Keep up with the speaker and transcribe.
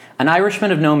An Irishman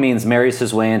of no means marries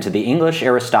his way into the English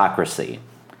aristocracy.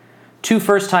 2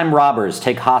 first-time robbers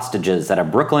take hostages at a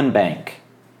Brooklyn bank.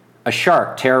 A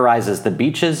shark terrorizes the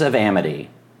beaches of Amity.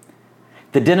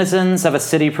 The denizens of a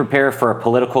city prepare for a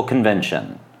political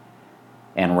convention.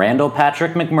 And Randall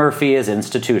Patrick McMurphy is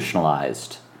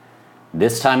institutionalized.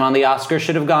 This time on the Oscar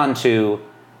should have gone to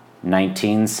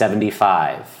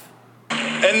 1975.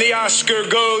 And the Oscar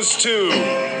goes to...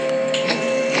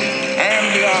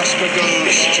 And the Oscar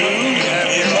goes to...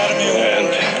 Have your Academy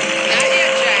Award.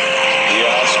 The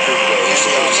Oscar goes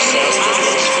to...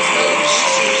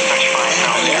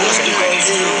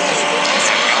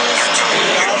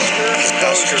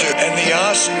 And the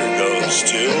Oscar goes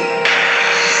to...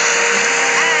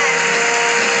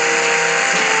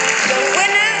 The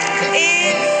winner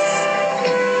is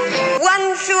One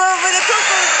Flew Over the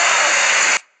Cuckoo's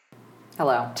Nest.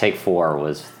 Hello. Take 4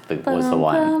 was the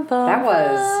one. That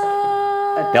was...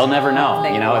 They'll never know.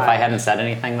 Thank You know, God. if I hadn't said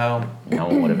anything, though, no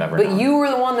one would have ever known. But you were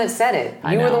the one that said it.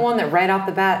 I You were know. the one that right off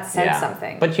the bat said Yeah.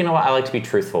 something. But you know what? I like to be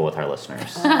truthful with our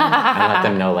listeners. I let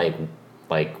them know,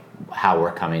 like how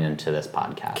we're coming into this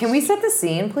podcast. Can we set the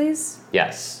scene, please?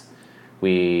 Yes.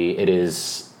 It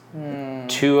is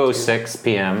 2:06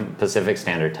 p.m. Pacific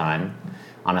Standard Time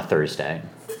on a Thursday.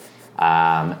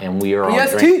 And we are all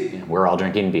we're all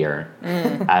drinking beer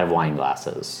out of wine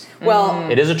glasses.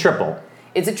 Well, It is a triple.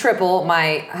 it's a triple.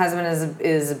 My husband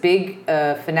is a big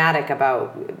fanatic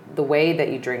about the way that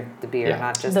you drink the beer, Yeah.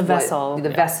 not just The what- vessel. The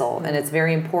vessel, and it's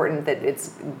very important that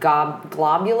it's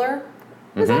globular.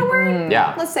 Is that a word?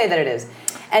 Yeah. Let's say that it is.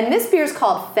 And this beer is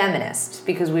called Feminist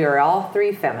because we are all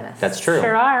 3 feminists. That's true.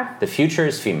 Sure are. The future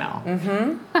is female.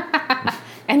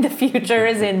 And the future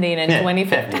is ending in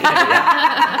 2050.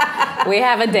 We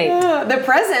have a date. The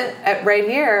present right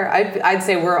here, I'd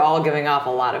say we're all giving off a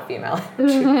lot of female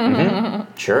energy.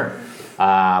 Sure.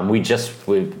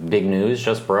 Big news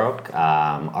just broke.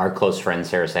 Our close friend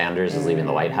Sarah Sanders is leaving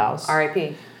the White House.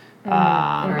 R.I.P.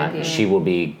 R.I.P. She will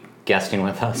be guesting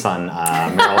with us on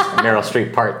Meryl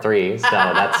Streep Part 3, so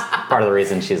that's part of the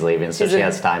reason she's leaving, so she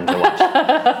has time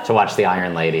to watch The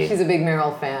Iron Lady. She's a big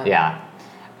Meryl fan. Yeah.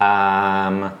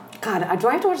 God, do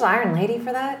I have to watch The Iron Lady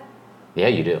for that? Yeah,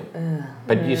 you do.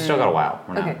 But you still got a while.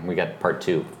 Okay. We got Part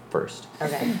 2 first.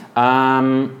 Okay.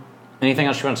 Anything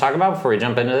else you want to talk about before we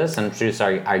jump into this and introduce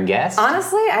our guest?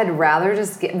 Honestly, I'd rather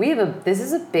just this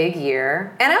is a big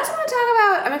year. And I also want to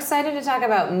I'm excited to talk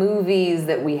about movies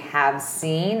that we have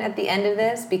seen at the end of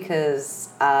this because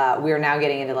we are now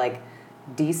getting into like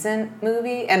decent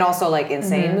movie and also like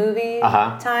insane movie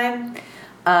time. So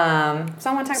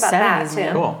I want to talk about that 70s, too.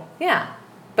 man. Cool. Yeah.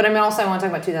 But I mean also I want to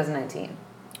talk about 2019.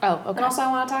 Oh, okay. And also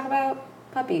I want to talk about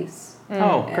puppies.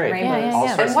 Oh, And great. rainbows. Yeah. All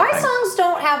sorts And of why things. songs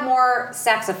don't have more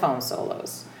saxophone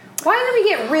solos? Why did we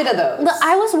get rid of those? Look,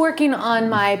 I was working on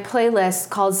my playlist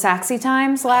called Saxy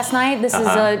Times last night.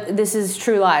 This is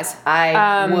True Lies.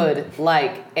 I would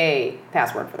like a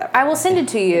password for that. I will send it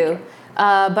to you.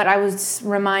 But I was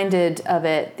reminded of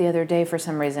it the other day for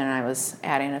some reason, and I was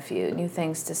adding a few new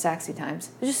things to Saxy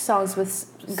Times. It's just songs with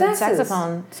good Saxes.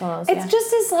 saxophone solos. It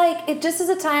just is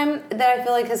a time that I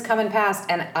feel like has come and passed,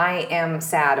 and I am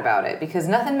sad about it because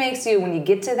nothing makes you when you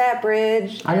get to that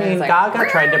bridge. I and mean, it's like, Gaga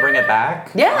tried to bring it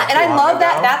back. yeah, and I love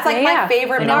that. That's like my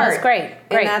favorite I know, part. it's great.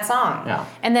 In that song. Yeah.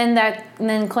 And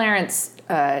then Clarence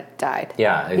died.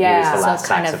 Yeah, he Yeah. was the last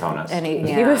So kind of- saxophonist. and he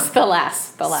Yeah. was the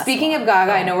last. Speaking one. of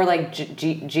Gaga, I know we're like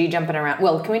G jumping around.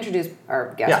 Well, can we introduce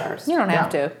our guest Yeah. first? You don't have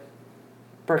to.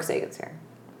 Brooke Seguin's here.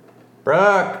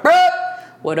 Brooke!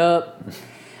 What up?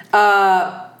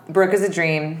 Brooke is a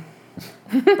dream.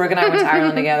 Brooke and I went to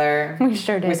Ireland together. We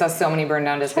sure did. We saw so many burned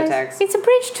down discotheques. It's a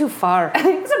bridge too far.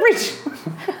 It's a bridge.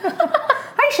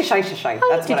 Hi, shy. That's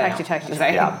what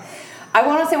I know. Yeah. I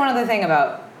want to say one other thing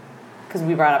about, because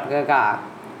we brought up Gaga.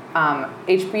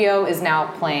 HBO is now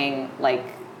playing like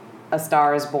A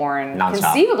Star Is Born, Nonstop.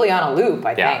 conceivably on a loop.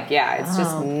 I Yeah. think. Yeah, it's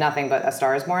just nothing but A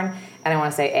Star Is Born. And I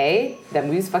want to say, that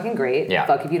movie's fucking great. Yeah.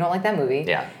 Fuck if you don't like that movie.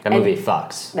 Yeah, that And movie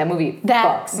fucks. That movie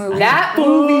That fucks. movie That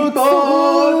movie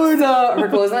fucks. Her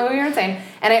clothes in that movie are insane.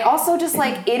 And I also just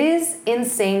like, it is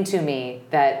insane to me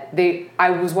that I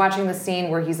was watching the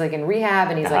scene where he's like in rehab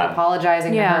and he's like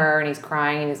apologizing to Yeah. her and he's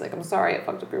crying and he's like, I'm sorry I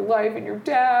fucked up your life and your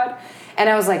dad. And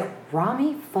I was like,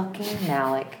 Rami fucking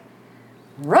Malek.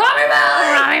 Rami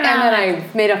Malek! And then I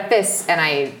made a fist and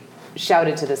I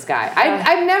shouted to this guy.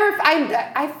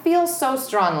 I feel so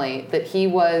strongly that he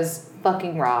was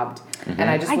fucking robbed. And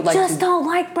I just would like to... don't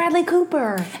like Bradley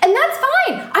Cooper. And that's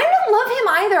fine. I don't love him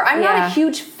either. I'm not Yeah. a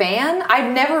huge fan.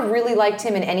 I've never really liked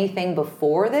him in anything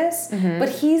before this. But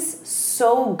he's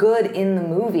so good in the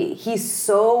movie. He's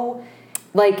so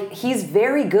Like, he's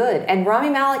very good. And Rami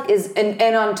Malek is, and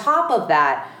on top of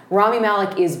that, Rami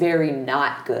Malek is very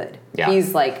not good. Yeah.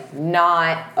 He's like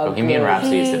not a Bohemian good.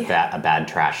 Rhapsody is a bad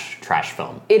trash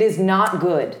film. It is not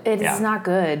good. It's Yeah. not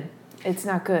good. It's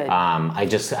not good. I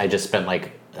just spent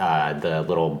like the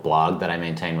little blog that I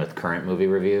maintain with current movie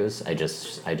reviews. I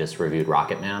just reviewed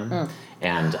Rocketman,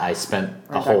 and I spent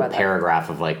a talk whole about that. paragraph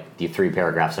of like the 3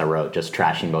 paragraphs I wrote just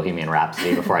trashing Bohemian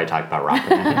Rhapsody before I talked about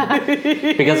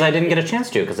Rocketman because I didn't get a chance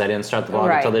to because I didn't start the blog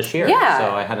Right. until this year. Yeah.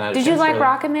 So I hadn't had a Did chance you like to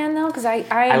Rocket Man though? Because I'm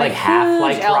like a half huge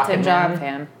liked Elton Rocket John Man.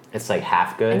 fan. It's like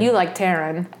half good. And you like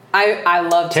Taron. I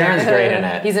love Taron's great in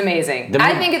it. He's amazing. The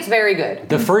I mo- think it's very good.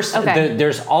 The first, Okay.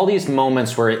 there's all these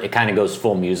moments where it kind of goes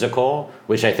full musical,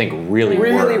 which I think really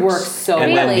works so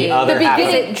and then Really? the other The half Is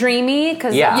of beginning- it dreamy?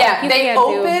 Because Yeah. Yeah, they can't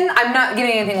do- open. I'm not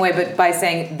giving anything away, but by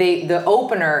saying the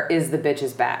opener is the bitch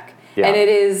is back, Yeah. and it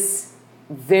is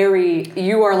very.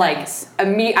 You are like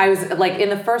I was like in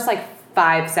the first like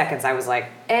 5 seconds, I was like,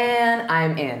 and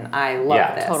I'm in. I love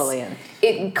Yeah. this. Totally in.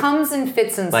 It comes and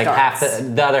fits and like starts.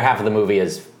 half the other half of the movie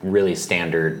is really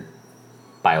standard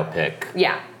biopic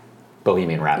Yeah.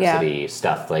 Bohemian Rhapsody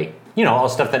stuff, like all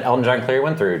stuff that Elton John clearly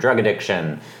went through: drug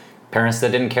addiction, parents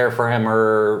that didn't care for him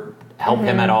or help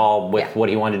him at all with Yeah. what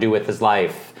he wanted to do with his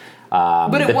life.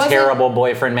 But it the wasn't- terrible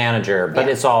boyfriend manager, but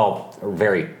Yeah. it's all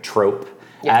very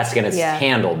trope-esque, and it's Yeah.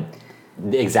 handled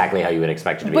exactly how you would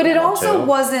expect it to be. But it handled, also too.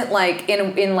 wasn't like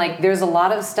in like there's a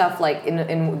lot of stuff like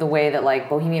in the way that like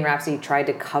Bohemian Rhapsody tried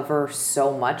to cover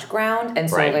so much ground and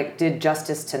so Right. like did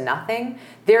justice to nothing.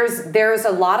 There's a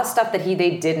lot of stuff that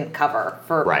they didn't cover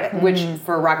for Right. which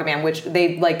for Rocket Man, which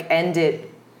they like ended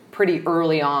pretty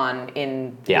early on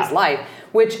in Yeah. his life,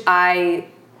 which I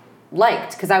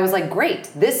liked because I was like, great,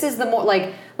 this is the more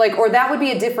like or that would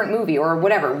be a different movie or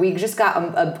whatever. We just got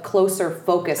a closer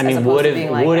focus. I mean, as opposed would to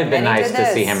being like, have been and then he nice did to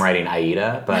see this. him writing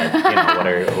Aida, but what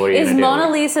are you Is gonna do? Mona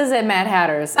Lisa's and Mad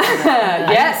Hatter's?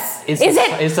 Yes. Is Is the,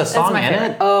 it? Is the song my in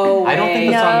favorite. it? Oh, I don't think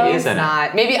the wait, song no, is in it's it.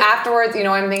 not. Maybe afterwards, what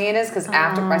I'm thinking is because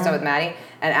after I saw with Maddie,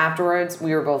 and afterwards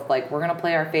we were both like, we're gonna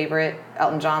play our favorite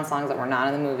Elton John songs that were not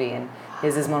in the movie, and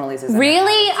his is Mona Lisa's. in it.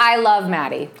 Really? I love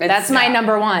Maddie. That's my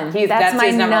number one. That's my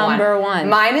his number one.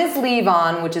 Mine is Leave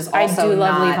On, which is also do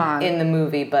love Leave not On. in the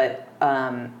movie, but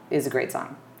is a great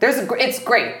song. It's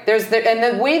great. And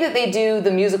the way that they do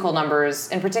the musical numbers,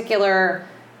 in particular,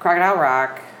 Crocodile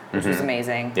Rock, which was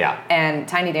amazing. Yeah. And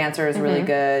Tiny Dancer is really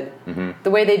good. The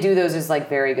way they do those is like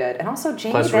very good. And also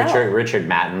Jamie Plus, Bell. Richard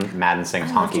Madden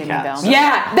sings I love Honky Jamie Cats. Bell.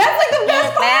 Yeah, that's like the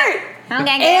best part.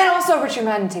 Okay, And also Richard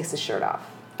Madden takes his shirt off.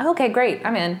 Okay, great.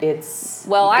 I'm in. It's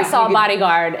Well, I if saw you could-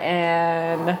 Bodyguard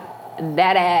and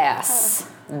that ass.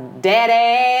 dead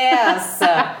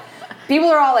ass. People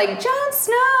are all like, Jon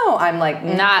Snow. I'm like,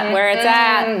 Not where it's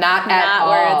at. Not at Not all.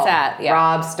 where it's at, yeah.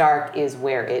 Rob Stark is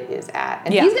where it is at.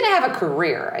 And Yeah. he's going to have a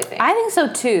career, I think. I think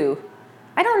so too.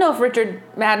 I don't know if Richard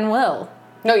Madden will.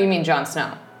 No, you mean Jon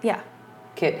Snow. Yeah.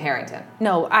 Kit Harington.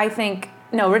 No,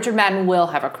 Richard Madden will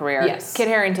have a career. Yes. Kit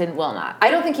Harington will not. I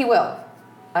don't think he will.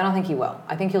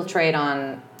 I think he'll trade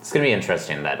on... It's gonna be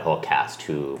interesting, that whole cast.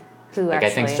 Who I think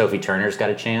actually- Sophie Turner's got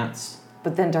a chance.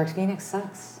 But then Dark Phoenix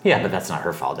sucks. Yeah, but that's not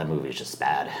her fault. That movie's just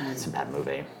bad. It's a bad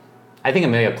movie. I think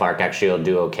Emilia Clarke actually will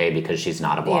do okay because she's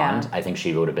not a blonde. Yeah. I think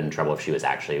she would have been in trouble if she was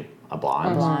actually a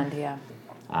blonde. Blonde, yeah.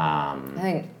 I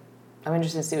think... I'm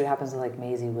interested to see what happens with like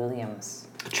Maisie Williams.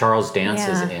 Charles Dance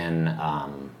is Yeah.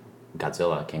 in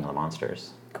Godzilla, King of the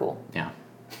Monsters. Cool. Yeah.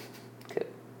 Cool.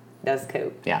 That's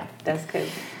cool. Yeah. That's cool.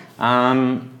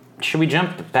 Should we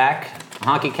jump back,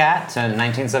 Honky Cat, to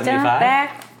 1975? Jump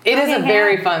back. It is a Okay.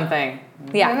 very fun thing.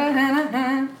 Yeah.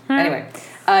 Anyway.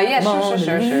 Yeah,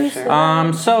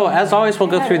 sure. So, as always, we'll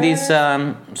go through these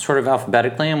sort of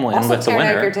alphabetically, and we'll end Also, with the Taron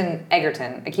winner.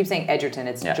 Egerton. I keep saying Edgerton.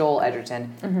 It's Yeah. Joel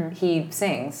Edgerton. He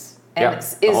sings. And Yeah,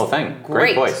 is the whole thing.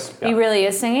 Great voice. Yeah. He really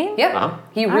is singing? Yep. Uh-huh.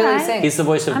 He really Alright. sings. He's the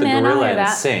voice of I'm the in, I'll gorilla hear in that.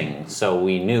 Sing, so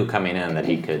we knew coming in that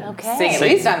he could Okay. Sing. At Sing.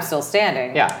 least I'm still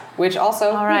standing. Yeah. Which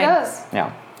also All right. he does.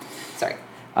 Yeah. Sorry.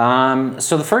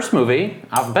 So the first movie,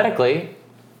 alphabetically,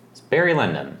 is Barry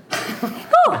Lyndon. The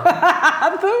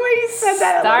way you said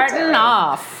that. Starting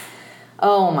off.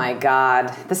 Oh my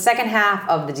God. The second half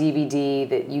of the DVD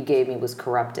that you gave me was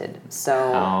corrupted.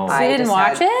 So Oh. So you didn't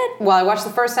watch it? Well, I watched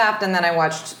the first half and then I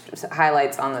watched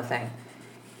highlights on the thing.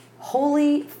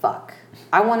 Holy fuck.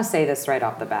 I want to say this right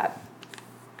off the bat.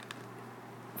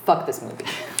 Fuck this movie.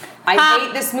 I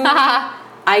hate this movie.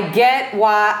 I get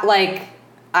why, like,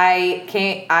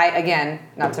 again,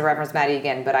 not to reference Maddie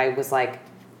again, but I was like,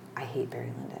 I hate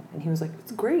Barry Lyndon. And he was like,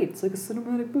 it's great. It's like a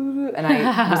cinematic blah, blah, blah. And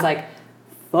I was like,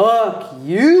 fuck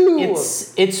you.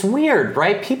 It's weird,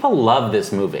 right? People love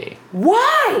this movie.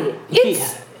 Why?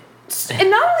 It's and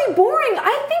not only boring,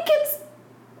 I think it's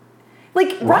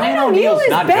like Ryan O'Neal O'Neal's is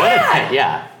not bad. good at it.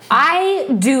 Yeah. I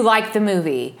do like the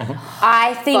movie.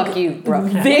 I think Fuck you,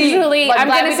 Brooke. visually, Like, I'm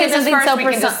glad going we to say did this something first. so We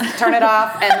can just turn it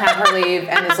off and have her leave,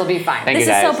 and this will be fine. Thank you,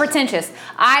 This is so guys. pretentious.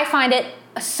 I find it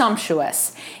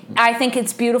sumptuous. I think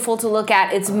it's beautiful to look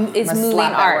at. It's moving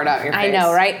slap that art. word out your I face.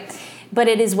 know, right? But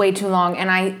it is way too long,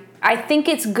 and I think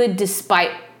it's good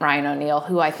despite Ryan O'Neal,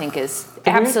 who I think is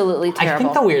absolutely terrible. I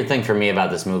think the weird thing for me about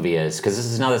this movie is, because this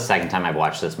is now the second time I've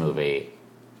watched this movie,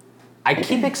 I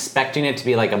keep expecting it to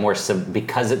be like a more,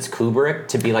 because it's Kubrick,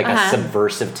 to be like a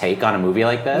subversive take on a movie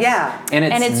like this. Yeah. And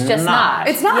it's just not.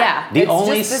 It's not. Yeah. The It's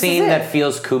only just, this scene is it. that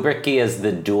feels Kubricky is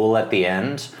the duel at the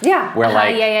end. Yeah. Where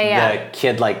like yeah. the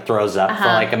kid like throws up for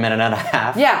like a minute and a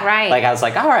half. Yeah. Right. Like I was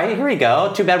like, all right, here we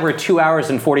go. Too bad we're 2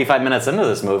 hours and 45 minutes into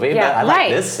this movie, Yeah, but I like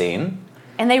right. this scene.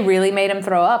 And they really made him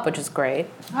throw up, which is great.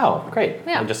 Oh, great.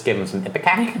 Yeah. I just gave him some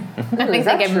Ipecac. I think Is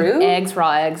that they gave true? him eggs,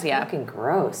 raw eggs, yeah. Fucking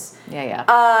gross. Yeah.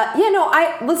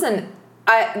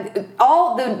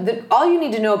 All you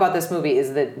need to know about this movie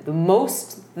is that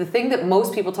the thing that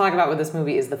most people talk about with this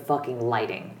movie is the fucking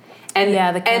lighting. And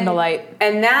Yeah, the candlelight.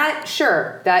 And that,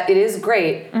 sure, that it is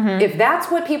great. Mm-hmm. If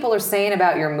that's what people are saying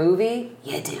about your movie,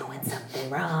 you're doing something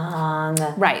wrong.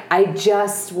 Right. I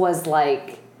just was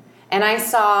like, and I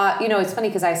saw, it's funny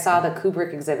because I saw the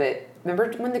Kubrick exhibit. Remember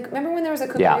when there was a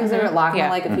Kubrick Yeah. exhibit at Lockman Yeah.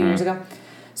 like a few years ago?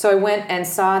 So I went and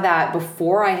saw that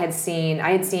before I had seen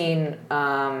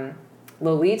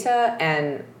Lolita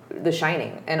and The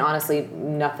Shining, and honestly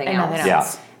nothing And else. nothing Yeah.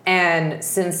 else. And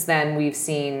since then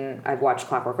I've watched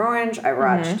Clockwork Orange, I've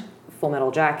watched Full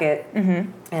Metal Jacket,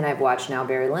 and I've watched now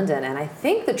Barry Lyndon. And I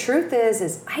think the truth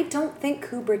is I don't think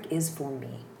Kubrick is for me.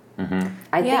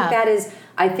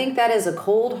 I think that is a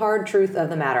cold, hard truth of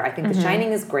the matter. I think The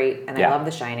Shining is great, and I Yeah. love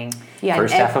The Shining. Yeah.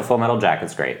 First half of Full Metal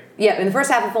Jacket's great. Yeah, and the first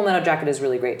half of Full Metal Jacket is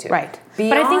really great too. Right.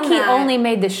 But I think Beyond he that- only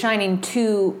made The Shining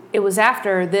to, it was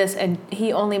after this, and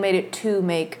he only made it to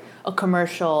make a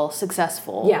commercial,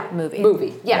 successful movie.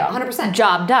 Yeah, Yeah. 100%.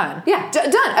 Job done. Yeah, done,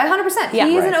 100%. Yeah.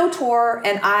 He's Right. an auteur,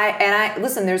 and I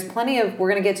listen. There's plenty of. We're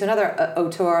gonna get to another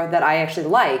auteur that I actually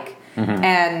like,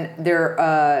 and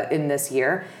they're in this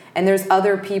year. And there's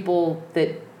other people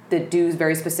that do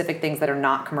very specific things that are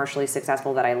not commercially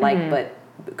successful that I like, but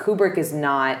Kubrick is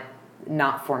not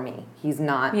for me. He's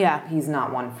not. Yeah. He's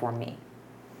not one for me.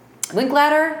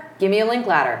 Linklater, give me a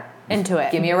Linklater. Into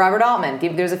it. Give me a Robert Altman.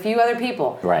 There's a few other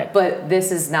people. Right. But this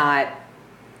is not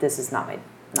my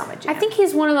jam. I think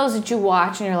he's one of those that you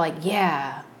watch and you're like,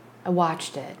 yeah, I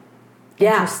watched it.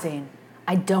 Yeah. Interesting.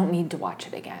 I don't need to watch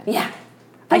it again. Yeah.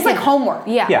 It's like homework.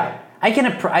 Yeah. Yeah, I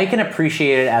can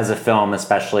appreciate it as a film,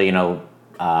 especially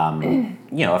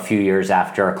a few years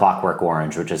after A Clockwork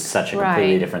Orange, which is such a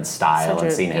completely Right. different style, Such and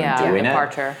a- seeing him yeah, doing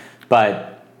departure. it.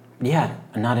 But yeah,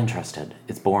 I'm not interested.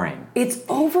 It's boring. It's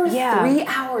over Yeah. 3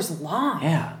 hours long.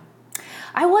 Yeah,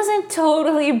 I wasn't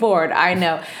totally bored, I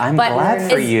know. I'm but glad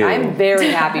for it's- you. I'm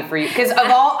very happy for you because of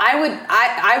all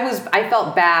I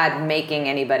felt bad making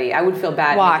anybody. I would feel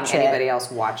bad Watch making it. anybody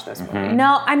else watch this movie.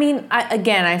 No, I mean,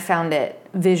 I found it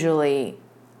visually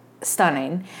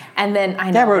stunning, and then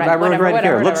I know I wrote right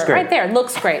here. Looks great. right there,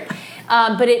 looks great,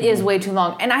 but it is way too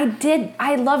long. And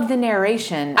I loved the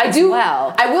narration. I as do.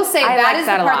 well. I will say that liked is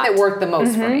the a part lot. that worked the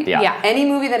most for me. Yeah. Yeah. Any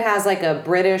movie that has like a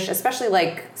British, especially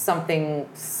like something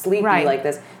sleepy Right. like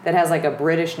this, that has like a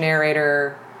British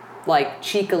narrator, like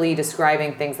cheekily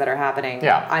describing things that are happening.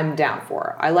 Yeah. I'm down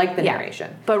for. I like the Yeah.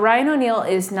 narration. But Ryan O'Neal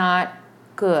is not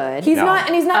good. He's No. not,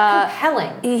 and he's not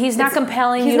compelling. He's not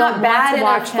compelling. He's You not don't bad want to in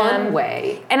watch a fun him.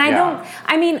 way. And Yeah.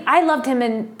 I loved him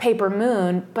in Paper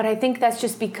Moon, but I think that's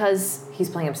just because, He's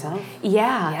playing himself.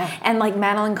 yeah. And like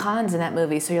Madeline Kahn's in that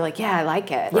movie, so you're like, yeah, I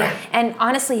like it. Right. And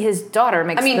honestly, his daughter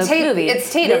makes I mean, the movie.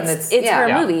 it's Tatum It's, that's- it's yeah. her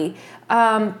Yeah. movie.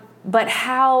 But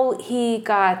how he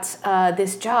got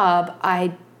this job,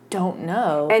 I don't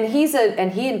know. And he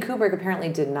and Kubrick apparently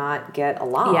did not get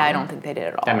along. Yeah, I don't think they did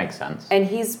at all. that makes sense. And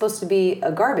he's supposed to be a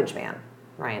garbage man,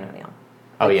 Ryan O'Neal.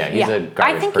 Oh yeah, he's a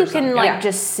garbage I think person. you can Yeah.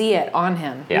 just see it on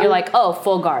him. Yeah. You're like, oh,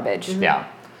 full garbage. Yeah.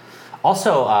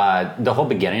 Also, the whole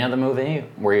beginning of the movie,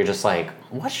 where you're just like,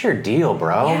 "What's your deal,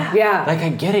 bro?" Yeah. Like, I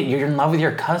get it. You're in love with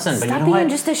your cousin, but Stop you know being what?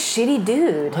 just a shitty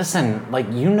dude. Listen, like,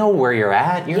 you know where you're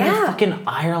at. You're in Yeah. fucking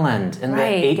Ireland in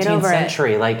Right, the get 18th over it.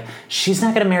 century. Like, she's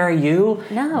not gonna marry you.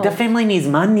 No. The family needs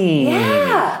money.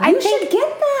 Yeah, you should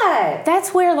get that.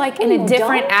 That's where, like, in you a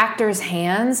different don't? actor's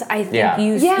hands, I think Yeah.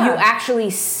 you Yeah. actually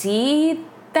see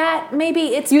that maybe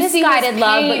it's You see his misguided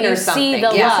love, but pain you or see something.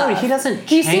 the Yeah. love. He doesn't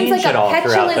He change seems like at a all throughout the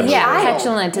petulant movie. Yeah, child.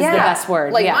 petulant is the best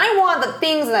word. Like yeah. I want the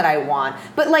things that I want,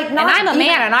 but like not. And I'm a even-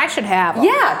 man, and I should have them.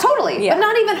 Yeah, totally. Yeah. But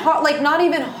not even hard. Like not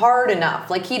even hard enough.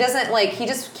 Like he doesn't. Like he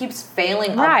just keeps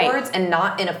failing Right. upwards and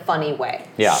not in a funny way.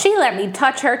 Yeah. She let me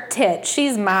touch her tit.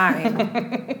 She's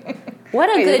mine. What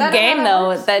a Wait, is good that game, how that though.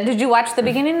 works? That did you watch the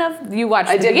beginning of? You watched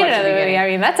I the did beginning watch of the the movie. beginning. I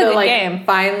mean, that's a So, good like, game.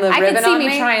 find the I ribbon could see on me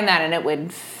me? trying that, and it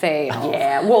would fail.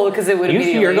 Yeah. Well, because it would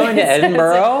immediately. You're going to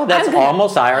Edinburgh? That's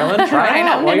almost Ireland. Try it Right,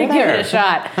 out I'm while gonna you're give it there. a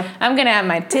shot. I'm gonna have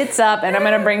my tits up, and I'm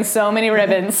gonna bring so many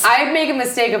ribbons. I'd make a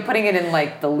mistake of putting it in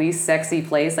like the least sexy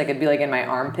place. Like it'd be like in my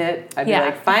armpit. I'd Yeah. be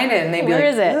like, find it, and they'd be Where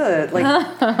like, is it? "Ugh,"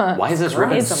 like Why is this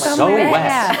ribbon It's so somewhere- wet?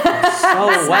 yeah.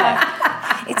 So wet.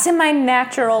 It's in my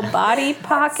natural body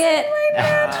pocket.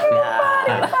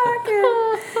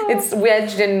 it's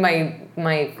wedged in my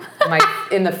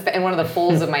in one of the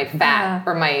folds of my fat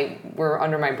or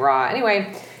under my bra.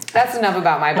 Anyway, that's enough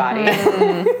about my body.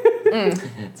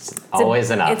 It's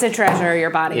always enough. It's a treasure, your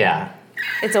body. yeah.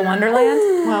 It's a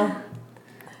wonderland. Well,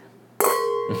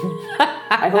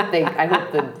 I hope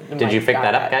the Did you mic pick got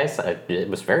that up, guys? It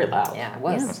was very loud. Yeah, it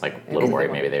was. I was like a It little was a worried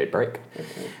good maybe they would break.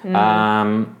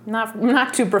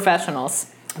 not two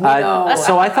professionals. No.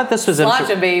 So I thought this was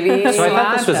Sláinte, baby. So I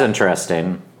thought this was Sláinte.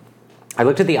 interesting. I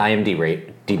looked at the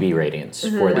IMDb ratings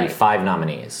for the Right. 5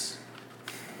 nominees.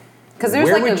 Because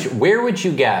there's Where would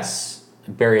you guess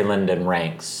Barry Lyndon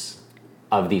ranks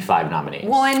of the 5 nominees?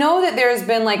 Well, I know that there's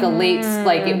been like a late,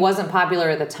 like it wasn't popular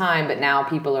at the time, but now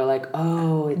people are like,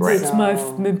 oh, it's Right. so...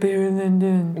 Barry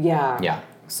Lyndon. Yeah. Yeah.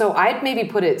 So I'd maybe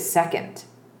put it second.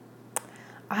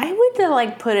 I would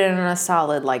like put it in a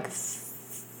solid like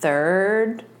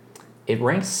third It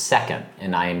ranks second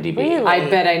in IMDb. Really? I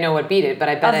bet I know what beat it, but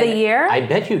I bet of the year. I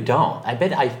bet you don't. I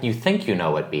bet you think you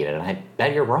know what beat it, and I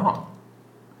bet you're wrong.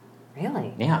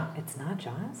 Really? Yeah. It's not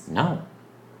Jaws? No.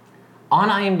 On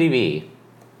IMDb,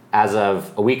 as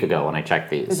of a week ago when I checked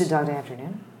these, Was it Dog Day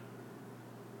Afternoon?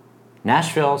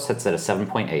 Nashville sits at a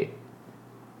 7.8.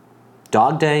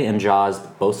 Dog Day and Jaws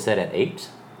both sit at 8.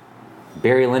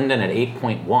 Barry Lyndon at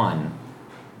 8.1.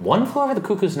 One Flew Over the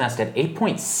Cuckoo's Nest at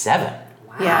 8.7.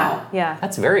 Yeah. Yeah.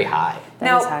 That's very high.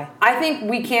 Now, is high. I think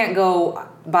we can't go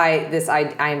by this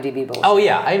IMDb bullshit. Oh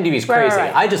yeah, IMDb's Right, crazy.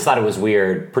 right. I just thought it was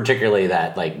weird, particularly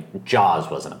that like Jaws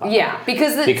wasn't above. Yeah,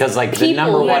 because Because the people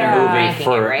number one that are movie ranking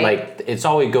for it, right? like it's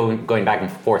always going back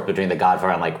and forth between The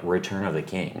Godfather and like Return of the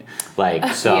King.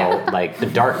 Like so Yeah. like The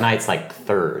Dark Knight's like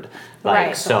third. Like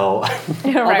Right. so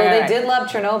Although they did love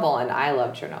Chernobyl, and I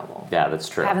love Chernobyl. yeah, that's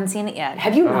true. Haven't seen it yet.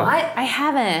 Have you not? I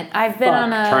haven't. I've been Fuck.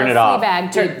 on a Turn it off.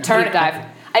 Fleabag Turn deep dive.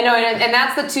 I know, and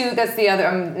that's the two. That's the other.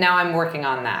 Now I'm working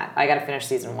on that. I got to finish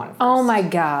season 1 first. Oh my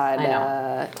god. I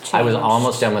know. I was change.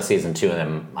 almost done with season 2, and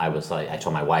then I was like, I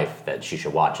told my wife that she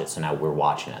should watch it, so now we're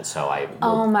watching it. So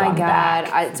Oh my gone god.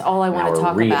 back. It's all I Now want to we're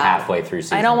talk about. halfway through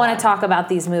season I don't want 1. to talk about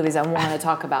these movies. I want to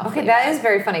talk about Okay, Fleabag. that is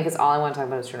very funny because all I want to talk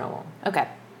about is Chernobyl. Okay.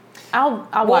 I'll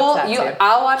watch that too.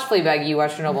 I'll watch Fleabag. You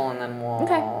watch Chernobyl, and then we'll.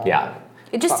 Okay. Yeah.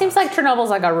 It just seems like Chernobyl's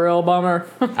like a real bummer.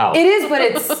 Oh. It is, but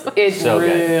it So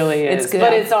good. really is. It's good.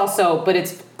 But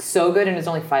it's so good, and it's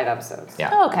only 5 episodes.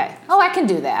 Yeah. Okay. Oh, I can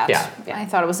do that. Yeah. I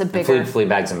thought it was a bigger.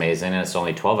 Fleabag's amazing, and it's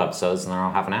only 12 episodes, and they're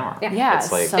all half an hour. Yeah,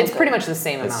 It's like so It's good. pretty much the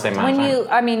same amount. It's the same of amount.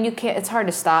 When you can't. It's hard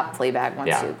to stop Fleabag once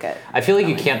Yeah. you get. I feel like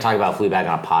you can't talk about Fleabag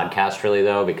on a podcast really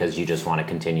though, because you just want to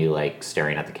continue like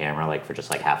staring at the camera like for just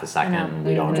like half a second.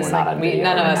 We don't. We're not on video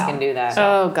None of right us now. can do that.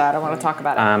 Oh god, I want to talk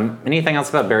about it. Anything else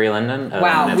about Barry Lyndon?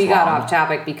 Wow, And we it's got long. off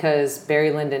topic because Barry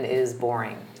Lyndon is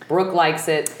boring. Brooke likes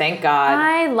it, thank God.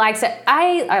 I likes it.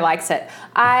 I likes it.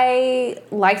 I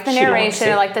like the She likes narration.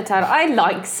 it. I like the title. I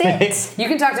likes it. You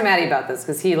can talk to Maddie about this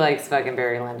because he likes fucking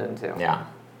Barry Lyndon too. Yeah.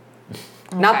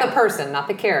 Not Okay. the person, not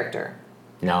the character.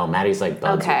 No, Maddie's like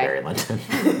buds Okay. with Barry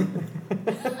Lyndon.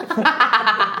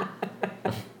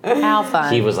 How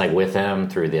fun. He was like with him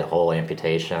through the whole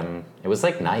amputation. It was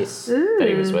like nice that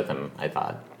he was with him. I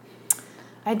thought.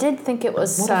 I did think it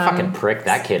was What a fucking prick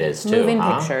that kid is too. moving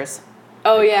huh? pictures.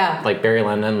 Oh yeah. Like Barry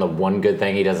Lyndon, the one good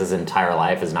thing he does his entire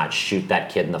life is not shoot that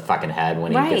kid in the fucking head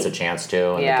when Right. he gets a chance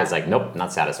to, and Yeah. the kid's like, nope,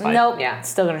 not satisfied. Nope. Yeah.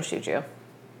 Still gonna shoot you.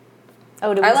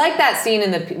 Oh, I like that scene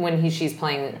in the when she's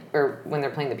playing or when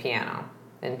they're playing the piano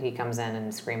and he comes in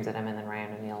and screams at him and then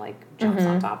Ryan O'Neal like jumps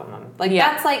on top of him. Like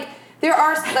Yeah. that's like there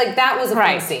are like that was a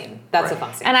Right. fun scene. That's a Right.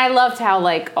 fun scene. And I loved how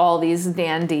like all these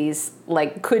dandies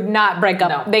like could not break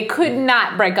up. No. They could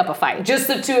not break up a fight. just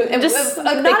the two, Just- not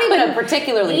they even a couldn't-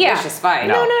 particularly Yeah. vicious fight.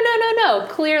 No. No.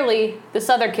 Clearly, this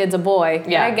other kid's a boy.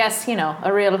 Yeah. I guess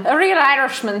a real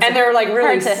Irishman. And they're like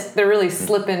really, Hard to- they're really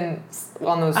slipping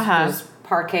on those Uh-huh.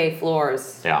 parquet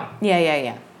floors. Yeah.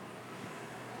 Yeah.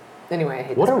 Anyway, I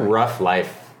hate What this a movie. rough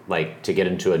life, like, to get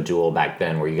into a duel back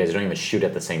then where you guys don't even shoot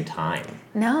at the same time.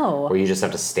 No. Where you just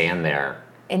have to stand there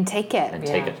And take it. and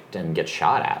Yeah. take it and get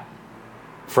shot at.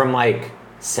 From, like,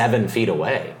 7 feet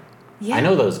away. Yeah. I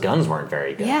know those guns weren't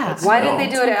very good. Yeah. but Why still. didn't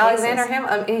they do it to Some Alexander cases.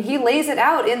 Hamilton? He lays it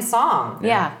out in song.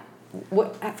 Yeah.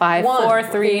 What, 5, 4,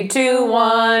 3, 2,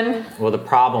 1. Well, the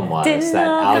problem was Didn't that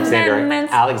know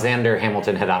commandments. Alexander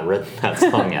Hamilton had not written that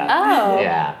song yet. Oh.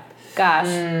 Yeah. Gosh.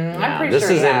 Yeah. pretty this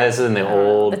sure is he had. this is in the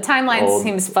old. The timeline old-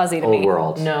 seems fuzzy to old me.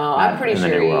 world. No, not I'm pretty in the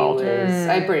sure new he world. was.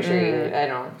 I'm pretty sure he. I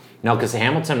don't. No, because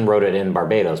Hamilton wrote it in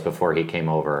Barbados before he came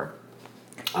over.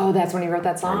 Oh, that's when he wrote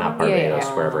that Or song. not Yeah, Barbados,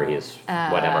 yeah. wherever he's,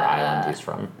 whatever island he's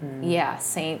from. Yeah,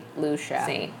 Saint Lucia.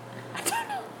 Saint.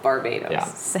 Barbados. Yeah.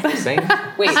 Saint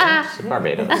Wait.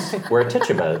 Barbados. Where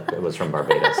Tituba was from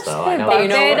Barbados, though. I know Barbados.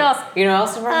 that. You know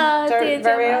else from Tituba.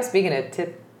 Barbados? Speaking of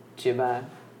Tituba,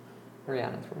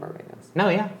 Rihanna's from Barbados. No,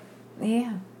 yeah.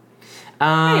 Yeah.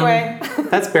 Anyway.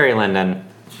 That's Barry Lyndon.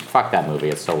 Fuck that movie.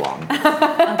 It's so long. Okay.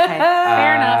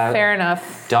 Fair enough. Fair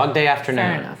enough. Dog Day Afternoon.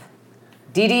 Fair enough.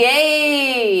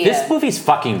 DDA. This movie's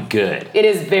fucking good. It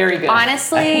is very good.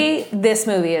 Honestly, this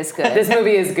movie is good. This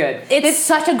movie is good. It's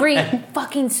such a great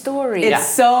fucking story. It's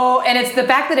so, and it's the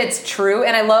fact that it's true,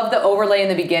 and I love the overlay in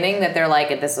the beginning that they're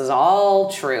like, this is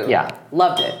all true. Yeah.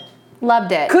 Loved it.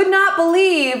 Loved it. Could not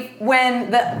believe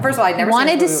when first of all, I'd never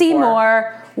Wanted seen to this see movie before.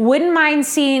 more. Wouldn't mind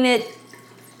seeing it.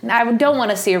 I don't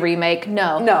want to see a remake,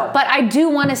 no. No. But I do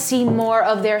want to see more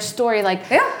of their story. Like,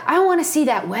 Yeah. I want to see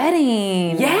that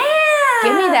wedding. Yeah.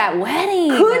 Give me that wedding.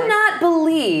 Could not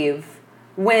believe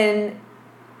when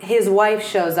his wife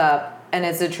shows up and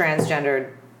it's a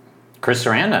transgendered. Chris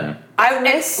Sarandon.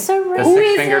 The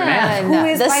six-fingered man. Who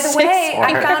is, by the way,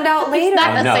 I found out later.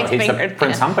 not the No, he's the six-fingered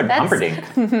Prince man. That's-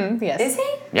 Humperdinck. Yes. Is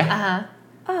he? Yeah.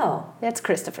 Oh. That's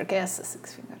Christopher Guest, the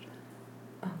six-fingered.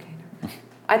 Okay. Never mind.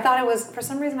 I thought it was, for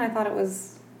some reason, I thought it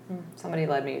was, somebody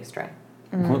led me astray.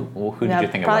 Who did Yeah, you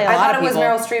think it probably was? a I lot thought of it was people-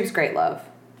 Meryl Streep's Great Love.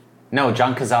 No,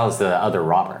 John Cazale is the other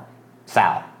robber.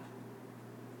 Sal.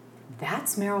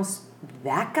 That's Meryl's,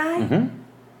 that guy? Mm-hmm.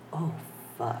 Oh,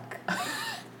 fuck.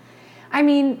 I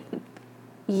mean,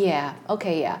 yeah.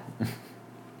 Okay, yeah.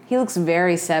 He looks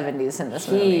very 70s in this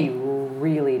He movie.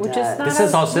 really Which does. is not This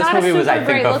is also this not a movie was I super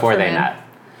think great look before for they him. met.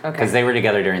 Okay. Because they were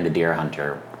together during The Deer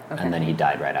Hunter, Okay. and then he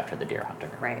died right after The Deer Hunter.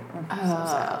 Right. So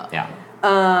sad.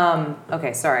 Yeah.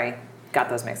 Okay, sorry. Got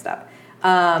those mixed up.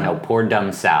 No, poor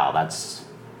dumb Sal. That's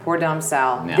Poor dumb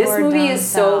Sal. Yeah. This Poor movie dumb is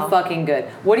so Sal. fucking good.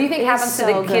 What do you think happens to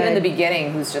so the kid in the good.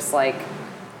 beginning who's just like,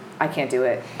 I can't do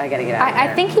it. I gotta get out of here.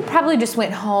 I think he probably just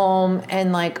went home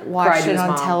and like Cried watched to it his on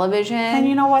mom. television. And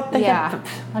you know what? Yeah.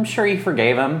 I'm sure he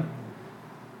forgave him.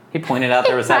 He pointed out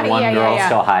there was that one Yeah, girl yeah.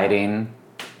 still hiding.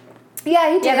 Yeah,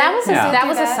 he did. Yeah, that was a, Yeah. that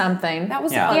was a that. something. That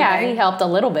was Yeah. a fun yeah, thing. he helped a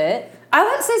little bit. I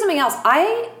want to say something else.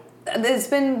 It's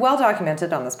been well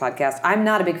documented on this podcast. I'm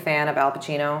not a big fan of Al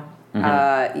Pacino.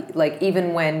 Like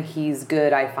even when he's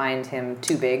good, I find him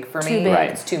too big for me. Too big. Right.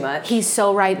 It's too much. He's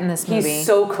so right in this movie. He's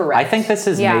so correct. I think this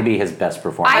is Yeah. maybe his best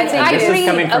performance. I And this agree- is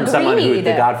coming from someone who agreed.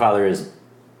 The Godfather is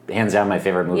hands down my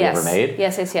favorite movie Yes. ever made.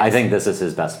 Yes, yes, yes. I think this is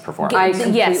his best performance. I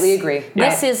completely agree.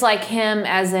 This Yeah. is like him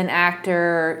as an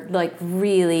actor, like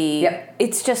really. Yep.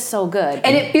 It's just so good.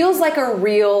 And it feels like a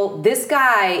real. This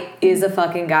guy is a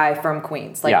fucking guy from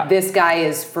Queens. Like Yeah. this guy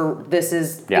is this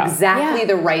is Yeah. exactly Yeah.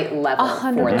 the right level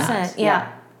 100%. for that. Yeah.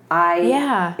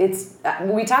 Yeah. It's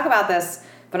when we talk about this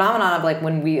phenomenon of like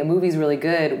when a movie's really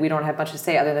good, we don't have much to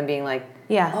say other than being like,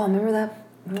 Yeah. oh, remember that?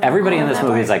 Everybody in this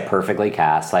movie is like perfectly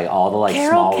cast, like all the like Carol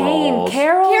small Kane. roles.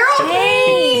 Carol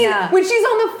Kane. When she's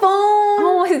on the phone.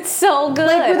 Oh, it's so good.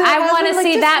 Like, with her I want husband, to like,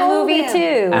 see just that hold movie him.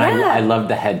 too. And Yeah. I love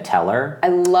the head teller. I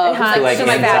love Uh-huh. Who like She's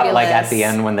ends up like at fabulous. the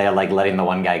end when they're like letting the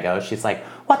one guy go. She's like,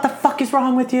 "What the fuck is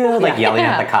wrong with you?" Like yelling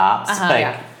at the cops. Like,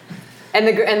 Yeah. And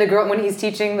the girl when he's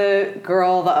teaching the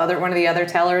girl one of the other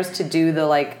tellers to do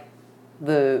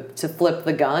to flip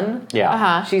the gun. yeah.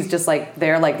 Uh-huh. She's just like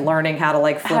they're like learning how to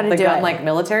like flip How to the do gun it. like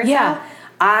military Yeah. style.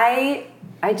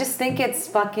 I just think it's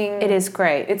fucking. It is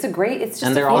great. It's just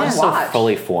And they're a all fun just so watch.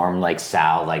 fully formed, like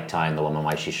Sal, like telling the woman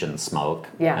why she shouldn't smoke.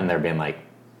 Yeah. And they're being like,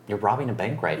 "You're robbing a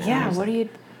bank right now." Yeah, And he's what like, are you?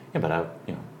 Yeah, but I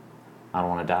don't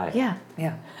want to die. Yeah.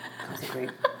 Yeah, that's a great.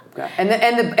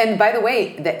 And by the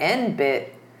way, the end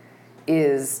bit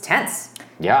is tense.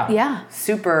 Yeah. Yeah.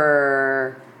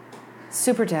 Super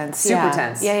Super tense.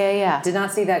 tense. Yeah. Did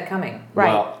not see that coming. Right.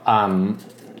 Well,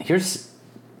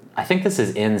 I think this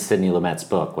is in Sidney Lumet's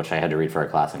book, which I had to read for a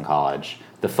class in college.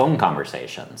 The phone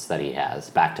conversations that he has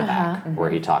back to back, where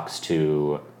he talks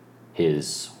to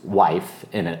his wife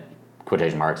in it,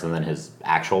 quotation marks, and then his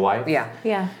actual wife. Yeah.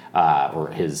 Yeah. Or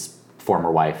his former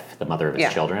wife, the mother of his Yeah.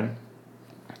 children.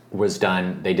 was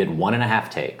done. They did 1.5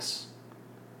 takes.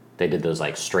 They did those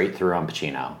like straight through on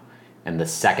Pacino, and the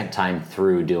second time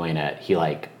through doing it, he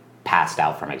like passed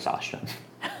out from exhaustion.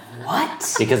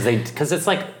 What? because it's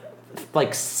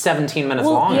like 17 minutes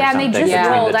Well, long. yeah, or and they something just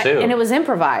between rolled, the two. and it was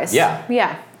improvised. Yeah.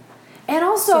 Yeah. And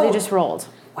also, So they just rolled.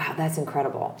 wow, that's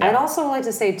incredible. Yeah. I'd also like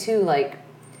to say too, like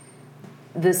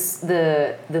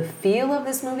the feel of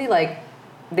this movie, like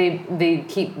they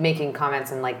keep making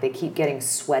comments and like they keep getting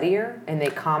sweatier, and they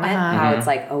comment how it's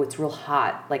like, oh, it's real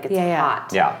hot, like it's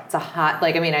hot. Yeah. It's a hot.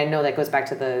 Like I mean, I know that goes back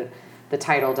to the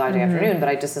title Dog Day Afternoon, but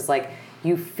I just is like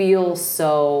you feel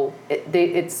so.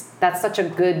 That's such a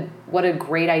good. What a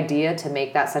great idea to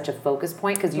make that such a focus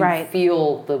point because you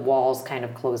feel the walls kind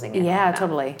of closing in. Yeah, on them.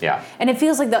 totally. Yeah. And it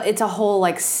feels like it's a whole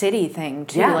like city thing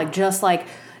too. Yeah. Like just like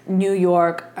New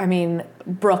York, I mean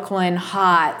Brooklyn,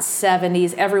 hot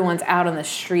 70s, everyone's out on the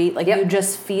street. Like you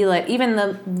just feel it. Even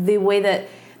the way that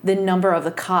the number of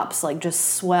the cops like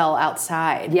just swell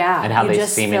outside. Yeah. And how You they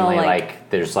just seemingly feel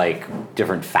like there's like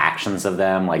different factions of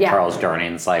them. Like Charles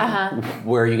Darning's like,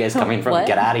 where are you guys coming from? What?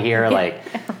 Get out of here! Like,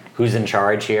 who's in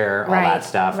charge here? All that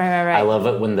stuff. Right. I love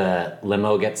it when the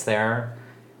limo gets there,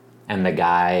 and the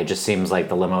guy just seems like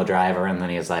the limo driver, and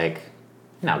then he's like,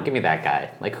 "No, give me that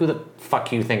guy. Like, who the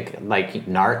fuck you think? Like,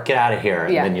 narc, get out of here!"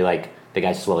 And then you like the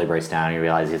guy slowly breaks down, and you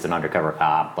realize he's an undercover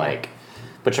cop. Like.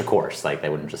 Which of course, like they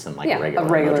wouldn't just send like a regular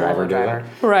limo driver do it.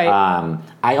 Right.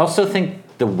 I also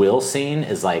think the will scene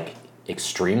is like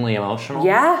extremely emotional.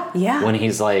 Yeah. Yeah. When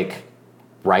he's like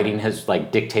writing his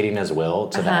like dictating his will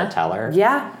to the teller.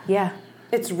 Yeah. Yeah.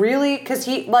 It's really because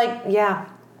he like Yeah.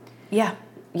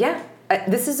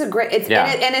 This is a great. It's Yeah.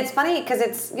 and it's funny because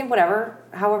it's whatever.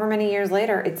 However many years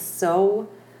later, it's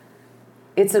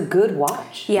a good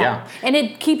watch. Yeah. And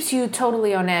it keeps you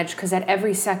totally on edge because at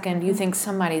every second you think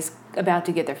somebody's about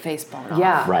to get their face blown off.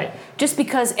 Yeah. Right. Just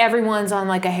because everyone's on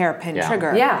like a hairpin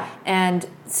trigger. Yeah. And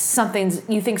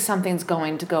you think something's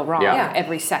going to go wrong Yeah.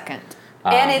 every second.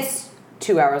 And it's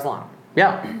 2 hours long.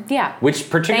 Yeah. Yeah. Which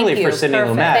particularly Thank for you. Sidney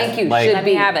Perfect. Lumet. Thank you. Like, Should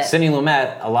be. have it. Sidney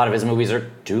Lumet, a lot of his movies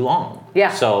are too long.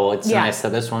 Yeah. So it's Yeah. nice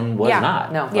that this one was Yeah.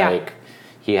 not. No. Yeah. Like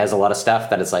he has a lot of stuff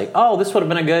that is like, oh, this would have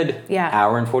been a good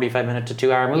hour and 45 minute to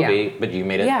 2 hour movie, but you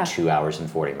made it 2 hours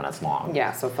and 40 minutes long.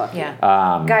 Yeah. So fuck Yeah.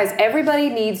 you. Guys, everybody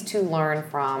needs to learn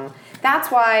from. That's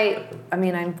why I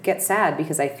mean I get sad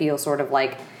because I feel sort of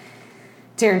like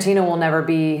Tarantino will never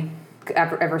be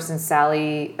ever since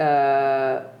Sally.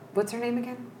 What's her name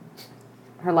again?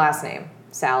 Her last name.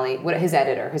 Sally, his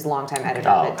editor, his longtime editor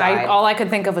that died. All I could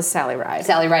think of was Sally Ride.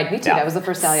 Sally Ride, me too. Yeah. That was the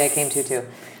first Sally I came to too.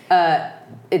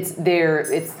 It's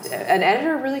an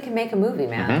editor really can make a movie,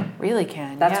 man. Really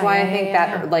can. That's Yeah, why yeah, I think yeah,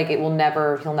 that yeah. like he'll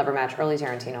never match early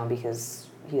Tarantino because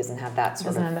he doesn't have that sort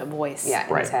Doesn't of have that voice.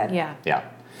 in his head. Yeah. Yeah.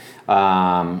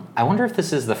 I wonder if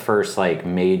this is the first like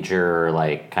major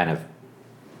like kind of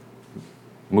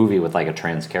movie with like a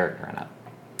trans character in it.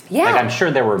 Yeah. Like I'm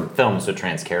sure there were films with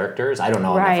trans characters. I don't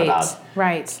know enough about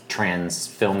Right. trans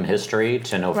film history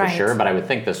to know for Right. sure, but I would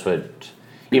think this would,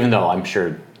 even though I'm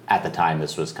sure at the time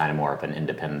this was kind of more of an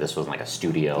independent, this wasn't like a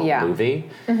studio movie.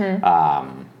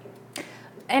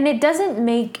 And it doesn't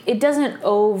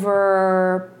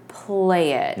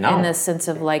overplay it No. in the sense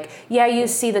of like, yeah, you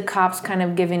see the cops kind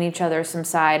of giving each other some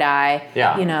side eye,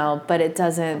 but it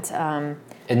doesn't,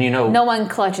 And you know, no one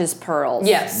clutches pearls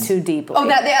too deeply. Oh,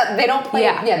 that they don't play.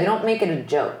 Yeah. Yeah, they don't make it a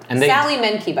joke. And Sally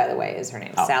Menke, by the way, is her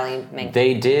name. Sally Menke.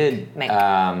 they did,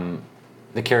 Menke.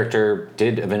 the character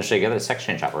did eventually get a sex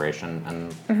change operation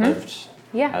and lived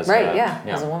as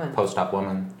as a woman. post-op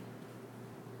woman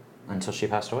until she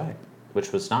passed away,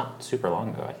 which was not super long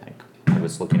ago, I think. I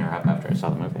was looking her up after I saw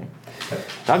the movie.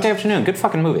 Dog Day Afternoon, good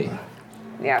fucking movie.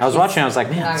 Yeah, I was watching, I was like,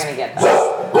 man, not this- gonna get that.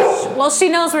 Well, she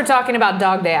knows we're talking about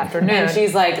Dog Day Afternoon. And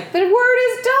she's like, the word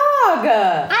is dog.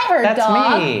 I heard That's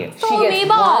dog. me. Throw me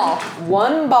ball.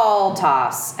 one ball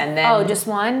toss, and then Oh, just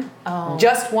one? Oh.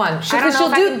 just one. I don't know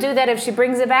if I can do that if she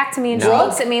brings it back to me and she No.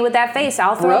 looks at me with that face.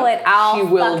 I'll throw it. I'll she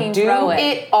will fucking do throw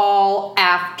it. all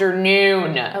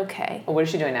afternoon. Okay. Oh, what is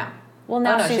she doing now? Well,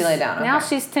 now no, she's she laid down. Now Okay.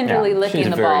 she's tenderly Yeah, licking she's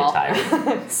the very ball.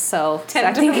 tired. So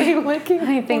Tenderly licking.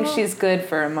 I think she's good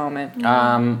for a moment.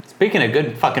 Speaking of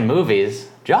good fucking movies,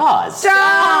 Jaws.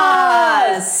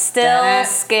 Jaws! Still Dun-it.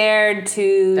 scared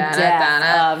to Dun-it, death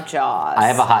dun-it. of Jaws. I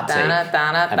have a hot take Dun-it,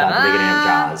 about the beginning of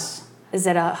Jaws. Is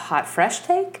it a hot, fresh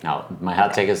take? No, my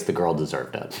hot take is the girl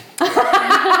deserved it.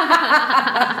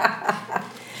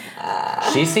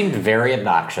 She seemed very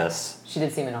obnoxious. She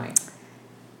did seem annoying.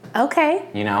 Okay.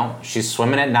 You know, she's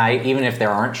swimming at night, even if there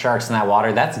aren't sharks in that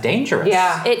water, that's dangerous.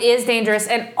 Yeah. It is dangerous.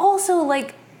 And also,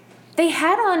 like, they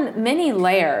had on many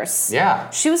layers. Yeah.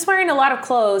 She was wearing a lot of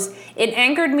clothes. It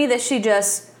angered me that she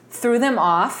just threw them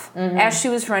off as she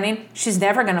was running. She's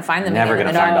never going to find them Never again.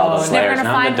 going to find all those She's never layers. gonna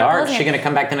Not in find the her dark. clothes She's going to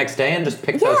come back the next day and just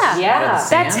pick those Yeah. out of the Yeah.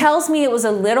 sand. That tells me it was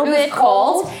a little was bit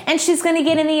cold, cold. and she's going to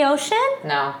get in the ocean.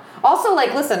 No. Also,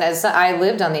 like, listen, as I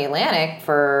lived on the Atlantic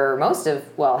for most of,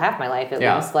 well, half my life at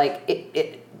least, like,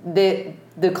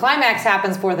 the climax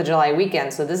happens 4th of July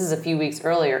weekend, so this is a few weeks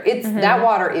earlier. That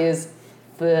water is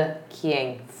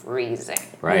fucking freezing.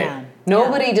 Right. Yeah.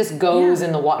 Nobody just goes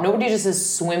in the water. Nobody just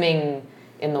is swimming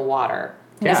in the water.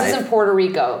 Yeah, This is in Puerto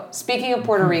Rico. Speaking of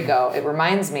Puerto Rico, it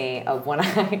reminds me of when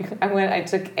I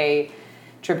took a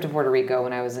trip to Puerto Rico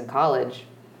when I was in college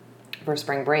for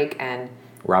spring break, and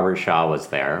Robert Shaw was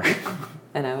there.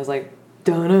 I was like,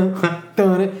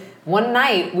 dun-na. One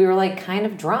night we were like kind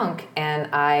of drunk, and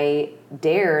I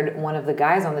dared one of the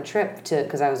guys on the trip to,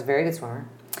 because I was a very good swimmer,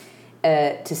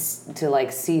 to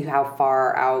like see how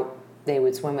far out they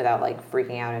would swim without like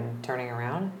freaking out and turning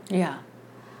around. Yeah.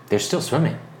 They're still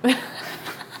swimming.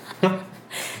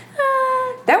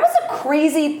 That was a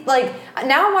crazy, like,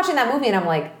 now I'm watching that movie and I'm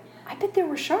like, I bet there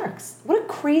were sharks. What a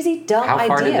crazy, dumb idea. How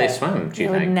far did they swim, do you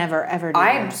I would think? never, ever do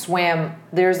I that. swam,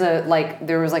 there was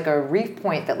like a reef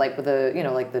point that like with the, you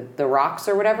know, like the rocks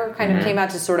or whatever kind of came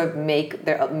out to sort of make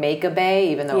a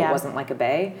bay, even though Yeah. it wasn't like a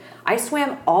bay. I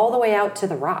swam all the way out to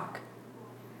the rock.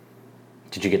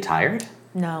 Did you get tired?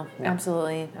 No,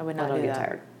 absolutely. I would I not don't do get that.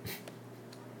 tired.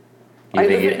 You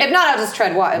think If not, I'll just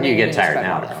tread water. you get tired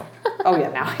now, though. Oh yeah,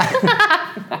 now.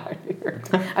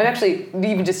 I'm actually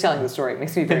even just telling the story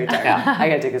makes me very tired. Yeah. I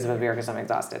gotta take a sip of beer because I'm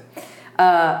exhausted.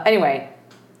 Anyway,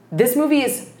 this movie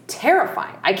is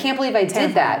terrifying. I can't believe I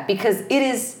did that because it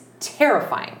is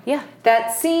terrifying. Yeah.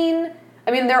 That scene.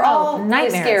 I mean, they're all really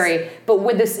nightmares. scary. But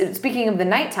with this, speaking of the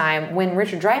nighttime, when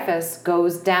Richard Dreyfuss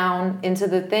goes down into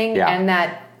the thing Yeah. and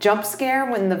that jump scare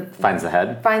when the Finds the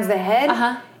head? finds the head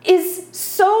Uh-huh. is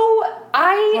so.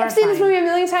 I have seen this Horrifying. movie a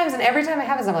million times, and every time it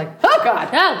happens, I'm like, oh god.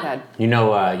 Oh, God. You know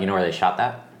where they shot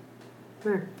that?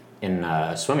 Where? In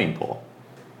a swimming pool.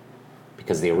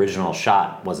 Because the original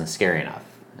shot wasn't scary enough.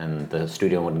 And the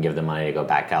studio wouldn't give them money to go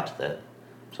back out to the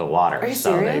water. Are you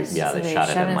so serious? They So they they shot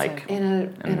it shot in it like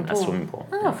In a pool. swimming pool.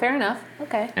 Oh, fair enough.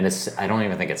 Okay. And I don't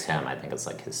even think it's him. I think it's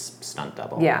like his stunt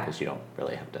double. Yeah. Because you don't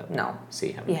really have to No.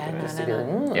 see him. Yeah, do it. no, Just to be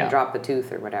like, Yeah. drop the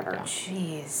tooth or whatever. Yeah.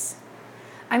 Jeez.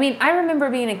 I mean, I remember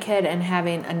being a kid and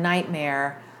having a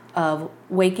nightmare of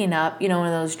waking up, you know, one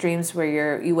of those dreams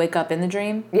where you wake up in the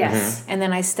dream. Yes. And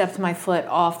then I stepped my foot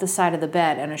off the side of the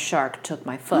bed and a shark took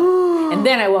my foot. And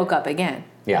then I woke up again.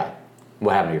 Yeah.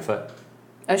 What happened to your foot?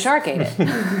 A shark ate it.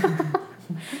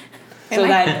 So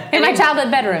that In my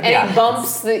childhood bedroom. any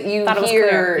bumps that you Thought it was hear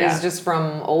clear. Yeah. is just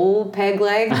from old peg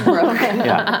leg. Broken.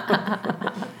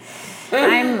 Yeah.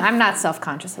 I'm not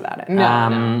self-conscious about it.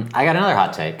 I got another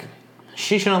hot take.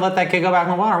 She shouldn't have let that kid go back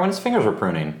in the water when his fingers were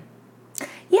pruning.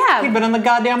 Yeah. He'd been in the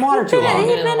goddamn water too long. He'd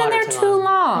been in water there too too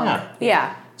long. Yeah.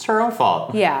 Yeah. It's her own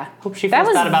fault. Yeah. Hope she That feels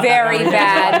was bad about very that.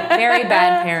 bad, very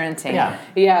bad parenting. Yeah.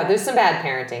 Yeah, there's some bad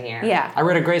parenting here. Yeah. I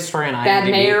read a great story on IMDb. Bad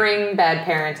mayoring, bad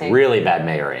parenting. Really bad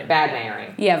mayoring. Bad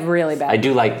mayoring. Yeah, really bad. I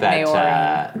do like that.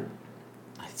 Mayoring.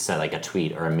 It's like a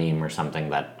tweet or a meme or something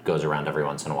that goes around every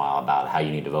once in a while about how you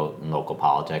need to vote in local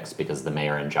politics because the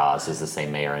mayor in Jaws is the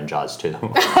same mayor in Jaws 2. I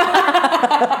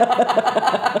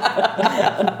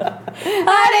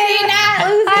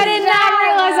did not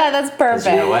realize that. That's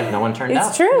perfect. You know what? No one turned up.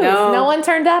 It's true. No. No one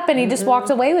turned up, and he just walked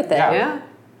away with it. Yeah. Yeah.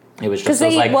 It was Because just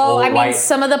those like old white.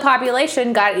 some of the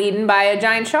population got eaten by a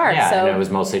giant shark. Yeah, so and it was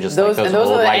mostly just Those- like and those those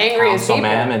are old the white angriest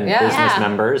councilmen people. and Yeah. business Yeah.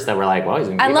 members that were like, well, he's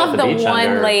going to I keep love the the beach one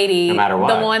under lady. no matter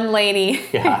what. The one lady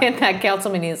Yeah. in that council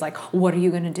meeting is like, "What are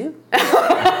you gonna do?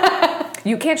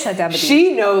 You can't shut down the beach."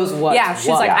 She knows what. Yeah, she's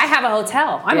like, "I have a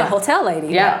hotel. I'm a Yeah. hotel lady."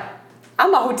 Yeah.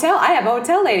 I'm a hotel. I have a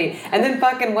hotel lady. And then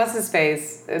fucking what's his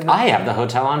face? I have the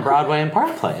hotel on Broadway in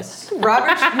Park Place.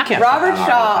 Robert can't put Robert that on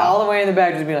Shaw our hotel. all the way in the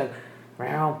back just be like,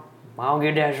 well, I'll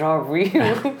get that shark for you.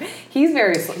 He's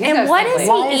very he's And got what some is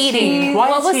place. he eating? Why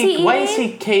What is was he Why is eating?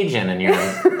 he Cajun in your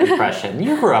impression?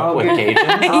 You grew up with Cajuns. Is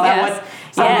that Yes. what?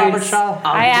 Is that Robert Yes. Shaw?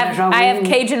 I have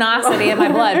Cajunocity in my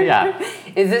blood. Yeah.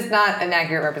 Is this not an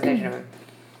accurate representation of him?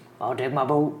 I'll take my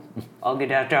boat. I'll get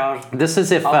that dog. This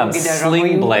is if I'll get that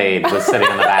Sling Blade was sitting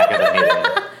in the back of the meeting.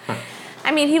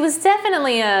 I mean, he was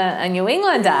definitely a New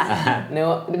Englander.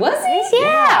 No, was he?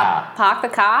 Yeah. Park the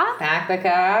car. Pack the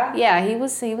car. Yeah, he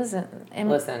was.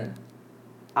 Listen,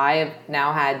 I have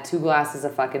now had 2 glasses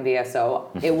of fucking beer, so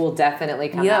it will definitely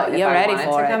come Yo, out if you're I ready want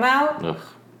it for to it. come out. Ugh,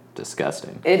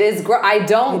 disgusting. It is. I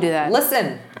don't You do that.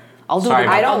 Listen. I'll do. Sorry the,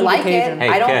 about I I'll don't do the like it. Cajun. Hey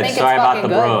I don't kids, think it's sorry about the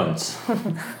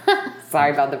fucking good. Bruins.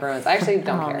 Sorry about the Bruins. I actually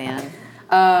don't Oh care. man.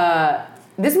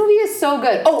 This movie is so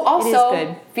good. Oh, also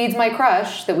good. feeds my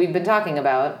crush that we've been talking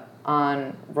about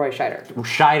on Roy Scheider.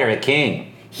 Scheider, the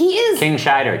king. He is King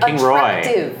Scheider, King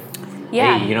attractive. Roy.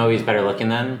 Yeah. Hey, you know who's better looking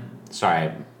than?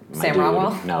 Sorry. my Sam dude.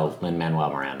 Rockwell? No,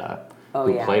 Lin-Manuel Miranda. Oh,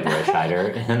 who yeah. played Roy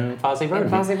Scheider in Fosse Verdon.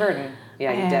 Fosse Verdon.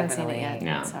 Yeah, I you haven't seen definitely. it yet.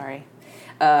 Yeah. Sorry.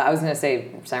 I was going to say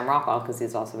Sam Rockwell because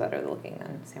he's also better looking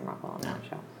than Sam Rockwell on that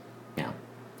show.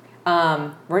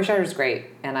 Yeah. Roy Scheider's great,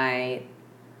 and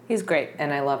He's great.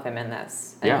 I love him in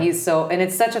this. And Yeah. he's and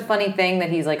it's such a funny thing that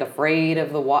he's like afraid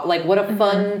of the water. Like, what a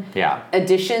fun Yeah.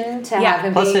 addition to Yeah. have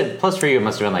him Plus, be. plus for you, it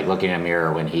must have been like looking in a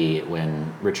mirror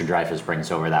when Richard Dreyfuss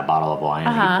brings over that bottle of wine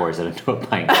and he pours it into a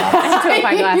pint glass. To a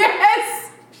pint glass. Yes!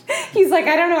 He's like,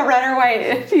 I don't know, red or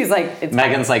white. He's like, it's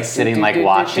Megan's like sitting like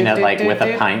watching it like with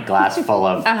a pint glass full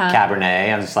of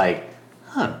Cabernet. I'm just like,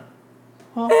 huh.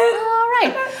 All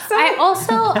right.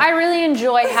 I really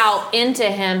enjoy how into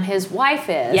him his wife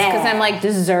is. Yeah. Because I'm like,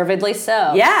 deservedly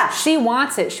so. Yeah. She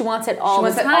wants it. She wants it all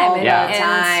wants the it time. all And- the and,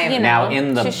 time. you know, Now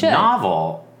in the she should.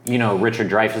 novel, you know, Richard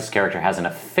Dreyfuss' character has an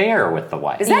affair with the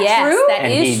wife. Is that yes, true? that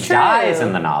and is he true. dies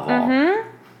in the novel.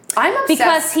 I'm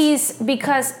obsessed.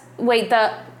 Because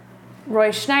the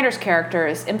Roy Schneider's character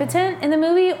is impotent in the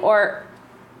movie, or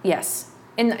yes,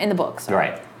 in the book. Sorry.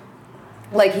 Right.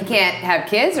 Like, he can't have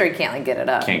kids or he can't like get it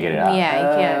up? Can't get it out.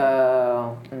 Yeah,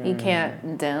 Oh. he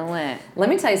can't do it. Let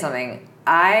me tell you something.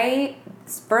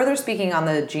 Further speaking on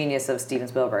the genius of Steven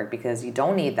Spielberg, because you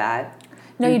don't need that.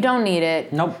 No, you don't need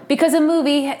it. Nope. Because a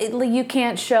movie, you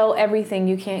can't show everything.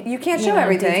 You can't Show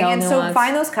everything, detail, and so nuance.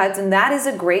 find those cuts, and that is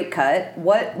a great cut.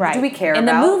 What Right. do we care and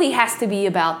about? the movie has to be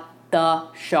about the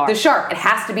shark. The shark. It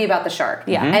has to be about the shark.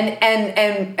 Yeah.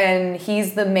 And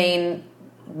he's the main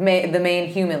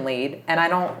human lead, and I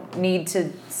don't need to.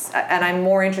 And I'm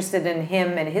more interested in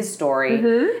him and his story,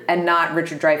 and not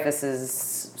Richard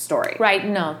Dreyfuss's story. Right,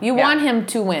 no. You Yeah. want him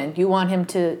to win. You want him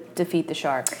to defeat the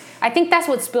shark. I think that's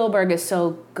what Spielberg is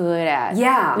so good at.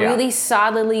 Yeah. Yeah. Really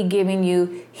solidly giving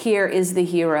you, here is the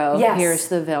hero, Yes. here's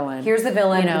the villain. Here's the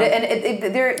villain, You know.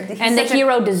 and the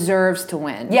hero deserves to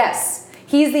win. Yes.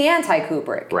 He's the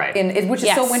anti-Kubrick, Right. Which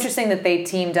is so Yes. interesting that they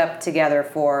teamed up together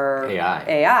for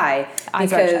AI.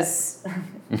 Eyes Wide because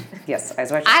yes,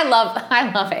 Eyes Wide Shut. I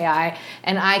love AI,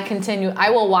 and I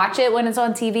will watch it when it's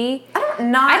on TV.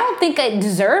 I don't think it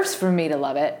deserves for me to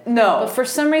love it. No. But for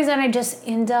some reason I just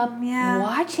end up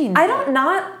watching I it.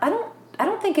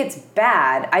 don't think it's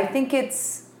bad.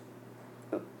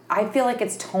 I feel like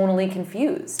it's tonally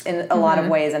confused in a lot of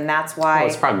ways, and that's why. Well,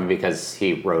 it's probably because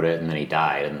he wrote it and then he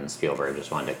died, and then Spielberg just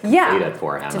wanted to complete it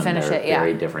for him. To and finish they're it, yeah.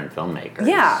 very different filmmakers.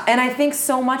 Yeah, and I think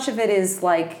so much of it is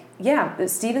like,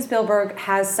 Steven Spielberg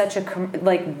has such a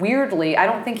weirdly. I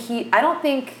don't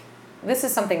think this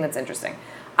is something that's interesting.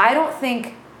 I don't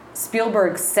think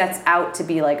Spielberg sets out to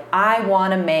be like, I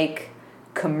want to make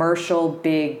commercial,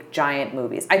 big, giant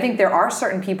movies. I think there are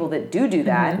certain people that do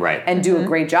that Right. and do a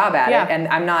great job at Yeah. it, and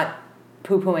I'm not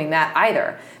poo-pooing that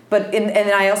either. But and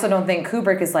I also don't think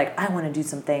Kubrick is like, I want to do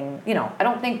something, I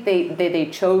don't think they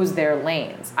chose their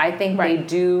lanes. I think they Right.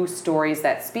 do stories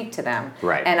that speak to them.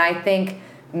 Right. And I think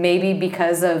maybe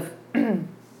because of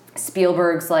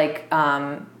Spielberg's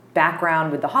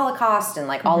background with the Holocaust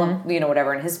and all of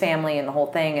whatever, and his family and the whole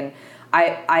thing, and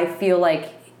I feel like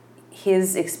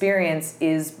his experience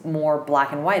is more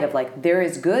black and white of there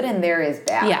is good and there is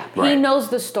bad. Yeah, Right. he knows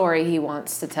the story he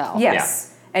wants to tell.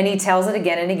 Yes. And he tells it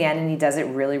again and again, and he does it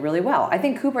really, really well. I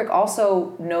think Kubrick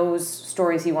also knows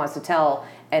stories he wants to tell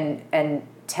and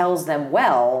tells them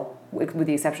well, with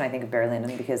the exception, I think, of Barry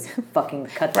Lyndon, because fucking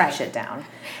cut that Right. shit down.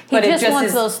 He But just it wants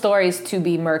is, those stories to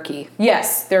be murky.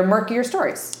 Yes, they're murkier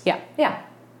stories. Yeah. Yeah.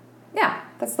 Yeah,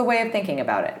 that's the way of thinking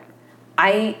about it.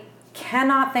 I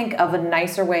cannot think of a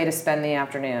nicer way to spend the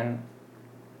afternoon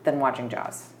than watching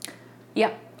Jaws.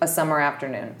 Yep. A summer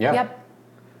afternoon. Yeah. Yep.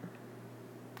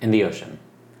 In the ocean.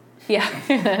 Yeah.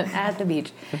 At the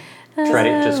beach.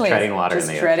 Treading water Just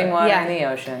in the treading ocean. water Yeah. in the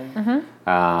ocean.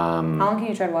 How long can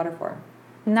you tread water for?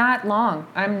 Not long.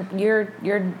 You're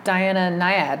Diana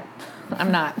Nyad.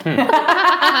 I'm not.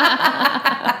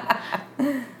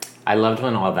 I loved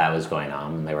when all that was going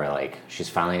on, and they were like, she's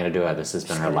finally going to do it. This has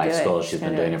been her gonna life do it. goal. She's She's been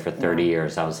gonna doing do it for it. 30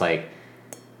 years. I was like,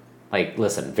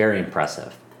 listen, very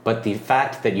impressive. But the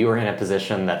fact that you were in a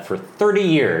position that for 30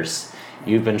 years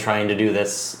you've been trying to do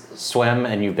this swim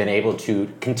and you've been able to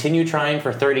continue trying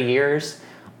for 30 years,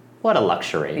 what a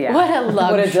luxury. Yeah. What a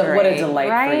luxury. What a delight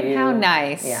right? for you. How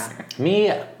nice. Yeah.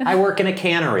 Me, I work in a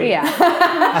cannery. Yeah.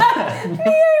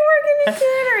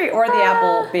 Or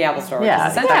the Apple Store, which Yeah,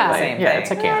 is essentially exactly. the same Yeah, thing.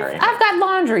 it's a cannery. I've got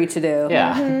laundry to do.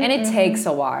 Yeah. And it takes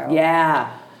a while.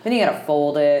 Yeah. Then you gotta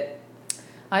fold it.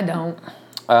 I don't.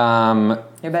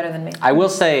 You're better than me. I will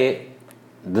say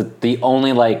the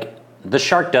only the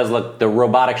shark the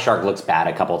robotic shark looks bad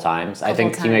a couple times. I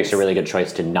think he makes a really good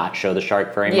choice to not show the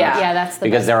shark very much. Yeah, that's the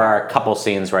because best there part. are a couple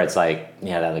scenes where it's like,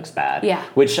 yeah, that looks bad. Yeah.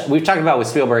 Which we've talked about with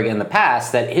Spielberg in the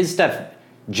past, that his stuff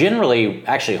generally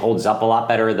actually holds up a lot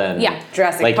better than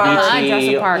Jurassic Park. E.T.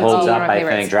 Jurassic Park is holds one of up, my I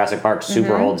favorites. think. Jurassic Park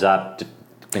super holds up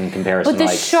in comparison But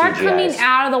the to shark CGI's. coming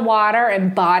out of the water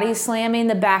and body slamming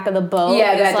the back of the boat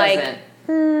Yeah, is that like,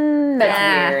 doesn't.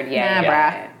 That's weird. Yeah, nah,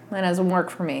 yeah. bruh. That doesn't work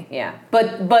for me. Yeah,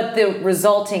 but the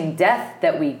resulting death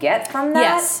that we get from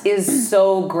that is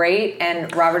so great,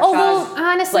 and Robert Although, Shaw's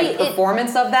honestly,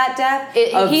 performance of that death,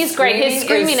 he's great. His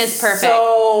screaming is perfect.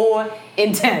 So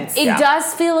intense. It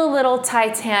does feel a little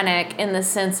Titanic in the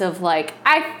sense of like,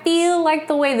 I feel like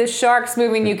the way the shark's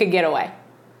moving, you could get away.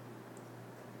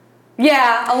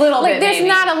 Yeah, a little Like, bit. there's maybe.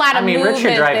 not a lot of movement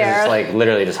Richard Dreyfuss there. is like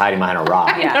literally just hiding behind a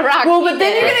rock. Yeah. The rock. Well, but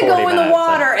then you're gonna go 40 in the minutes,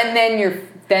 water, and then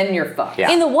you're fucked.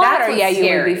 Yeah. In the That's water, what's yeah, you would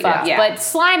scary. be fucked. Yeah. But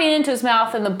sliding into his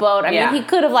mouth in the boat, I mean, he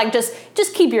could have like just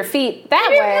keep your feet that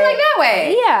way. Like that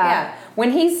way. Yeah.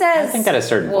 When he says, I think at a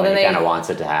certain point then he they- kind of wants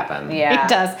it to happen. Yeah. He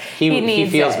does. He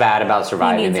needs feels it. bad about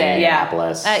surviving needs the it.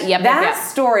 Indianapolis. Yep. That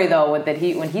story though,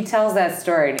 when he tells that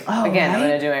story again, I'm right?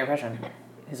 gonna do my impression.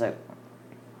 He's like,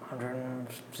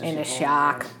 164 In a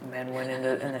shock. men went in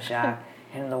the shock,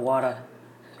 in the water.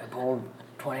 They pulled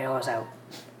 20 of us out.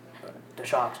 The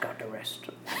sharks got the rest.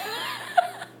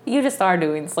 You just are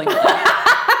doing sling.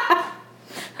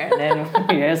 And then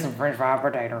he has some French fried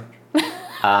potatoes.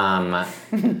 My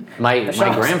I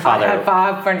had grandfather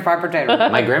 5 French fried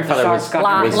potatoes. my grandfather was, Sharks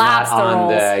got was the not rest. on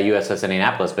Lobster the USS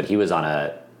Indianapolis, but he was on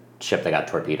a ship that got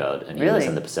torpedoed, and he was Really?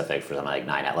 in the Pacific for something like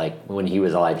 9 hours. Like when he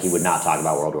was alive, he would not talk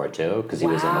about World War II because he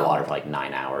was in the water for like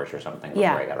 9 hours or something before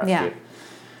Yeah, he got yeah. rescued.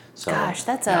 So, Gosh,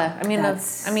 that's yeah.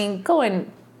 I mean,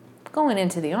 going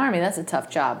into the army, that's a tough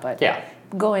job, but Yeah.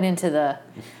 going into the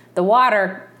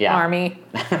water Yeah. army,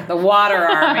 The water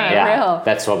army. Yeah, real-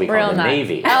 that's what we call real the nice.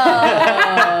 Navy.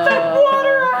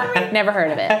 never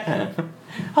heard of it.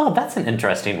 Oh, that's an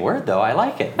interesting word, though. I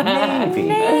like it. Navy.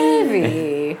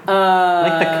 Navy.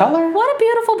 Like the color? What a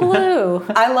beautiful blue.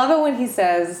 I love it when he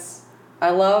says, I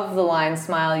love the line,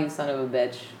 smile, you son of a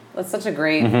bitch. That's such a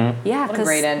great, Yeah, what a because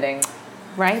great ending.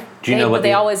 right? Do you know what but they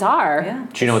the- always are. Yeah.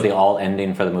 Do you know what the alt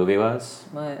ending for the movie was?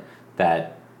 But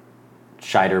That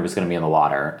Scheider was going to be in the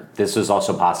water. This was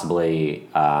also possibly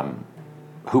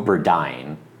Hooper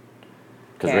dying,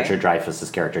 because Okay. Richard Dreyfuss's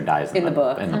character dies In the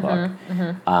book. In the book.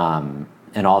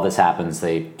 And all this happens.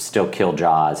 They still kill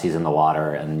Jaws. He's in the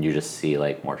water, and you just see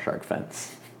like more shark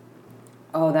fins.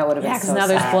 oh, that would have been Yeah, because so now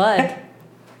there's sad. blood.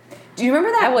 Do you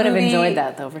remember that I would have movie- enjoyed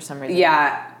that though for some reason.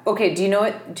 Yeah. Okay, do you know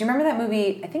it? Do you remember that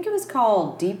movie? I think it was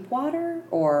called Deep Water,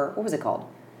 or what was it called?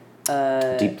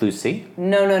 Deep Blue Sea.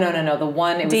 No. The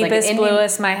one, it was Deepest, like an Indian-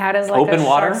 bluest, my hat is like Open a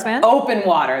water? shark's fin. Open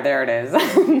water, there it is.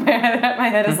 my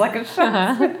head is like a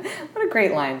shark. What a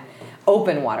great line.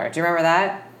 Open water. Do you remember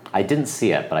that? I didn't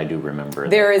see it, but I do remember.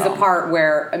 There is that, a part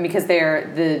where, because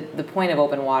the point of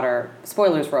open water,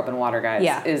 spoilers for open water, guys,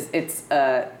 Yeah. is it's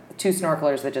two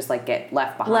snorkelers that just like get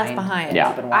left behind. Left behind. in Yeah.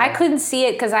 open water. I couldn't see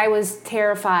it because I was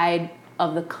terrified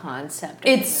of the concept.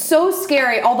 It's so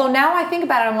scary. Although now I think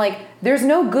about it, I'm like, there's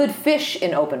no good fish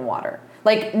in open water.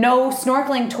 Like, no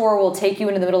snorkeling tour will take you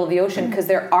into the middle of the ocean because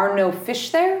there are no fish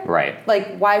there. Right.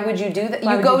 Like, why would you do that?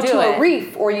 Why You would go you do to a it?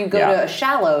 reef or you go Yeah. to a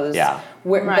shallows. Yeah.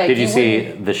 Where, Right. like, Did you see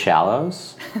wouldn't- The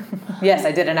Shallows? Yes,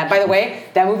 I did. And by the way,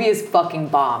 that movie is fucking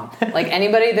bomb. Like,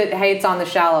 anybody that hates On the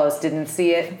Shallows didn't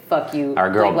see it, fuck you. Our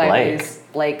girl Blake. It's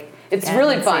Yeah, I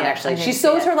really didn't fun, see it. actually. I She didn't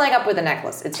sews see it. her leg up with a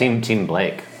necklace. It's Team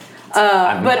Blake.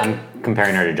 but I'm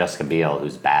comparing her to Jessica Biel,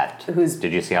 who's bad. Who's-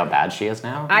 Did you see how bad she is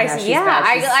now? I Yeah, she's yeah,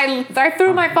 bad. I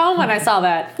threw my phone when I saw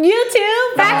that.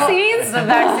 YouTube vaccines. The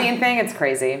vaccine thing, it's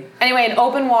crazy. Anyway, in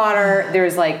open water,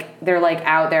 there's like they're like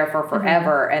out there for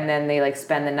forever, and then they like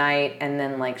spend the night, and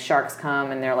then like sharks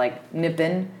come and they're like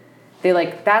nipping. They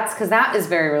like that's because that is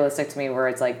very realistic to me, where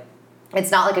it's like it's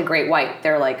not like a great white.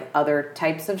 They're like other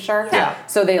types of sharks. Yeah.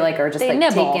 So they like are just They like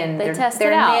nibble. taking. They they're, test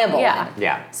they're it out. nibbling. Yeah.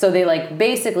 Yeah. So they like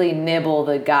basically nibble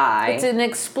the guy. It's an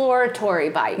exploratory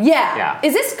bite. yeah. Yeah.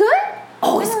 Is this good?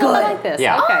 Oh, it's good. I like this.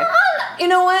 Yeah. Okay. You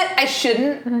know what? I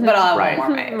shouldn't, but I'll have Right. one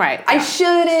more. Mate. Right. I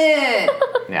shouldn't.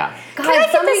 Yeah. God, Can I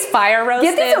get somebody this fire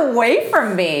roasted? Get this away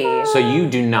from me. So you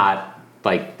do not,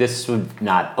 like, this would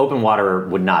not, open water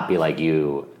would not be like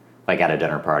you, like at a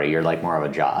dinner party. You're like more of a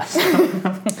Jaws.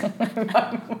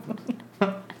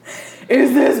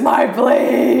 Is this my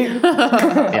plate?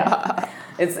 Yeah.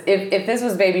 It's if this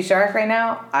was Baby Shark right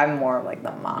now, I'm more of like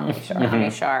the mommy shark Mommy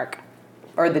shark.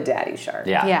 or the daddy shark.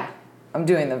 Yeah. Yeah. I'm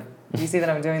doing the You see that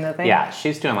I'm doing the thing? Yeah,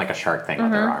 she's doing like a shark thing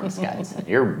with her arms, guys.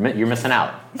 You're missing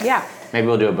out. Yeah. Maybe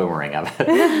we'll do a boomerang of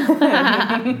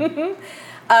it.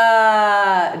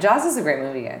 Jaws is a great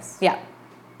movie, guys. Yeah.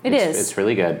 It's It's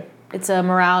really good. It's a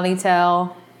morality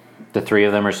tale. The three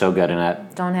of them are so good in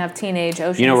it. Don't have teenage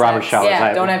ocean You know, Robert sex. Shaw was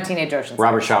Yeah, don't have teenage ocean.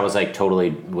 Robert Shaw was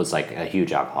like a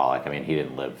huge alcoholic. I mean, he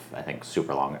didn't live, I think,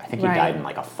 super long. I think he Right. died in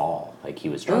like a fall. Like he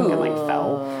was drunk and like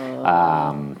fell.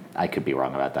 I could be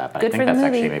wrong about that, but Good I for think the that's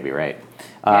movie. actually maybe right.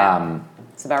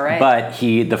 It's about right. But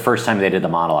the first time they did the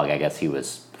monologue, I guess he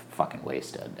was fucking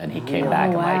wasted, and he came back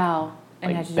and wow.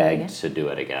 And had like to do it begged again? to do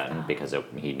it again because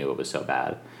he knew it was so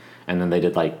bad. And then they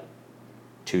did like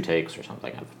 2 takes or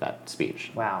something of that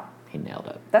speech. Wow. He nailed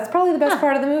it. That's probably the best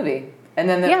part of the movie. And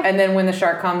then Yeah. and then when the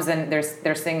shark comes and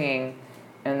they're singing,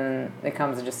 and then it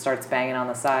comes and just starts banging on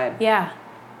the side. Yeah.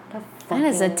 That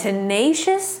is a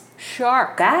tenacious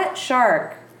shark. That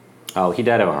shark. Oh, he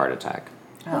died of a heart attack.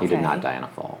 He Okay. did not die in a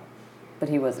fall. But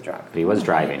he was a drunk. But he was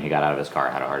driving. He got out of his car,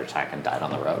 had a heart attack, and died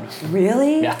on the road.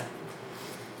 Really? Yeah.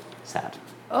 Sad.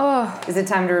 Is it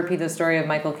time to repeat the story of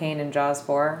Michael Caine in Jaws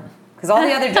 4? Because all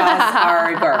the other Jaws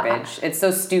are garbage. It's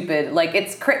so stupid. Like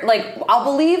I'll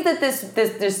believe that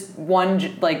this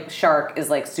one like shark is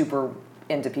like super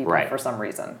into people Right. for some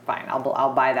reason. Fine,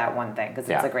 I'll buy that one thing because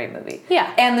it's Yeah. a great movie.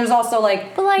 Yeah. And there's also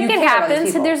like But like you it care about these happens.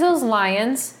 people. There's those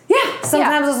lions. Yeah,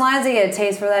 sometimes those lines they get a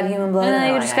taste for that human blood. And then they're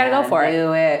you like, just gotta I go for it.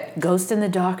 Do it. Ghost in the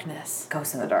Darkness.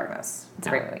 Ghost in the Darkness. It's a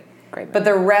great movie. Great movie. But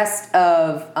the rest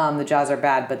of the Jaws are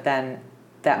bad. But then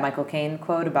that Michael Caine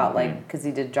quote about like because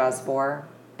he did Jaws 4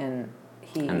 and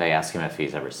he And they ask him if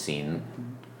he's ever seen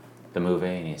the movie,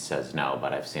 and he says no,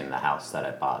 but I've seen the house that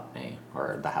it bought me,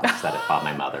 or the house that it bought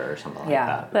my mother, or something Yeah. like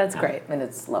that. That's Yeah. great. and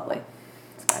it's lovely.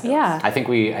 It's fabulous. Yeah. I think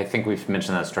we've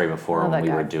mentioned that story before Love when that we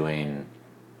guy. were doing,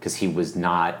 because he was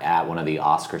not at one of the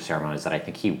Oscar ceremonies that I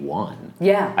think he won.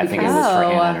 Yeah, I think it was because- for Oh.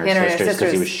 Hannah and Her Hannah and Her Sisters because he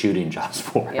Sisters. was shooting Jaws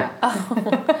 4. Yeah.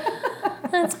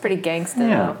 That's pretty gangster.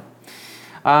 Yeah.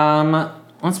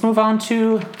 Let's move on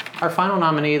to our final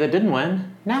nominee that didn't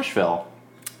win, Nashville.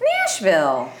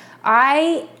 Nashville.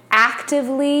 I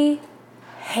actively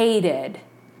hated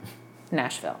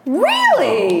Nashville.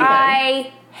 Really?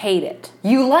 I hate it.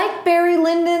 You like Barry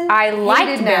Lyndon? I liked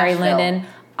Hated Barry Nashville. Lyndon.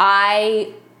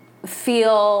 I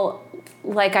feel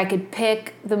like I could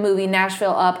pick the movie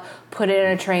Nashville up, put it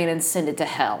in a train, and send it to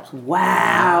hell.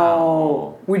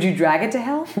 Wow. Would you drag it to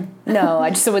hell? No, I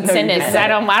just would send it because I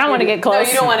don't want to get close.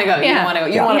 No, you don't want to go. You don't want to go.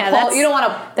 You don't want to pull. that's- You don't want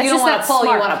to. that's You don't just want not to pull.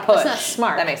 smart. You want to push. That's not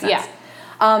smart. That makes sense. Yeah.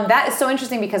 That is so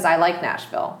interesting because I like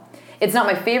Nashville. It's not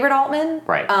my favorite Altman.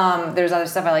 Right. There's other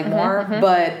stuff I like more,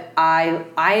 but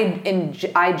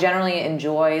I generally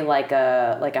enjoy like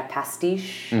a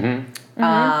pastiche. And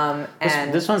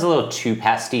This one's a little too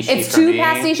pastiche. It's for too me.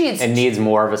 pastiche-y. It needs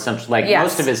more of a central. Like Yes.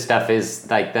 most of his stuff is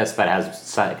like this, but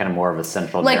has kind of more of a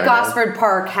central. like narrative. Gosford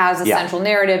Park has a Yeah. central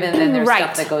narrative, and then there's Right.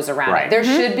 stuff that goes around Right. it. There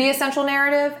should be a central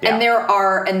narrative, Yeah. and there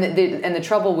are, and the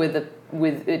trouble with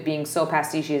it being so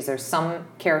pastiche is there's some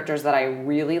characters that I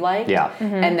really like, Yeah.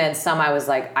 and then some I was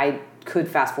like I could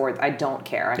fast forward. I don't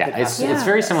care. I could Yeah, fast it's forward.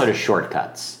 very similar to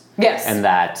Shortcuts. Yes. And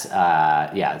that,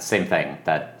 same thing.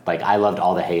 That like I loved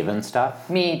all the Haven stuff.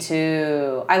 Me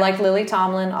too. I like Lily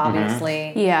Tomlin,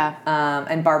 obviously. Yeah.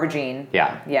 And Barbara Jean.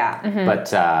 Yeah. Yeah. But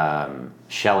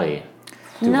Shelley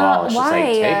Duvall is just why? like,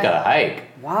 take a hike.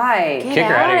 Why? Kick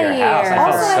her out of your outta house. here. I felt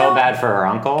Also, I so don't- bad for her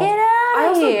uncle. Get I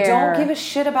out of also here. don't give a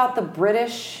shit about the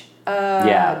British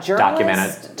Yeah,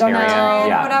 journalist, documentarian,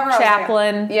 yeah. whatever. I was like,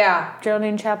 Chaplin. Yeah.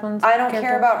 Geraldine Chaplin's I don't character.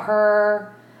 care about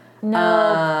her.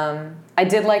 No. I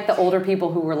did like the older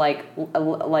people who were like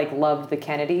loved the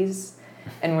Kennedys,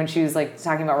 and when she was like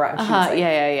talking about she was like,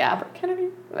 yeah. Robert Kennedy.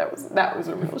 That was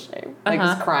a real shame. Like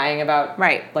just crying about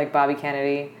Right. like Bobby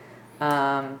Kennedy.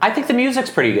 I think the music's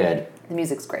pretty good. The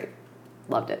music's great.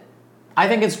 Loved it. I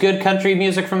think it's good country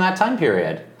music from that time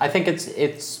period. I think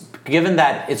it's given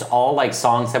that it's all like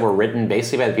songs that were written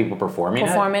basically by the people performing it.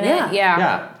 Performing Yeah. it, yeah.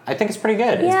 Yeah, I think it's pretty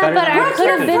good. It's Yeah, better but than I I could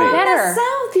have expected been it to be. better.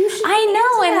 South, you should I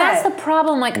know, and that. that's the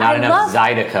problem. Like, Not I enough love.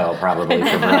 Zydeco probably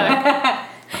for Brooke.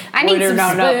 I need some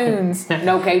spoons.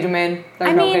 No Cajun man. There's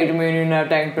I no mean- Cajun man in that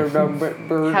thing.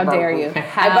 How dare you?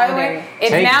 How By the dare way, you.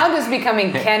 it's Take- now just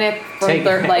becoming Kenneth from Take-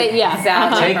 Sally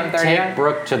Take, from 30 take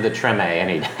Brooke to the Treme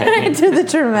any day. To the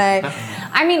Treme.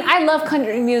 I mean, I love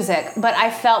country music, but I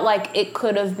felt like it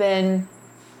could have been.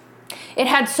 It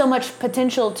had so much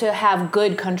potential to have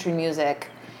good country music.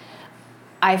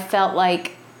 I felt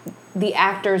like the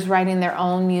actors writing their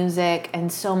own music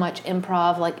and so much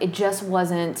improv, like it just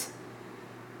wasn't.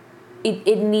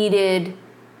 It needed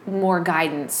more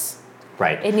guidance.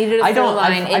 Right. It needed a through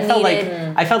line. I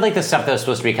felt like the stuff that was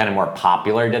supposed to be kind of more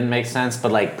popular didn't make sense,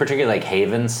 but like particularly like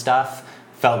Haven stuff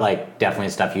felt like definitely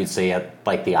stuff you'd see at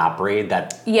like the Opry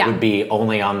that would be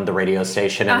only on the radio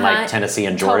station in like Tennessee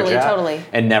and Georgia. Totally.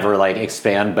 And never like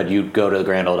expand, but you'd go to the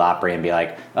Grand Ole Opry and be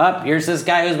like, oh, here's this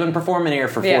guy who's been performing here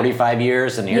for 45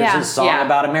 years and here's his song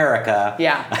about America.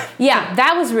 Yeah. Yeah,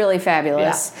 that was really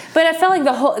fabulous. Yeah. But I felt like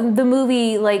the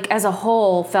movie, like as a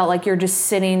whole, felt like you're just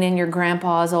sitting in your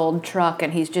grandpa's old truck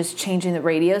and he's just changing the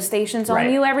radio stations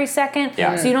on you every second.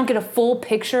 Yeah. So you don't get a full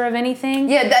picture of anything.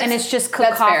 Yeah, and it's just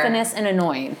cacophonous and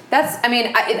annoying.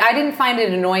 I didn't find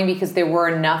it annoying because there were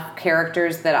enough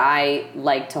characters that I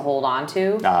like to hold on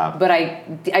to. But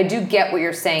I do get what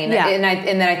you're saying. Yeah.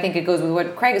 And then I think it goes with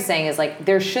what Craig is saying is like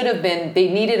there should have been, they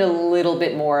needed a little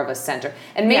bit more of a center.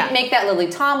 And make that Lily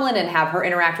Tomlin and have her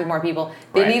interact with more people.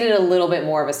 They needed a little bit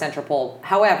more of a central pole.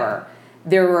 However,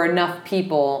 there were enough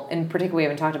people, in particular we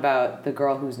haven't talked about the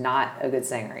girl who's not a good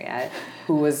singer yet,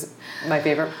 who was my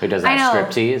favorite. Who does that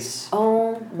striptease?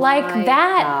 Oh, like my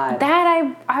that. God.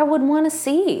 That I would want to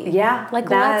see. Yeah, like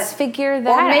let's figure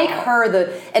that or make out. her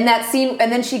that scene,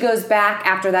 and then she goes back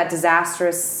after that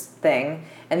disastrous thing,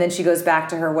 and then she goes back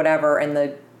to her whatever, and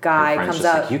the guy comes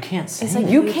up. Like, you can't sing. It's like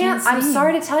you can't. I'm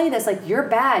sorry to tell you this. Like you're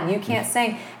bad. You can't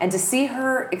sing. And to see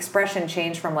her expression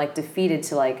change from like defeated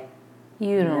to like.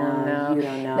 You don't know. You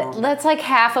don't know. That's like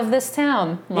half of this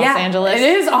town, Los Angeles. It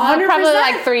is 100%. Probably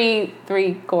like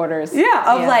three quarters. Yeah,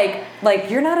 of like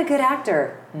you're not a good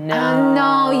actor. No,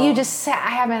 no, you just I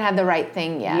haven't had the right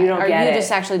thing yet. You don't get it. You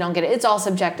just actually don't get it. It's all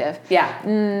subjective. Yeah.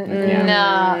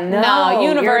 No.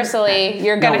 Universally,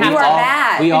 you're gonna have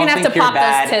to. We you're all gonna have think to you're pop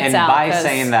bad, those tits and out. by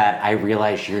saying that, I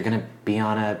realize you're gonna be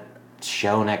on a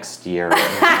show next year.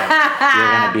 You're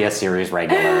gonna be a series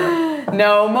regular.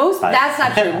 No, that's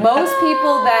not true. Most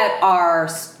people that are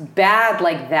bad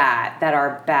like that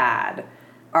are bad,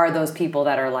 are those people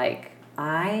that are like,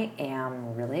 I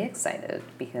am really excited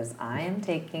because I am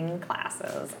taking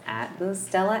classes at the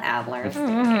Stella Adler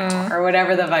studio, or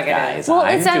whatever the fuck it is. Well,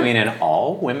 I'm doing an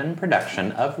all-women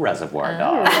production of Reservoir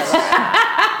Dogs.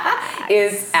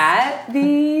 Is at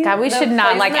the God, we the should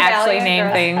not place like in the actually Valley name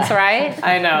of things, right?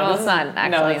 I know. Let's not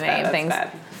actually name things.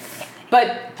 Bad.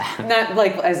 But not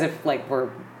like as if like we're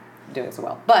doing so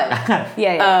well. But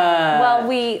well,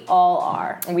 we all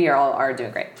are. We are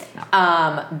doing great.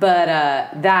 But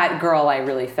that girl I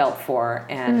really felt for,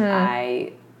 and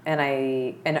I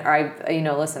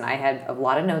listen, I had a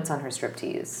lot of notes on her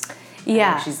striptease.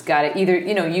 Yeah. She's got it. Either,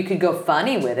 you could go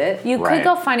funny with it. You could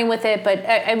go funny with it, but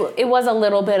it was a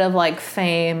little bit of like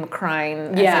fame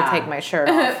crying as I take my shirt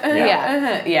off.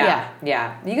 Yeah.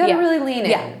 You got to really lean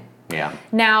in. Yeah.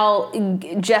 Now,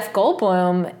 Jeff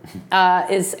Goldblum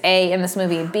is A in this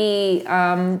movie. B,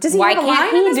 does he have a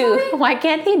line in this movie? Why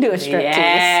can't he do a striptease?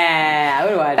 Yeah, I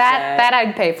would watch that. That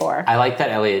I'd pay for. I like that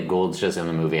Elliot Gould's just in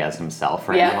the movie as himself,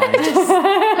 right?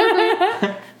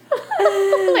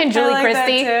 And Julie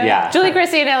Christie. Julie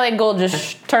Christie and Elliot Gould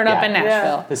just turn up in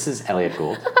Nashville. This is Elliot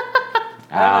Gould.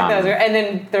 I like those. And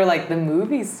then they're like the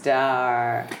movie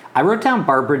star. I wrote down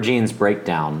Barbara Jean's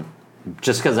breakdown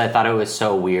just because I thought it was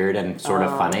so weird and sort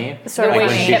of funny. Sort of like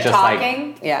when she's kept just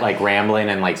talking. like rambling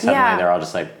and like suddenly they're all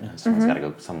just like, someone's got to go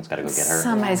get her.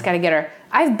 Somebody's got to get her.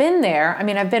 I've been there. I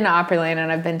mean, I've been to Opryland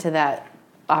and I've been to that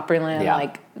Opryland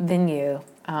like venue.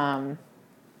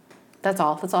 That's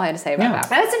all I had to say about that.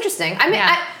 That's interesting. I mean,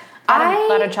 a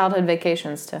lot of childhood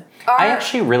vacations too. I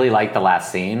actually really like the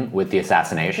last scene with the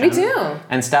assassination. Me too.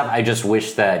 And stuff. I just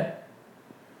wish that.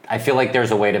 I feel like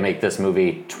there's a way to make this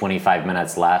movie 25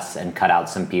 minutes less and cut out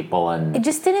some people and It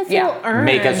just didn't feel earned.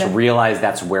 make us realize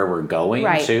that's where we're going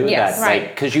to. Yes. That's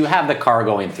like because you have the car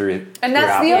going through and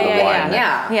that's throughout the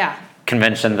Yeah.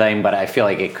 convention thing, but I feel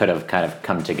like it could have kind of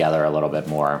come together a little bit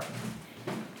more.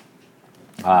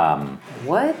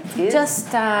 What is just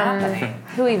happening?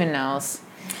 Who even knows?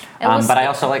 But I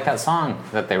also like that song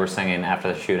that they were singing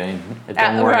after the shooting. It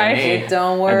Don't Worry Me.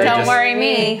 Don't worry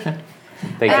me.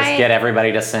 They just get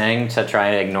everybody to sing to try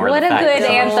and ignore the fact What a good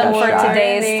that anthem for shot.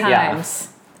 today's times.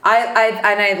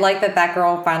 I like that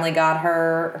girl finally got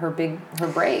her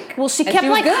break. Well, she And kept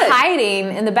was like good.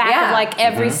 hiding in the back of like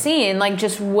every scene, like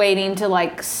just waiting to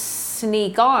like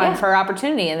sneak on for her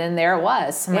opportunity, and then there it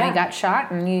was. Somebody got shot,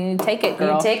 and you take it,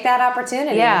 girl. You take that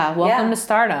opportunity. Yeah, welcome to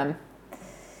stardom.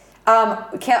 Brown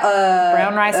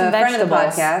rice and friend of the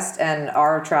vegetables. podcast and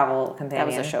our travel companion.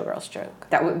 That was a showgirl's joke.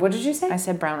 What did you say? I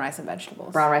said brown rice and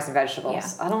vegetables. Brown rice and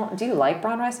vegetables. Yeah. Do you like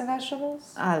brown rice and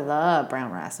vegetables? I love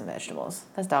brown rice and vegetables.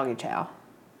 That's doggy chow.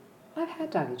 I've had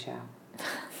doggy chow.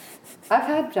 I've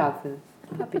had dog food.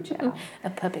 Puppy chow. A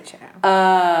puppy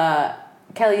chow.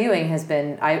 Kelly Ewing has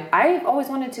been. I always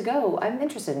wanted to go. I'm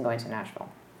interested in going to Nashville.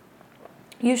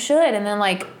 You should, and then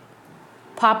like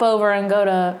pop over and go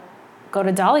to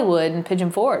Dollywood and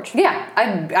Pigeon Forge. Yeah,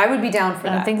 I would be down for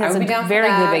that. I think that's would be a down for very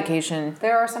that. good vacation.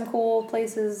 There are some cool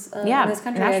places in this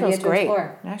country. Nashville's I'd get to great.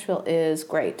 explore. Nashville is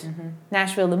great.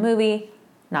 Nashville the movie,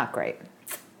 not great.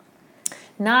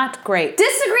 Not great.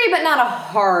 Disagree, but not a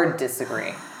hard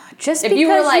disagree. Just If because you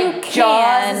were like, you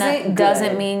Jaws can isn't doesn't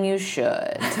good. mean you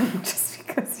should. Just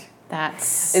because.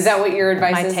 Is that what your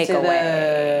advice my is to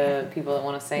takeaway. the people that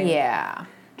want to say? Yeah.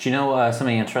 Do you know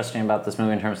something interesting about this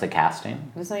movie in terms of the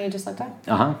casting? This one you just looked at?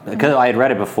 Because I had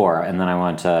read it before, and then I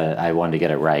wanted to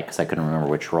get it right because I couldn't remember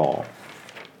which role.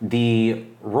 The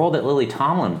role that Lily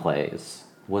Tomlin plays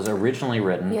was originally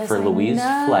written for Louise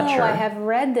Fletcher, I have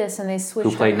read this, and they switched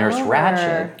who played her Nurse over.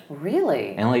 Ratched.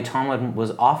 Really? And Lily Tomlin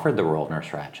was offered the role of Nurse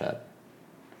Ratched.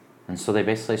 And so they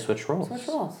basically switched roles. Which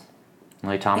roles?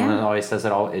 Lily Tomlin always says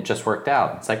it just worked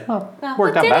out. It's like, well, No,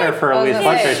 worked it out did better it. for I was Louise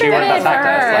gonna Fletcher. say, She worked sure out did that for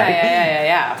test. her. Like,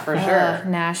 Yeah, for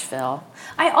sure. Nashville.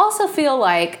 I also feel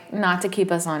like, not to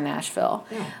keep us on Nashville,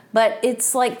 but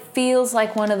it's like, feels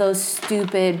like one of those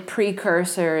stupid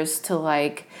precursors to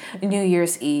like New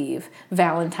Year's Eve,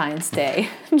 Valentine's Day.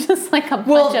 Just like a bunch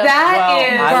Well, of that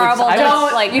is garbled. I would-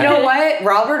 Don't, like, You know what?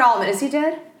 Robert Altman, is he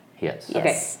dead? Yes.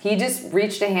 Yes. Okay, he just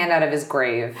reached a hand out of his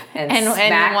grave and And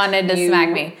smacked wanted to you smack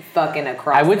me. fucking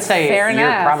across. I would the- say Fair you're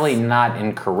enough. probably not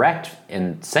incorrect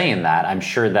in saying that. I'm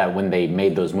sure that when they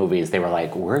made those movies, they were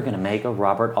like, we're going to make a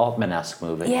Robert Altman-esque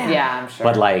movie. Yeah. Yeah, I'm sure.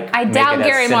 But like, I make doubt it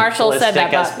Gary as Marshall said that,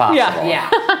 simplistic as but- possible. yeah.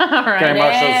 Gary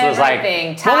Marshall was like, Everything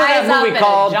what was ties that up movie in a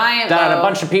called giant that had a bow.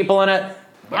 bunch of people in it?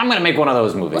 I'm going to make one of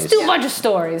those movies. Let's do a bunch of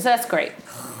stories. That's great.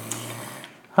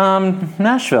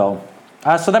 Nashville.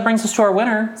 So that brings us to our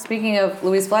winner Speaking of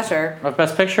Louise Fletcher, of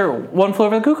Best Picture, One Flew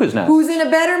Over the Cuckoo's Nest. who's in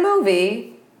a better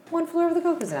movie, One Flew Over the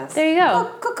Cuckoo's Nest. There you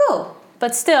go. Cool.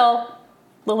 But still,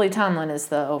 Lily Tomlin is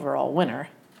the overall winner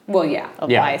Well, yeah. of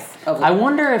Yeah. life. I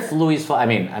wonder if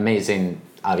amazing,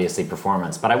 obviously,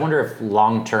 performance, but I wonder if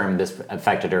long-term this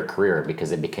affected her career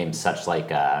because it became such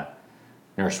like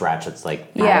Nurse Ratched's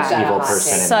like the Yeah. most evil Such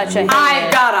person in the Such a movie.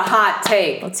 I've got a hot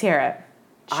take. Let's hear it.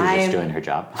 She was just I'm- doing her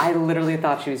job. I literally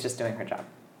thought she was just doing her job.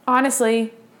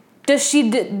 Honestly, does she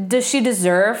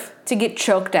deserve to get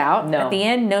choked out No. at the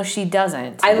end? No, she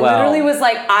doesn't. I Well- literally was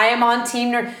like, I am on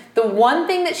Team Nurse. The one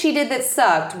thing that she did that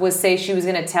sucked was say she was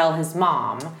going to tell his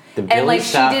mom. The And Billy like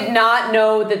stuff- she did not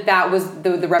know that was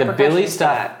the The repercussions Billy for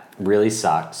stuff that. really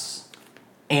sucks,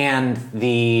 and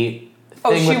the Oh,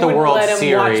 thing she with the wouldn't World let him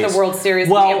Series. watch the World Series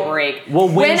and well, give a break. Well,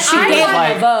 when When she I was gave him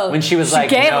like, a vote. when she was She like,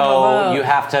 gave him a no, vote. you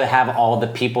have to have all the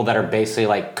people that are basically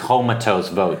like comatose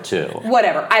vote too.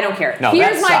 Whatever. I don't care. No,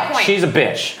 Here's that my sucks. point. She's a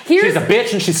bitch. Here's- She's a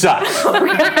bitch and she sucks.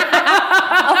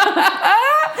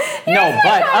 No,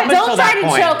 but up Don't until try that to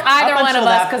point, choke either up one until of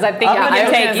us, that- 'cause I think up I'm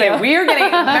until- gonna take you. We're getting.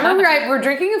 Remember, we're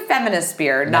drinking a feminist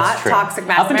beer, That's not true. toxic Up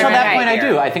masculinity. until that point, I here.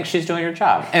 do. I think she's doing her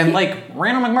job. And like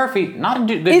Randall McMurphy, not a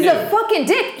good Is dude. a fucking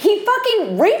dick. He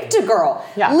fucking raped a girl.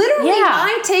 Yeah. Literally, Yeah.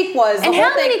 my take was the and whole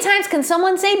how many thing. times can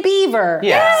someone say beaver?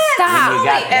 Yeah. Stop. When you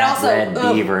got And that also, red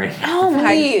ugh. beaver in Oh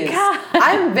my Please. god.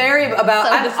 I'm very about.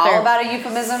 So I'm disturbed. all about a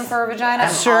euphemism for a vagina.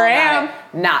 I'm Sure all about am. it.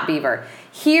 Not beaver.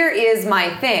 Here is my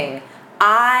thing.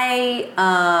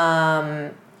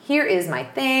 Here is my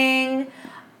thing.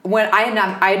 When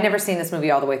I had never seen this movie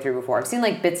all the way through before. I've seen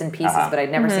like bits and pieces, but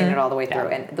I'd never seen it all the way through.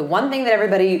 And the one thing that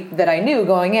everybody that I knew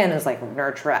going in was like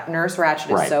Nurse Ratched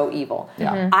is Right. so evil.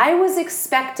 Yeah. I was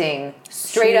expecting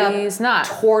straight She's up not.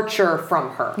 torture from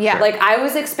her. Yeah. Sure. Like I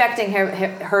was expecting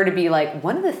her to be like,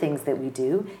 one of the things that we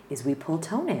do is we pull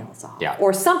toenails off, Yeah.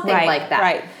 or something Right, like that.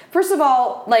 right. First of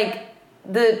all,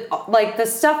 the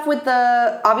stuff with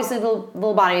the obviously the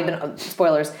little body, but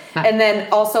spoilers, and then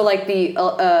also like the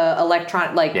electric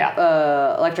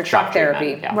shock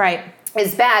therapy treatment, yeah. Right.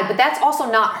 is bad, but that's also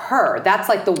not her. That's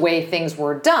like the way things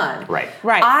were done. Right.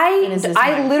 Right. It is his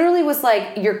I mind. literally was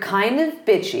like, you're kind of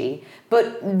bitchy,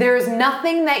 but there's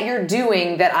nothing that you're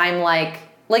doing that I'm like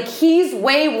he's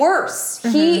way worse.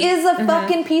 He is a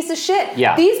fucking piece of shit.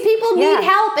 Yeah. These people Yeah. need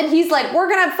help, and he's like, we're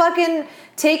gonna fucking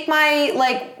take my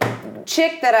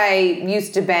chick that I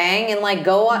used to bang and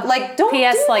go on don't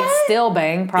P.S. do like that. still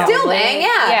bang, probably. Still bang,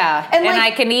 yeah. Yeah. And, And,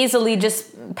 like- I can easily just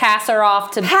pass her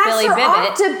off to pass Billy her Bibbit.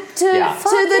 off to Yeah. the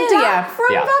Fuck doc yeah. from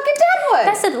Yeah. fucking Deadwood.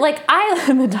 That's it. Like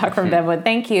I the doc from Deadwood.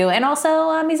 Thank you. And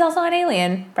also, he's also an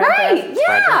alien. right,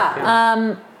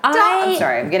 yeah. I'm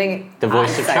sorry, I'm getting The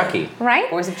voice of sorry. Chucky. Right?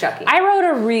 Voice of Chucky. I wrote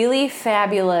a really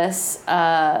fabulous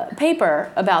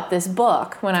paper about this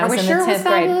book when I Are was we in sure the it was 10th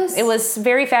grade. fabulous? It was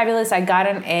very fabulous. I got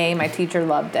an A. My teacher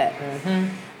loved it.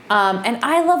 And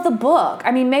I love the book.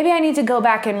 I mean, maybe I need to go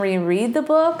back and reread the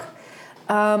book.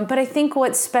 But I think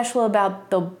what's special about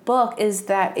the book is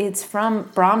that it's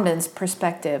from Bromden's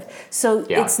perspective. So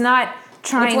it's not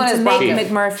trying to make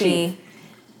McMurphy.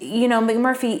 You know,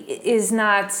 McMurphy is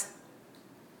not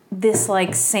this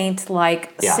like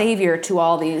saint-like savior to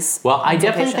all these. Well, I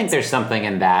definitely think there's something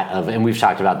in that of, and we've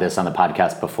talked about this on the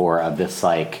podcast before, of this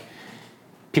like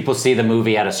people see the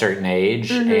movie at a certain age,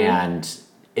 and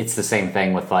it's the same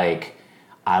thing with like,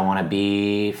 I want to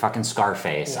be fucking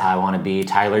Scarface. I want to be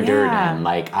Tyler Durden.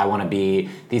 Like, I want to be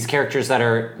these characters that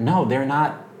are, no, they're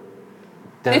not.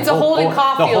 It's a Holden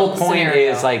Caulfield The whole point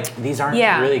scenario. is like, these aren't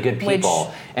really good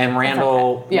people. And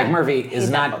Randall McMurphy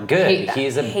is not good.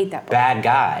 He's a bad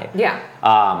guy. Yeah.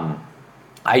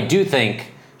 I do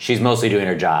think she's mostly doing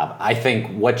her job. I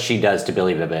think what she does to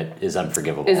Billy Bibbit is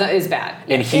unforgivable. Is bad.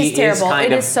 And he it's terrible. is kind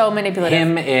it of, is so manipulative.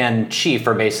 Him and Chief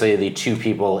are basically the two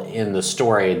people in the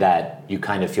story that you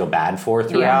kind of feel bad for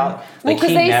throughout. Yeah. Like, well,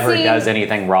 he never does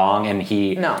anything wrong, and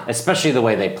especially the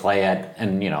way they play it,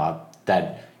 and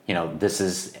this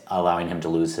is allowing him to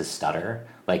lose his stutter.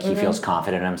 Like, he feels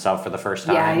confident in himself for the first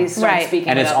time. Yeah, he starts speaking.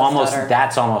 And it's almost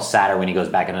that's almost sadder when he goes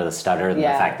back into the stutter than the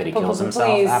fact that he kills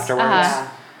himself afterwards.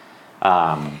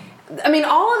 I mean,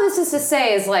 all of this is to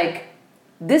say is like,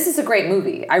 this is a great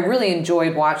movie. I really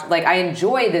enjoyed I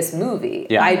enjoy this movie.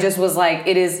 Yeah. I just was like,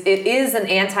 it is an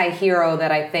anti-hero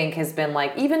that I think has been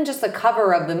like, even just the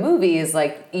cover of the movie is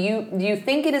like, you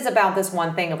think it is about this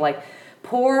one thing of like,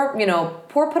 poor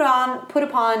put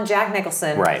upon Jack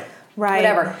Nicholson. Right.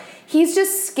 Whatever. He's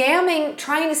just trying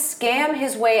to scam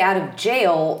his way out of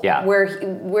jail. Yeah.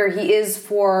 Where he is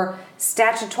for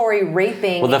statutory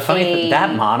raping. Well, the funny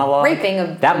that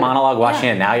monologue, watching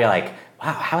Yeah. it now, you're like,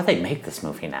 wow, how would they make this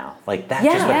movie now? Like, that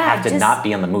just would have to not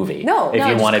be in the movie. No, if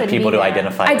you wanted people to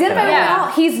identify with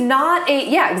him. He's not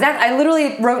exactly. I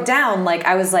literally wrote down, like,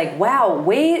 I was like, wow,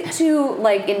 way to,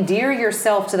 like, endear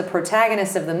yourself to the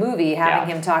protagonist of the movie, having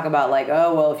him talk about, like,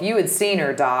 oh, well, if you had seen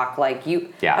her, Doc, like,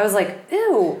 you... Yeah. I was like,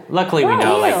 ew. Luckily, we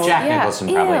know, like, Jack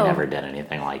Nicholson probably never did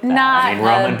anything like that. Not I mean,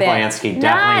 Roman a bit. Polanski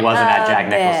definitely wasn't at Jack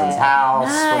Nicholson's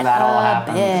house when that all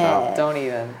happened. So. Don't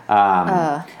even.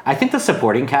 I think the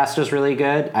supporting cast is really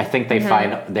good. I think they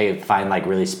find like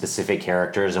really specific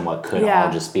characters and what could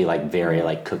all just be like very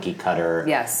like cookie cutter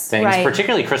things. Right.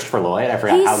 Particularly Christopher Lloyd. I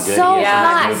forgot how good he is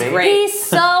hot. in this movie. Great. He's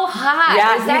so hot.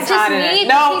 Yeah, is that he's just hot in me? it.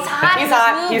 No, he's hot. He's in this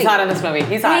hot. movie. He's hot in this movie.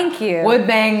 He's hot. Thank you. Would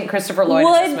bang Christopher Lloyd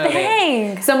in this movie. Would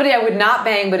bang. Somebody I would not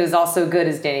bang, but is also good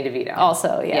as Danny DeVito.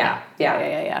 Also, Yeah.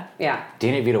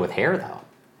 Danny DeVito with hair though.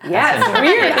 Yeah, it's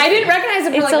weird. I didn't recognize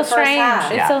him for It's like so the first strange.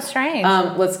 half. It's so strange.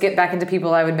 Let's get back into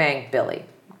people I would bang. Billy.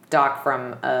 Doc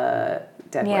from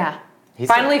Deadwood. Yeah.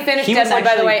 Finally finished Deadwood,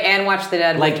 by the way, and watched the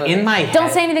Deadwood like movie. in my head,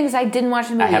 Don't say anything because I didn't watch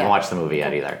the movie I haven't yet. watched the movie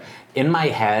yet either. In my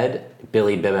head,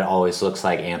 Billy Bibbit always looks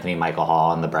like Anthony Michael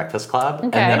Hall in The Breakfast Club. Okay.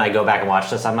 And then I go back and watch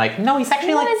this, I'm like, no, he's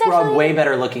actually a way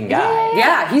better looking guy.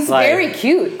 Yeah, he's Like- very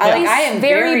cute. I am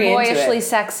very into boyishly it.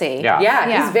 sexy.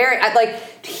 Yeah, he's very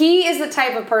he is the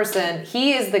type of person.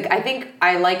 I think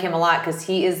I like him a lot because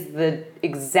he is the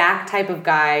exact type of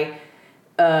guy.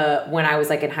 When I was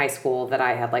like in high school that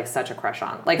I had like such a crush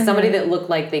on. Like somebody that looked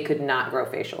like they could not grow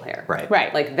facial hair.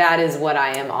 Right. Like that is what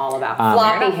I am all about.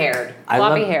 Floppy haired.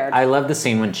 I love the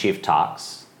scene when Chief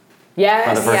talks. Yes.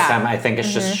 For the first time. I think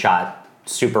it's just shot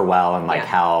super well and like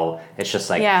how it's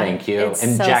just like, thank you. It's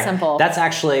and so Jack, simple. That's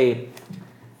actually,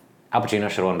 Al Pacino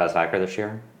should have won Best Actor this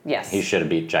year. Yes. He should have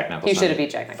beat Jack Nicholson. He should have beat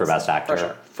Jack Nicholson. For Best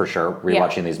Actor. For sure.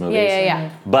 Rewatching these movies.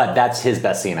 Yeah. But that's his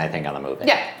best scene, I think, on the movie.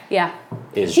 Yeah.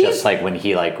 Is just like when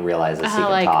he like realizes he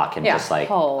can talk and just like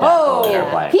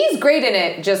he's great in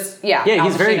it. Yeah,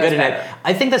 he's very good in better. it.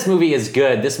 I think this movie is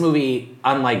good. This movie,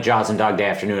 unlike Jaws and Dog Day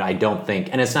Afternoon, I don't think,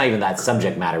 and it's not even that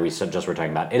subject matter we just were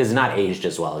talking about. It has not aged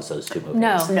as well as those two movies.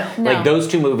 No. Like those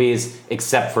two movies,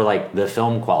 except for like the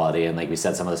film quality and like we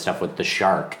said, some of the stuff with the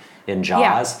shark in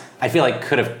Jaws, I feel like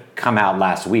could have come out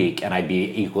last week and I'd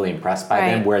be equally impressed by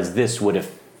them. Whereas this would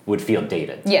feel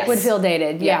dated. Yes. Would feel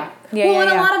dated. Yeah. And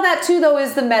a lot of that too, though,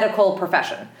 is the medical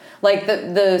profession. Like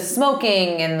the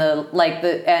smoking and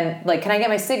can I get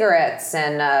my cigarettes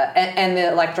and the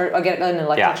I'll get an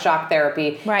electric shock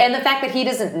therapy. Right. And the fact that he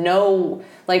doesn't know,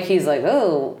 like he's like,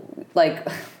 oh, like,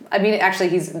 I mean,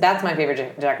 actually, that's my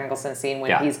favorite Jack Nicholson scene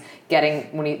when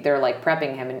they're like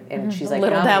prepping him and she's like,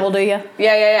 little dab will do you.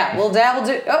 Yeah. Little dab will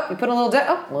do. Oh, you put a little dab.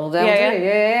 Oh, little dab will do.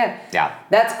 Yeah.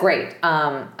 That's great.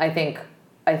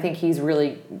 I think he's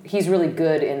really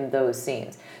good in those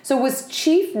scenes. So was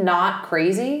Chief not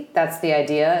crazy? That's the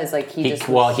idea. Is like he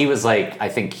was like, I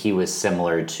think he was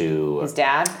similar to his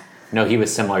dad. No, he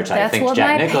was similar to, I That's think, what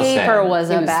Jack my Nicholson. paper was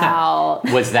about.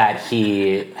 Was that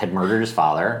he had murdered his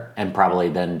father and probably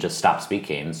then just stopped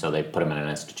speaking, so they put him in an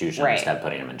institution Right. instead of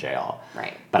putting him in jail.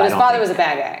 Right. But But I his don't father think- was a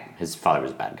bad guy. His father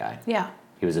was a bad guy. Yeah.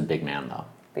 He was a big man, though.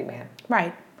 Big man.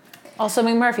 Right. Also,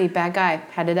 McMurphy, bad guy,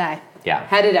 had to die. Yeah.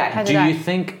 Had to die. Had Do to die. you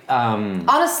think...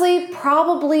 Honestly,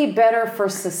 probably better for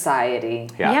society.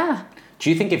 Yeah. Do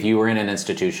you think if you were in an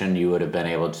institution, you would have been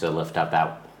able to lift up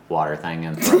that water thing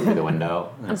and throw it through the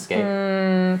window and escape?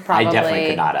 Probably. I definitely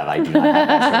could not have. I do not have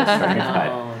that sort of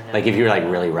strength. But like if you were like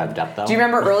really revved up, though. Do you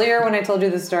remember earlier when I told you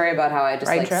the story about how I just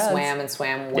Right like drugs.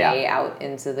 swam way out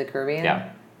into the Caribbean? Yeah.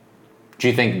 Do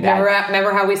you think that?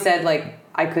 Remember how we said like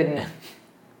I couldn't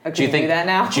Do you think do that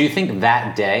now? Do you think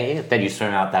that day that you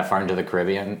swam out that far into the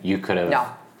Caribbean, you could have No.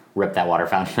 ripped that water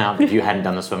fountain out if you hadn't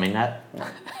done the swimming net?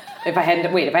 If I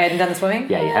hadn't done the swimming?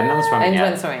 Yeah, you hadn't done the swimming I hadn't yet.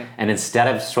 done the swimming. And instead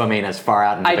of swimming as far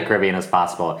out into I- the Caribbean as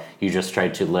possible, you just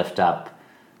tried to lift up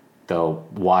the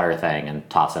water thing and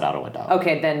toss it out a window.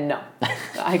 Okay, then no.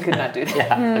 I could not do that.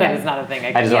 That is not a thing I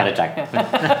could I just do. wanted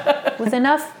to check. With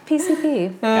enough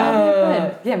PCP.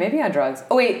 Yeah, maybe on drugs.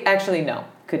 Oh wait, actually no.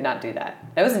 Could not do that.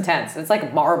 That was intense. It's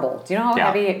like marble. Do you know how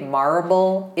Yeah. heavy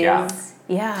marble is? Yeah.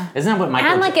 Yeah. Isn't that what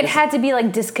Michael? And like it had to be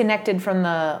like disconnected from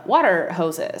the water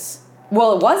hoses.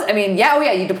 Well, it was. I mean, yeah. Oh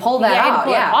yeah, you had to pull that you had to out.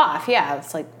 pull Yeah. it off. Yeah,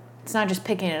 it's like it's not just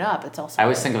picking it up. It's also I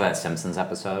always think of that Simpsons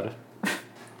episode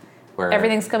where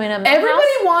everything's coming up. Everybody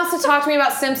wants to talk to me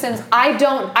about Simpsons. I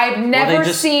don't. I've never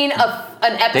just- seen an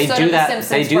they episode do of that. The Simpsons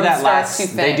They do from that start last. to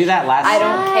finish. They do that last. I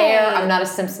don't Why? care. I'm not a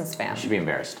Simpsons fan. Should be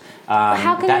embarrassed.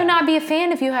 How can that- you not be a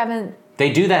fan if you haven't?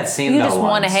 They do that scene. You though just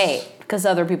want to once. hate because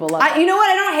other people love it. You know what?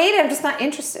 I don't hate it. I'm just not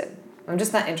interested. I'm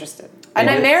just not interested. And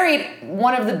I do- married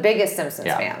one of the biggest Simpsons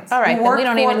Yeah. fans. All right, who then we worked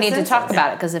don't for even The need to talk Simpsons.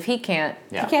 about it because if he can't,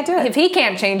 Yeah. You can't do it. if he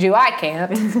can't change you, I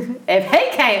can't. If he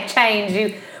can't change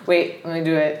you, wait. Let me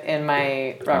do it in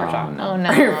my Robert Shaw. no. Oh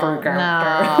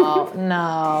no,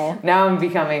 no. Now I'm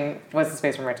becoming what's his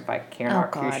face from Rectify? Cannot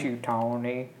Oh, God. kiss you,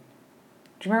 Tony.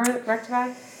 Do you remember Rectify?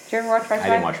 Did you ever watch Rectify?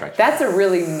 didn't watch Rectify. That's a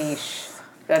really niche.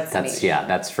 That's niche.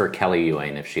 That's for Kelly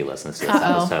Ewing if she listens to this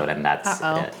episode, and that's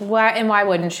it. Why and why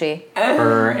wouldn't she?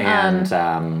 Her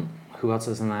and who else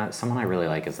is in that? Someone I really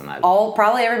like is in that.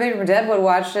 Probably everybody from Deadwood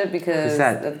watched it because Who's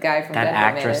that? the guy from that Deadwood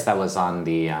actress made it. that was on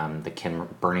the Kim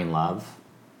Burning Love.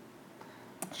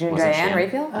 June Wasn't Diane she?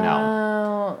 Raphael?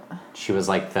 No, Oh, she was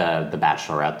like the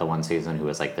Bachelorette the one season who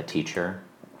was like the teacher.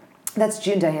 That's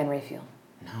June Diane Raphael.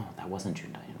 No, that wasn't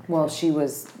June Diane. Well, she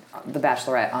was the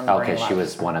Bachelorette on Okay, Burning she Love.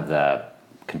 was one of the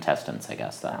contestants, I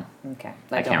guess. Though Okay.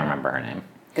 I don't can't know. remember her name.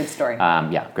 Good story.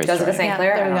 Yeah, great Jessica story. St. yeah,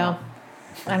 Clair? there we I go.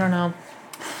 don't I don't know.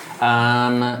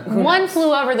 Um, One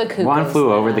flew over the cuckoo's One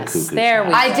Flew Over the Nest. Cuckoo's There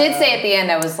we Nest. go. I did say at the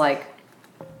end, I was like,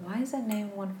 why is that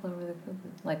name One Flew Over the Cuckoo?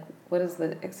 Like, what is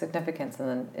the significance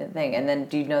and the thing? And then,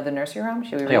 do you know the nursery rhyme?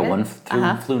 Should we read Yeah, it?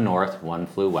 one flew north, one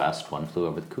flew west, one flew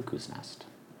over the cuckoo's nest.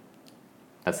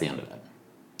 That's the end of it.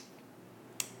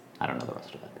 I don't know the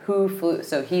rest of it. Who flew?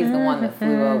 So he's the one that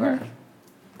flew over.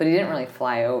 But he didn't really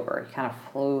fly over. He kind of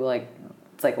flew like,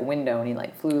 it's like a window, and he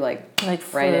like flew like Like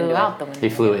right into flew out it. the window. He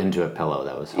flew into a pillow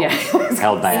that was held, Yeah.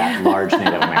 held by a large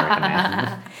Native American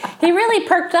man. He really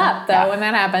perked up though Yeah. when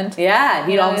that happened. Yeah,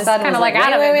 he You know, all of a he's sudden kind was of like wait,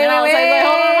 out of wait, it. wait, You know, wait, it's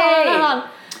like, wait,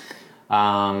 hold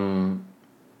on.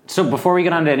 So before we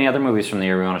get on to any other movies from the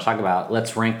year we want to talk about,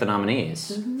 let's rank the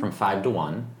nominees from 5 to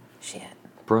 1. Shit.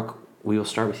 Brooke, we will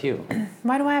start with you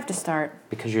Why do I have to start?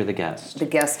 because you're the guest. The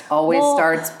guest always Well-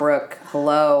 starts Brooke.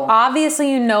 Hello.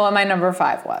 Obviously, you know what my number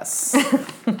 5 was.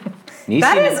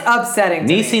 That is upsetting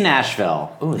to Niecy me.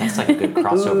 Nashville. Ooh, that's like a good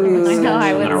crossover. I know, I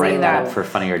I'm would gonna see write that that. up for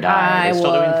Funny or Die. Are I they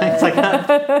still doing would. things like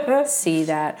that? See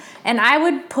that. And I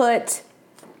would put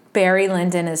Barry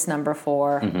Lyndon as number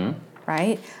 4.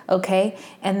 Right? Okay.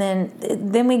 And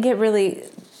then we get really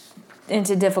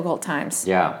into difficult times.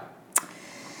 Yeah.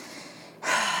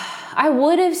 I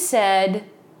would have said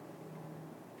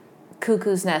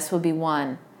Cuckoo's Nest would be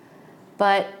 1,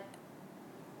 but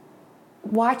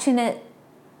watching it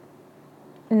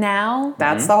now,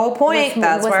 That's the whole point.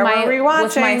 That's why we're rewatching.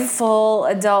 with my full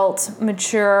adult,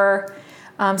 mature,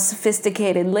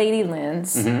 sophisticated lady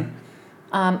lens,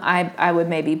 I would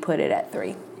maybe put it at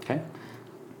 3. Okay.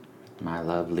 My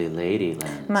lovely lady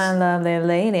lens. My lovely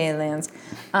lady lens,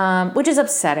 which is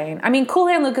upsetting. I mean, Cool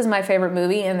Hand Luke is my favorite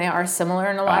movie, and they are similar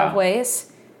in a lot of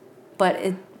ways, but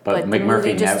the movie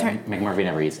McMurphy, just McMurphy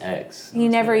never eats eggs. He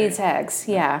never eats eggs.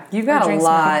 Yeah, You've Or got a drinks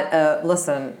lot.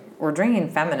 Listen, we're drinking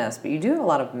feminist, but you do have a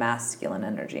lot of masculine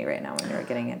energy right now when you're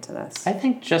getting into this. I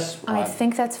think just I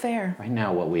think that's fair. right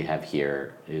now what we have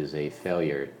here is a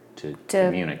failure to To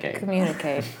communicate.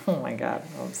 Communicate. Oh my god,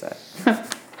 I'm upset.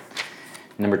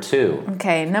 Number 2.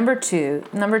 Okay, number two.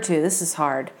 This is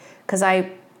hard because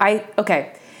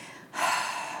okay.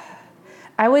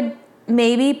 I would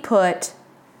maybe put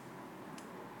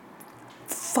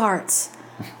farts.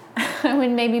 I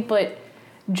would maybe put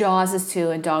Jaws as 2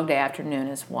 and Dog Day Afternoon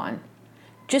as 1,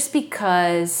 just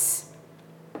because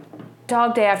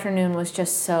Dog Day Afternoon was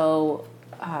just so.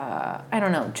 I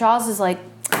don't know. Jaws is like,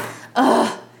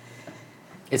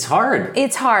 It's hard.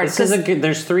 It's hard.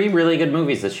 There's 3 really good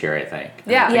movies this year, I think.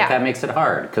 Yeah. I think that makes it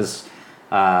hard because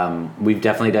we've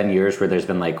definitely done years where there's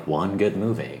been like one good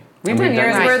movie. We've done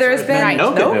years where there's been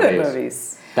no good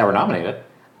movies that were nominated.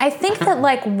 I think that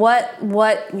like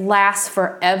what lasts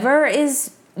forever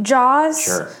is Jaws.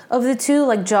 Sure. Of the 2,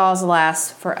 like Jaws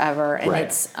lasts forever, and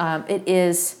Right. it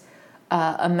is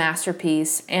a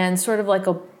masterpiece and sort of like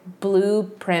a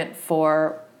blueprint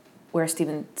for where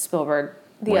Steven Spielberg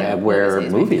Where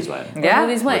movies went. Yeah.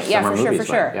 movies went. Yeah, for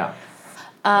sure. Yeah.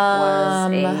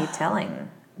 was a telling.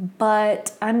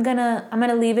 But I'm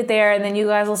gonna leave it there, and then you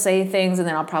guys will say things, and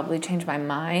then I'll probably change my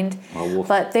mind. Well,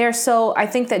 but they're so. I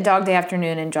think that Dog Day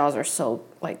Afternoon and Jaws are so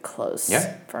like close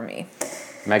for me.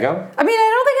 Mego? I mean,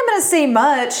 I don't think I'm going to say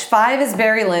much. 5 is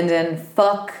Barry Lyndon.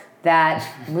 Fuck that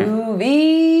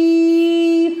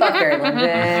movie. Fuck Barry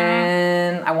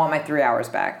Lyndon. I want my 3 hours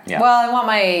back. Yeah. Well, I want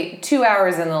my 2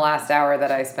 hours in the last hour that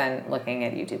I spent looking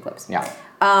at YouTube clips. Yeah.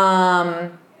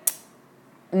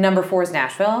 Number 4 is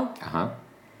Nashville. Uh-huh.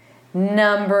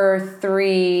 Number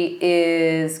 3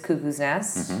 is Cuckoo's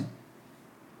Nest,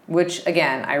 which,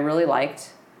 again, I really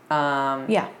liked.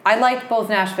 Yeah. I liked both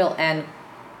Nashville and...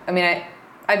 I mean,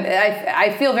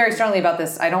 I feel very strongly about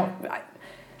this.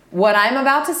 What I'm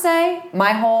about to say,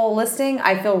 my whole listing,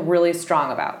 I feel really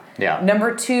strong about. Yeah.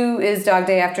 Number 2 is Dog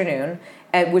Day Afternoon,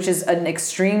 which is an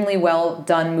extremely well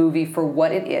done movie for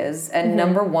what it is. And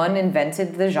number 1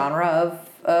 invented the genre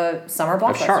of summer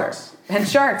blockbuster. Sharks. And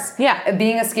sharks. Yeah.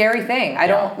 Being a scary thing. I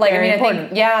don't like. Very I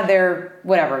important. think they're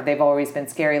whatever. They've always been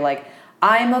scary. Like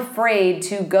I'm afraid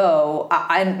to go.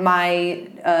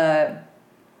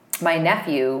 My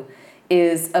nephew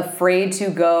is afraid to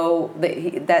go.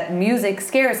 That music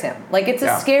scares him. Like it's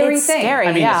a scary It's thing. scary.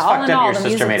 I mean, Yeah, it's all fucked in up all, your the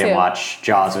sister music made him too. watch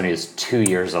Jaws when he was 2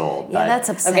 years old. Yeah, but- that's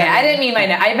upsetting. Okay, I didn't mean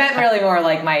I meant really more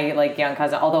like my young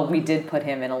cousin. Although we did put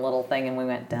him in a little thing and we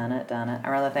went dun it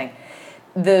around the thing.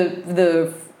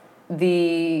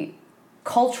 The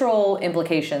cultural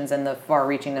implications and the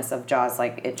far-reachingness of Jaws,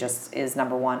 like it just is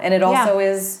number 1, and it also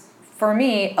is for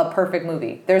me a perfect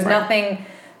movie. There's nothing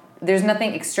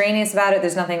extraneous about it.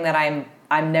 There's nothing that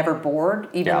I'm never bored,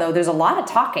 even though there's a lot of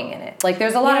talking in it. Like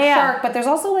there's a lot of shark, but there's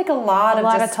also like a lot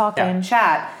of talking,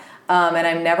 chat. And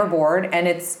I'm never bored. And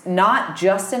it's not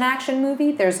just an action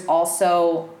movie. There's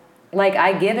also like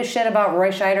I give a shit about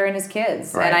Roy Scheider and his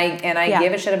kids, and I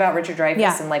give a shit about Richard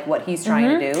Dreyfuss and like what he's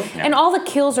trying to do. Yeah. And all the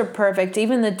kills are perfect.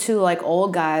 Even the 2 like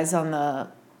old guys on the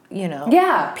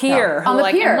pier. On the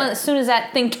like, pier. As soon as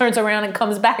that thing turns around and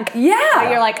comes back, Yeah,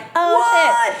 you're like, oh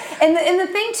what? shit. And the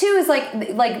thing too is like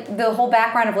the whole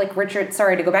background of like Richard.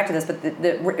 Sorry to go back to this, but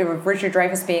the Richard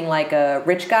Dreyfuss being like a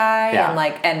rich guy and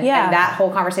like and that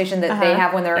whole conversation that they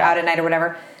have when they're out at night or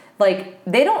whatever. Like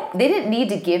they didn't need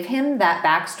to give him that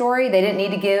backstory. They didn't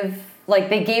need to give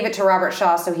they gave it to Robert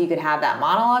Shaw so he could have that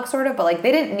monologue sort of, but like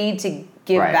they didn't need to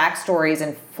give backstories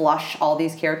and flush all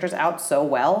these characters out so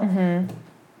well. Mm-hmm.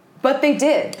 But they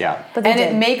did. Yeah. But they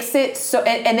did. It makes it so,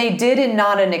 and they did it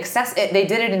not an excess. They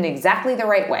did it in exactly the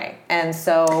right way, and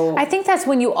so I think that's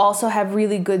when you also have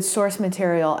really good source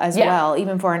material as well,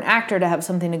 even for an actor to have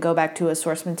something to go back to as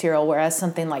source material. Whereas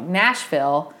something like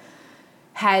Nashville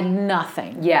had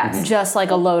nothing. Yes. Just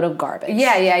like a load of garbage.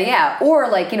 Yeah. Or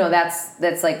like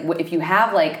that's like if you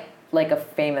have like a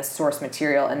famous source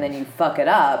material and then you fuck it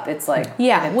up, it's like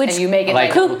which and you make it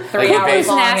like Like, 3 hours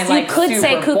long and like you could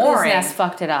say super Cuckoo's boring. Nest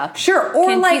fucked it up. Sure, or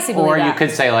Can like conceivably Or you that.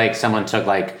 could say like someone took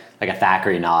like a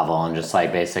Thackeray novel and just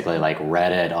like basically like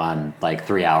read it on like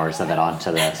 3 hours of it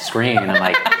onto the screen and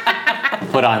like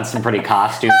put on some pretty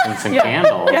costumes and some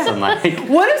candles and like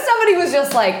what if somebody was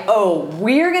just like, oh,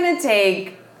 we're gonna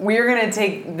take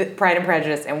the Pride and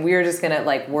Prejudice and we're just gonna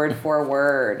like word for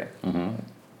word. Mm-hmm.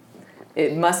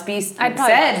 It must be said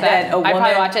that a woman. I'd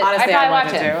probably watch it. Honestly, I'd probably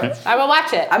watch it. I will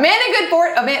watch it. A man of good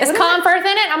fortune. Is Colin Firth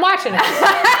in it? I'm watching it.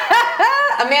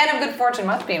 A man of good fortune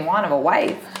must be in want of a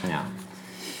wife. yeah.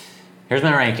 Here's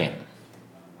my ranking.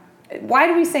 Why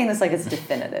are we saying this like it's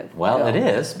definitive? Well, Bill? it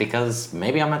is because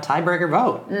maybe I'm a tiebreaker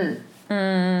vote.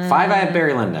 5 I have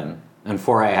Barry Lyndon and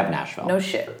 4 I have Nashville. No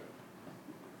shit.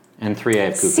 And 3 I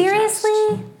have Cuckoo's Seriously?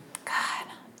 Nest. God.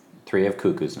 3 of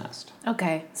Cuckoo's Nest.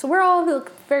 Okay, so we're all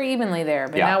very evenly there,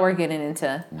 but Yeah. now we're getting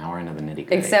into. Now we're into the nitty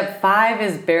gritty. Except 5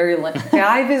 is Barry Lyndon.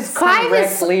 5 is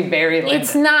correctly Barry Lyndon.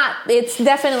 It's not. It's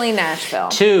definitely Nashville.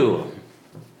 2.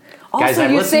 Also, Guys,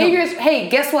 I've you listened save to- your. Hey,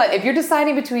 guess what? If you're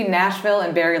deciding between Nashville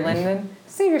and Barry Lyndon,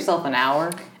 save yourself an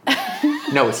hour.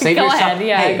 No, save Go yourself. ahead,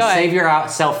 yeah, hey, go ahead. save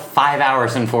yourself 5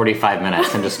 hours and 45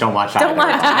 minutes and just don't watch either. Don't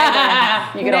watch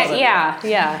either. You can also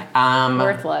yeah.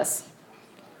 Worthless.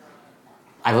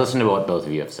 I've listened to what both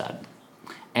of you have said,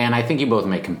 and I think you both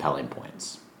make compelling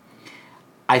points.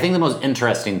 I think the most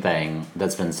interesting thing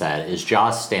that's been said is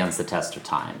Jaws stands the test of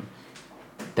time.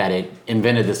 That it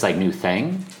invented this like new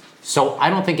thing, so I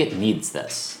don't think it needs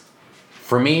this.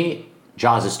 For me,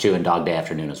 Jaws is 2 and Dog Day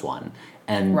Afternoon is 1.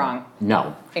 And Wrong.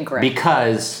 No. Incorrect.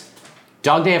 Because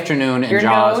Dog Day Afternoon and Your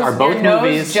Jaws nose, are both your nose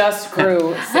movies. just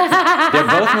grew. They're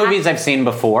both movies I've seen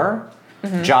before.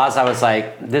 Jaws, I was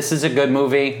like, this is a good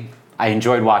movie. I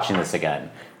enjoyed watching this again.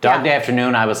 Dog Day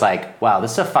Afternoon, I was like, wow,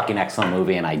 this is a fucking excellent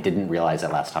movie, and I didn't realize it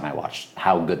last time I watched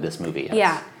how good this movie is.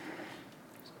 Yeah.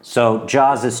 So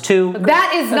Jaws is 2.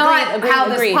 That is not Agreed,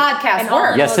 how agreed. this podcast And all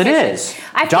works. Yes, it is.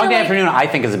 I feel Dog Day like- Afternoon, I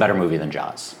think, is a better movie than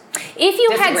Jaws. If you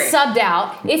Disagree. had subbed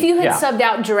out, Yeah. subbed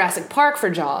out Jurassic Park for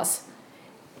Jaws,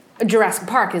 Jurassic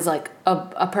Park is like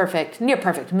a perfect, near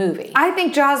perfect movie. I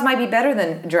think Jaws might be better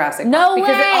than Jurassic Park. No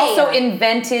because it way! also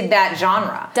invented that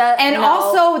genre. And no.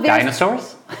 also there's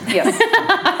Dinosaurs? yes.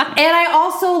 And I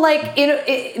also like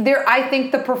there. I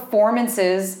think the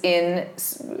performances in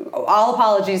all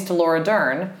apologies to Laura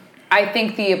Dern. I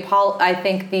think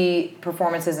the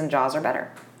performances in Jaws are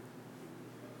better.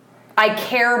 I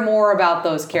care more about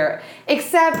those characters.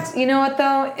 Except, you know what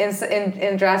though?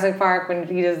 In Jurassic Park, when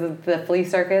he does the flea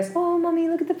circus, oh, mommy,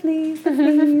 look at the fleas, the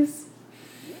fleas.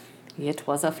 It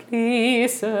was a flea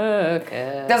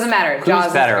circus. Doesn't matter. Who's Jaws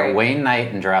is better, great. Wayne Knight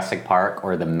in Jurassic Park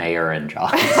or the mayor in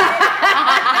Jaws?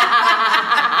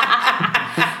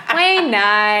 Wayne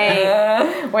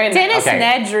Knight. Wait, Dennis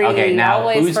Nedry. Okay, now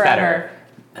always who's forever.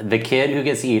 better? The kid who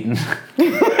gets eaten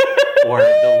or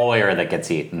the lawyer that gets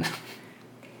eaten?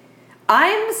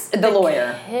 I'm the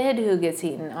lawyer. Kid who gets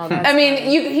eaten. Oh, that's I mean,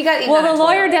 he got eaten. well, on the a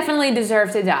lawyer toilet. definitely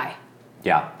deserved to die.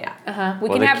 Yeah. Yeah. We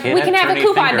Well, can the have kid we can had have a turny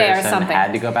coupon day or fingers and something.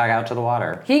 had to go back out to the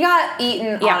water. He got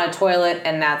eaten Yeah. on a toilet,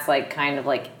 and that's like kind of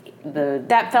like the.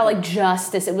 That felt like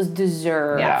justice. It was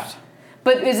deserved. Yeah.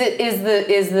 But is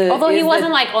the Although he is wasn't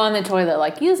the, like on the toilet,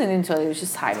 like using the toilet, he was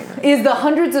just hiding. is the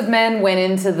hundreds of men went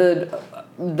into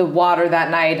the water that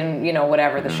night, and you know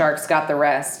whatever the sharks got the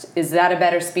rest. Is that a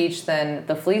better speech than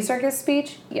the flea circus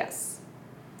speech? Yes.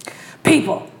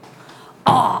 People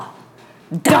are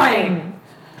dying.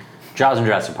 Jaws and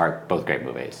Jurassic Park, both great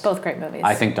movies. Both great movies.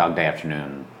 I think Dog Day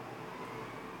Afternoon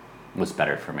was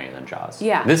better for me than Jaws.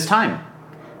 Yeah. This time.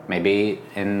 Maybe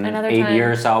in Another 8 time.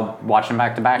 years I'll watch them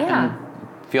back to back Yeah. and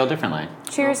feel differently.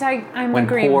 Cheers. I'm When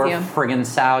agreeing poor with you. friggin'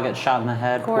 Sal gets shot in the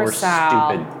head. Poor Poor Sal.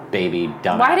 stupid baby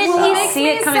dumbass Why didn't Sal. he see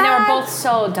it me coming? They were sad. both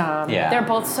so dumb. Yeah. They're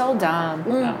both so dumb.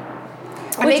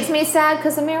 Yeah. It makes me sad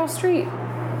because of Meryl Streep.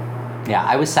 Yeah,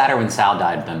 I was sadder when Sal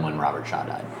died than when Robert Shaw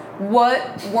died.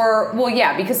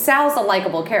 Because Sal's a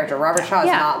likable character. Robert Shaw is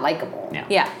Yeah. not likable. Yeah.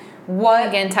 Yeah. What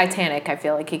Again, Titanic. I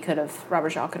feel like Robert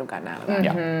Shaw could have gotten out of that.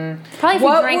 Yeah. Probably if he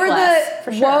What drank were less,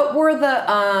 for sure. What were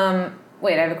the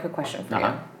wait, I have a quick question for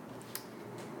Uh-huh.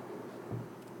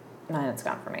 you. No, it's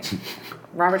gone for me.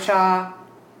 Robert Shaw,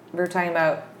 we were talking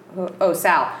about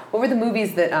Sal. What were the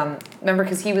movies that remember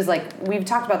because he was like we've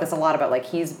talked about this a lot about like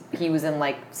he was in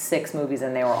like 6 movies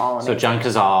and they were all amazing. So John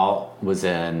Cazale was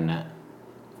in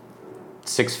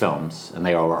 6 films, and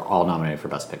they were all nominated for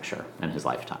Best Picture in his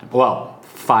lifetime. Well,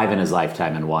 5 in his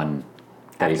lifetime and 1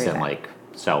 that he's After in, that. like,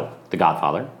 so The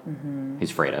Godfather,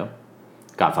 he's Fredo.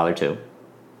 Godfather 2,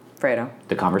 Fredo.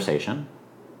 The Conversation,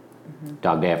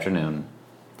 Dog Day Afternoon,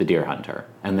 The Deer Hunter,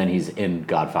 and then he's in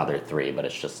Godfather 3, but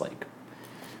it's just like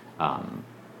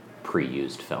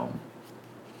pre-used film.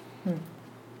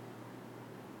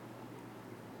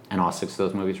 And all 6 of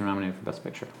those movies were nominated for Best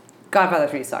Picture. Godfather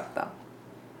 3 sucked though.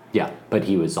 Yeah, but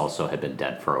he was also had been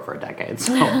dead for over a decade,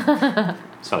 so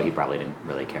so he probably didn't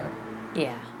really care.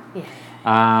 Yeah.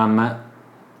 Yeah.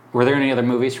 Were there any other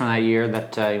movies from that year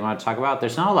that you want to talk about?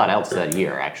 There's not a lot else that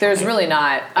year, actually. There's really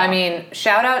not. I mean,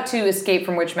 shout out to Escape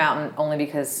from Witch Mountain only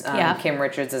because Yeah. Kim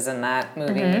Richards is in that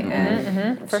movie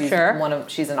and for she's sure.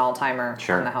 She's an all-timer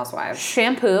Sure. on The Housewives.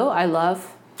 Shampoo. I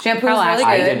love. Shampoo's Carl really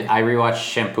Ashton. good. I rewatched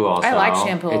Shampoo also. I like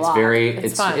Shampoo a it's lot. Very,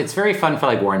 It's fun. It's very fun for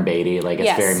like Warren Beatty. Like it's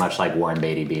Yes. very much like Warren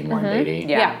Beatty being Warren Beatty.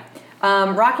 Yeah.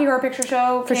 Rocky Horror Picture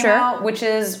Show For came sure. out, which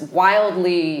is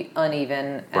wildly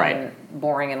uneven and Right.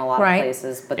 boring in a lot Right. of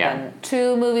places. But Yeah. then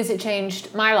 2 movies that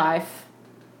changed my life: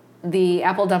 The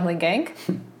Apple Dumpling Gang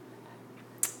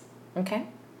Okay.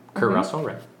 Kurt Russell,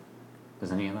 right?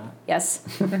 Is any of that? Yes.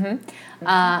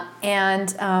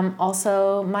 And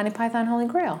also Monty Python Holy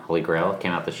Grail. Holy Grail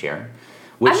came out this year.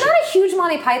 I'm not a huge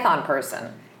Monty Python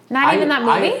person. Not even that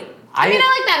movie? I mean,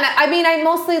 I like that. I mean, I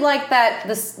mostly like that.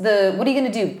 The what are you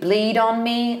gonna do? Bleed on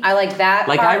me? I like that.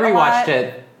 Like, part I a lot. rewatched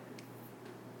it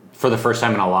for the first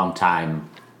time in a long time,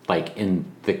 like in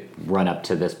the run up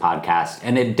to this podcast,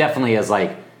 and it definitely is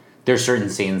like there's certain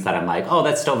scenes that I'm like, oh,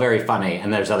 that's still very funny,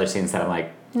 and there's other scenes that I'm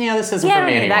like, yeah, this isn't for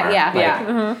me anymore. That, yeah. Like,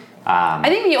 Yeah. I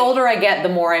think the older I get, the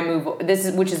more I move.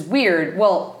 Which is weird.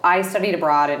 Well, I studied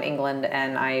abroad in England,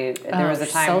 and there was a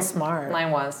time. So smart.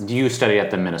 Mine was. You studied at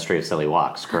the Ministry of Silly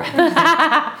Walks, correct?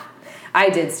 I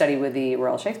did study with the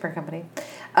Royal Shakespeare Company,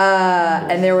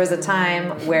 and there was a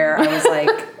time where I was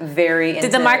like very into.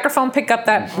 Did the microphone pick up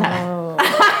that?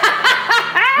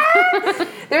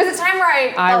 There was a time where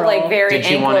I felt like very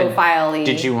Anglophile-y.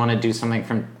 Did you want to do something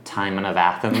from Timon of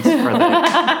Athens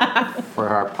for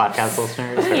our podcast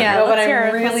listeners? Or? Yeah. No, but Let's hear-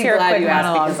 I'm really let's hear a glad quick you asked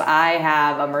monologue. because I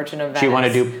have a Merchant of Venice. Do you want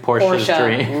to do Portia's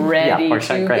Dream? Ready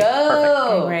Portia, to great,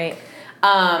 go. Great.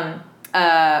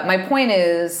 My point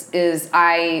is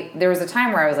there was a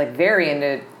time where I was like very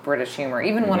into British humor.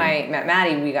 Even when I met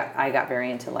Maddie, I got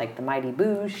very into like the Mighty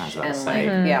Boosh I was about and to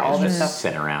say, like all this just stuff.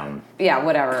 sitting around. Yeah,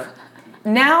 whatever.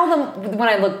 Now when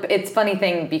I look, it's a funny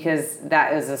thing because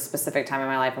that is a specific time in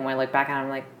my life, and when I look back on it, I'm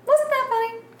like, wasn't that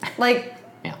funny? Like,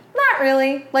 Yeah. not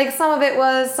really. Like some of it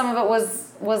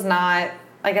was not.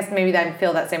 I guess maybe I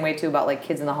feel that same way too about like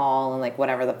Kids in the Hall and like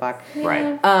whatever the fuck.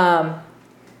 Right.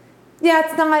 Yeah,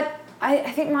 it's not.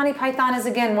 I think Monty Python is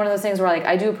again one of those things where like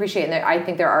I do appreciate it. And I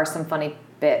think there are some funny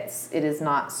bits. It is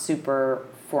not super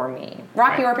for me.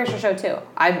 Rocky Horror Picture Show too.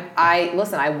 I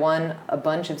listen. I won a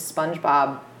bunch of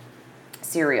SpongeBob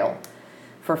cereal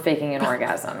for faking an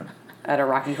orgasm at a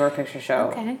Rocky Horror Picture Show.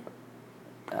 Okay.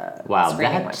 Wow,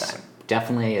 screening one that time.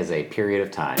 definitely is a period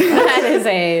of time. That is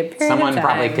a period Someone of time.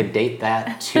 probably could date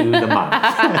that to the month.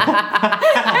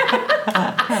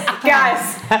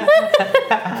 Guys,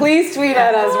 please tweet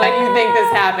at us when you think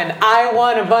this happened. I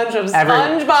won a bunch of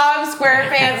SpongeBob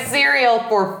SquarePants cereal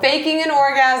for faking an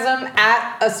orgasm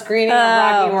at a screening of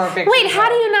Rocky Horror Picture Wait, Show. how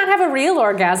do you not have a real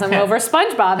orgasm over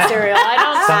SpongeBob cereal? I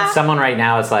don't. Someone right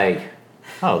now is like,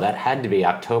 oh, that had to be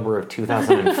October of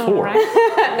 2004.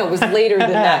 No, it was later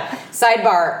than that.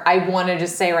 Sidebar, I want to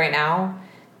just say right now,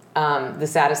 the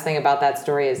saddest thing about that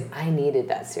story is I needed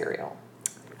that cereal.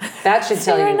 That should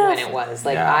tell Fair you enough. when it was.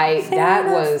 Like Yeah. I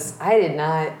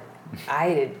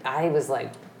was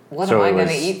like, what So am I it going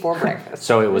to was- eat for breakfast?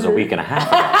 So it was a week and a half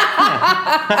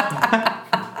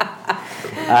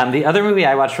ago. The other movie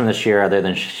I watched from this year, other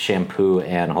than Shampoo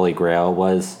and Holy Grail,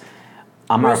 was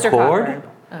Rooster Amarcord,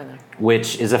 Cogburn.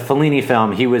 which is a Fellini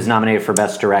film. He was nominated for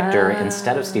Best Director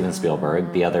instead of Steven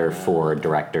Spielberg. The other 4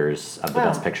 directors of the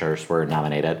Best Pictures were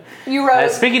nominated. You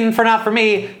wrote. Speaking for not for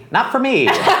me. Please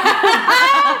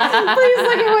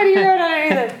look at what you wrote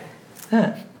underneath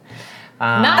it.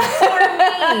 Not for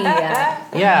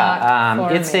me. Yeah,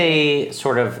 for it's me. a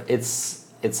sort of it's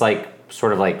like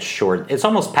sort of like short. It's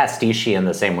almost pastiche in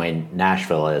the same way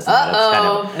Nashville is. in that it's kind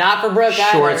of Not for Brooke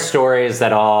short either. stories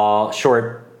that all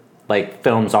short like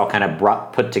films all kind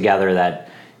of put together that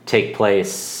take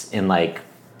place in like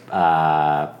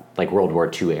World War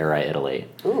II era Italy.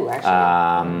 Ooh,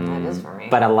 actually, that is for me.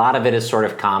 But a lot of it is sort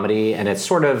of comedy, and it's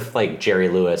sort of like Jerry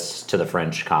Lewis to the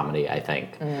French comedy, I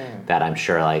think. That I'm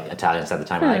sure like Italians at the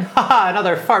time were like, haha,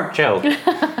 another fart joke.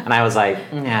 And I was like,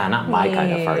 yeah, not my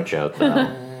kind of fart joke,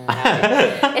 though.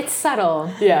 It's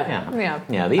subtle. yeah.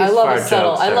 Yeah, these I love fart a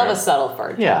subtle. jokes I love are- a subtle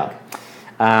fart.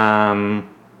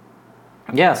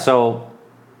 Yeah. So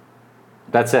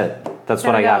that's it. That's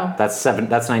what There I we got. go. That's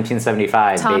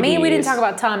 1975. Tommy, we didn't babies. talk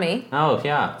about Tommy. Oh,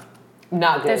 yeah.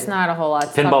 Not good. There's not a whole lot to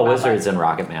talk Pinball about. Wizards and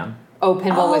Rocket Man. Oh,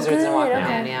 Pinball Oh, Wizards and good, Walkman.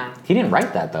 okay. Yeah. He didn't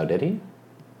write that, though, did he?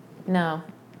 No.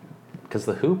 Because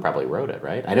The Who probably wrote it,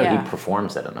 right? I know Yeah. he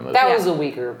performs it in the movie. That was a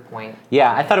weaker point.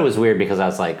 Yeah, I thought it was weird because I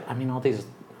was like, I mean, all these...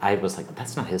 I was like,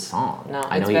 that's not his song. No,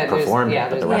 I know it's he bad. performed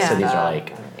There's- it, but the yeah, rest of there's- these are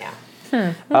like...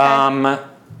 Yeah.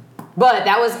 But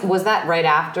that was that right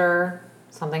after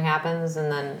something happens,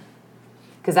 and then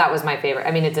because that was my favorite.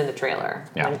 I mean, it's in the trailer.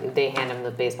 Yeah. When they hand him the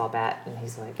baseball bat, and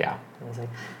he's like, Yeah. and he's like.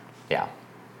 Yeah.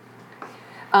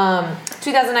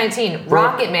 2019,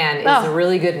 Rocket Man is a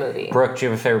really good movie. Brooke, do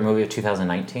you have a favorite movie of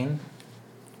 2019?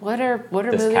 What are This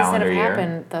movies that have calendar year?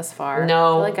 happened thus far?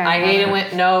 No, feel like I hate it haven't.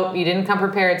 when no, you didn't come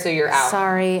prepared, so you're out.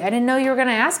 Sorry, I didn't know you were going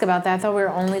to ask about that. I thought we were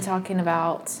only talking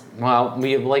about. Well,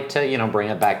 we'd like to, bring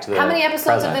it back to the How many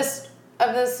episodes present.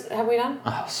 of this have we done?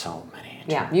 Oh, so many.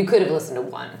 Yeah, you could have listened to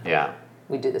one. Yeah.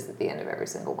 We do this at the end of every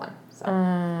single one, so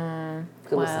you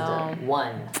could well. listen to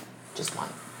one. just one.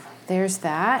 There's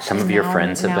that. Some and of your now-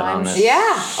 friends have now been on I'm this.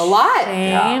 Yeah, a lot.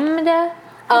 shamed.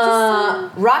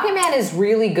 Rocket Man is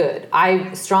really good.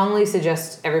 I strongly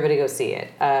suggest everybody go see it.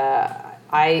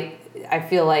 I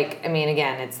feel like, I mean,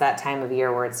 again, it's that time of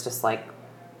year where it's just like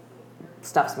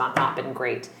stuff's not been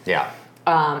great. Yeah.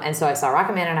 And so I saw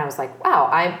Rocket Man and I was like, wow,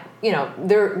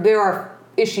 there are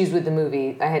issues with the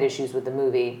movie. I had issues with the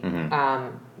movie.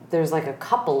 There's like a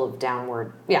couple of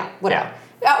downward, whatever.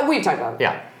 We've talked about it.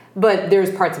 Yeah. But there's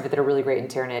parts of it that are really great, and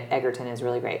Taron Egerton is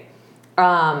really great.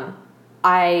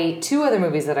 Two other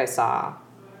movies that I saw.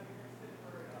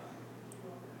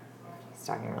 He's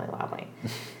talking really loudly.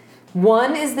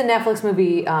 One is the Netflix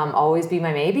movie Always Be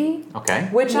My Maybe. Okay.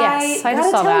 Which Yes, I I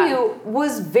just gotta saw tell that. you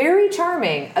was very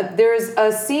charming. There's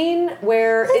a scene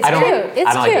where it's I don't, cute. It's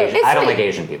I don't like cute. Asian, It's I don't sweet. like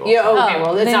Asian people. Yeah, okay,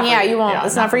 well, it's then not for yeah, you. you won't. Yeah,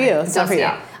 it's not for you. It's not for you.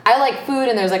 Yeah. I like food,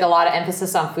 and there's like a lot of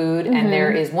emphasis on food. And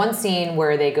there is one scene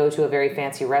where they go to a very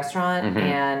fancy restaurant,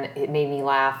 and it made me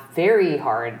laugh very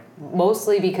hard.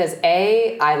 Mostly because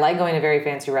A, I like going to very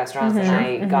fancy restaurants, and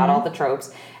I got all the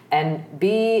tropes. And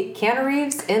B, Keanu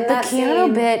Reeves in The that Keanu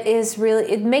scene. bit is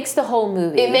really, it makes the whole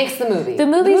movie. It makes the movie. The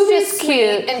movie's just sweet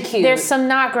cute. and cute. There's some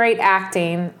not great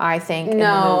acting, I think, in the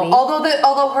no, movie.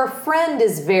 although her friend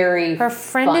is very Her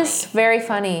friend funny. is very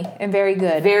funny and very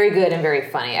good. Very good and very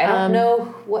funny. I don't know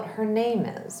what her name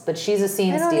is, but she's a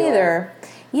scene I don't stealer. either.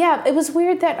 Yeah, it was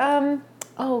weird that,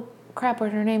 oh crap,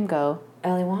 where'd her name go?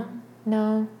 Ellie Wong?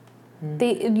 No.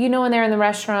 You know when they're in the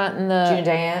restaurant and June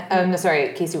Diane? No,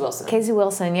 sorry, Casey Wilson. Casey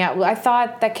Wilson, yeah. Well, I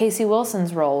thought that Casey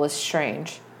Wilson's role was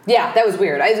strange. Yeah, that was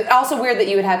weird. Also weird that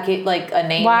you would have like a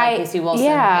name Why- like Casey Wilson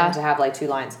yeah. and to have like 2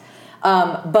 lines.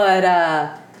 But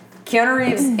Keanu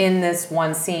Reeves in this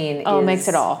one scene Oh, makes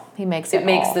it all. He makes it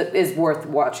all. is worth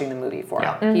watching the movie for.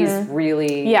 Yeah. He's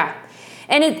really Yeah.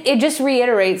 And it just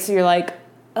reiterates, you're like,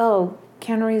 oh,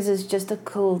 Keanu Reeves is just a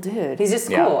cool dude. He's just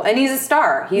Yeah. cool, and he's a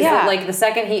star. He's Yeah. like the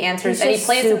second he enters, He's and he just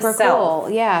plays super himself. cool.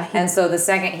 Yeah. And so the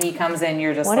second he comes in,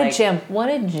 you're just What like, a gem. What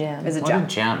a gem. Is a What a gem.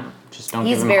 gem. Just don't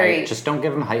He's give him very- just don't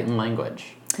give him heightened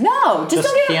language. No, just Just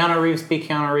don't get him. Keanu Reeves be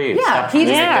Keanu Reeves. Yeah, Stop he trying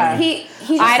to just Yeah. make him-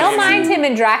 he I don't Just- mind him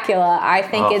in Dracula. I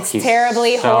think Oh, it's he's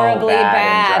terribly, so horribly bad in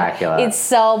bad. Dracula. It's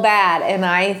so bad, and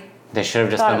I They should have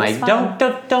just thought been it was like,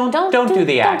 fun. don't do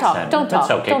the accent. Don't talk.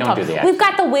 It's okay, Don't don't talk. do the accent. We've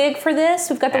got the wig for this.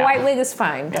 We've got the Yeah. white wig. Is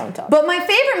fine. Don't talk. But my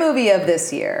favorite movie of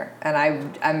this year, and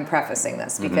I'm prefacing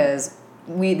this Mm-hmm. because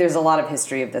there's a lot of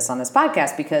history of this on this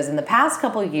podcast, because in the past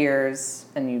couple of years,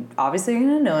 and you obviously are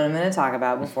going to know what I'm going to talk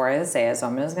about before I say it, so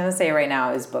I'm just going to say it right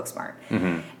now, is Booksmart.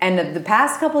 Mm-hmm. And the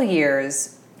past couple of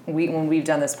years, when we've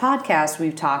done this podcast,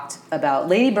 we've talked about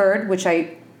Lady Bird, which I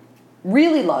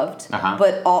really loved, and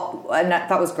I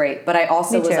thought was great. But I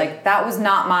also Me was too. like, that was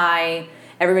not my.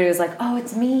 Everybody was like, "Oh,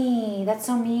 it's me. That's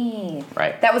so me."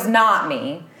 Right. That was not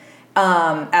me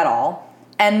at all.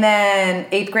 And then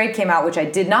 8th Grade came out, which I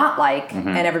did not like, and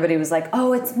everybody was like,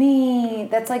 "Oh, it's me.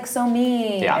 That's like so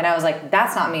me." Yeah. And I was like,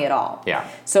 "That's not me at all." Yeah.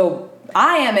 So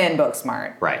I am in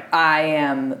Booksmart. Right. I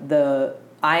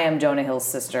am Jonah Hill's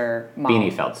sister, mom.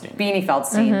 Beanie Feldstein. Beanie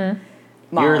Feldstein.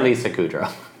 Mom. You're Lisa Kudrow.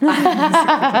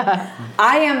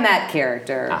 I am that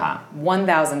character,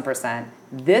 1000%.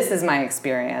 This is my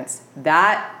experience.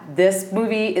 This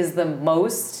movie is the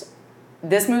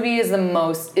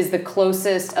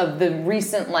closest of the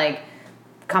recent like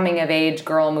coming of age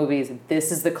girl movies.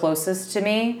 This is the closest to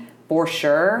me for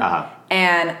sure.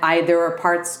 And there were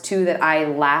parts too that I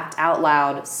laughed out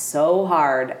loud so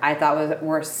hard. I thought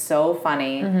were so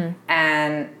funny.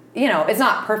 And it's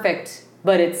not perfect,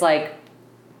 but it's like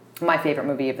my favorite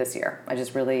movie of this year. I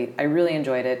really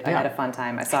enjoyed it. I had a fun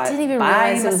time. I saw I it didn't even by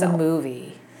realize it was a myself.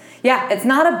 movie. Yeah, it's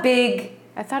not a big.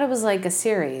 I thought it was like a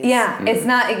series. Yeah, it's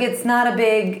not. It's not a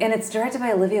big, and it's directed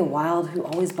by Olivia Wilde, who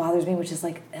always bothers me, which is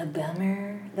like a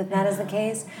bummer that is the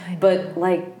case. But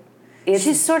like,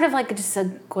 She's sort of like just a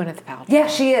Gwyneth Paltrow. yeah,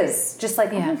 she is just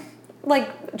like Yeah. like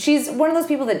she's one of those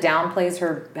people that downplays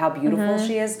how beautiful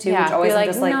she is too. Yeah, which always you're I'm like,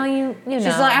 just like, no, you she's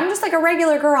know. like, I'm just like a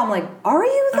regular girl. I'm like, are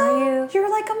you though? Are you? You're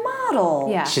like a model.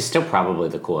 Yeah. She's still probably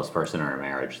the coolest person in her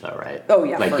marriage, though, right? Oh,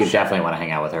 yeah, Like for you sure. definitely want to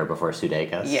hang out with her before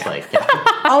Sudeikis. Yeah. Like,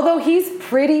 Although he's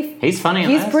pretty. he's funny.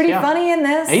 He's this, pretty yeah. funny in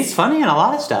this. He's funny in a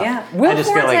lot of stuff. Yeah. I Will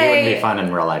just feel like he Forte- wouldn't be fun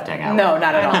in real life to hang out. No, with.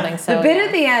 not at all. don't think so, The bit yeah.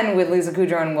 at the end with Lisa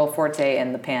Kudrow and Will Forte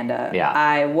and the panda. Yeah.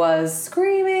 I was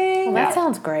screaming. That Yeah.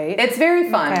 sounds great. It's very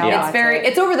fun. Okay, I'll It's watch very. it.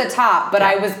 It's over the top, but Yeah.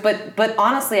 I was. But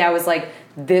honestly, I was like,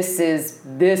 this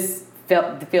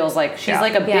feels like she's Yeah.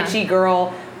 like a Yeah. bitchy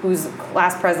girl who's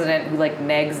class president who like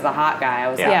negs the hot guy. I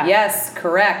was Yeah. like, yes,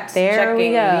 correct. There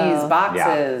we Checking go. these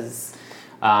boxes.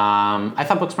 I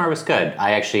thought Booksmart was good.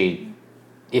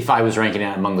 If I was ranking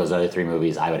it among those other 3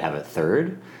 movies, I would have it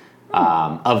third.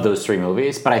 of those three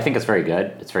movies. But I think it's very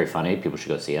good. It's very funny. People should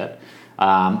go see it.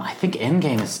 I think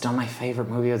Endgame is still my favorite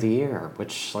movie of the year,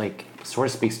 which like sort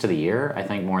of speaks to the year, I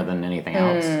think, more than anything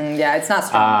else. Yeah, it's not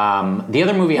strong. The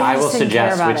other movie I will just didn't care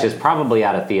suggest, about which it. is probably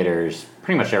out of theaters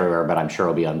pretty much everywhere, but I'm sure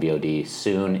it'll be on VOD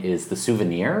soon, is The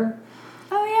Souvenir.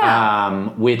 Oh yeah.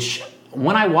 Which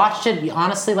when I watched it,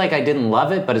 honestly, like I didn't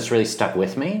love it, but it's really stuck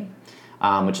with me,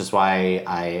 which is why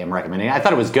I am recommending it. I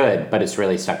thought it was good, but it's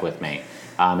really stuck with me.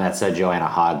 That's a Joanna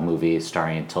Hogg movie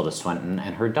starring Tilda Swinton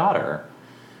and her daughter,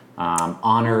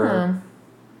 Honor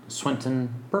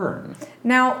Swinton Byrne.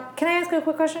 Now, can I ask you a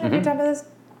quick question? Have you talked about this?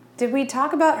 Did we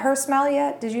talk about Her Smell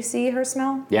yet? Did you see Her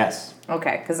Smell? Yes.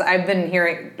 Okay, because I've been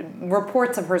hearing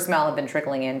reports of Her Smell have been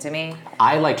trickling into me.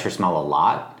 I liked Her Smell a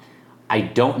lot. I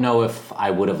don't know if I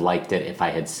would have liked it if I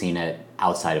had seen it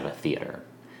outside of a theater.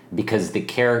 Because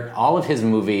all of his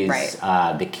movies,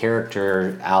 Right. The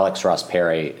character, Alex Ross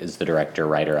Perry is the director,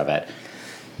 writer of it.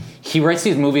 He writes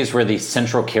these movies where the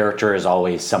central character is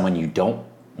always someone you don't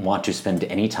want to spend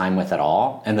any time with at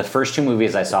all. And the first two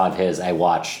movies I saw of his, I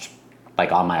watched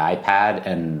like on my iPad,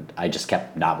 and I just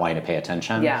kept not wanting to pay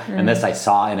attention. Yeah. And this I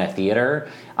saw in a theater,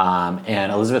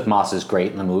 and Elizabeth Moss is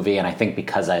great in the movie, and I think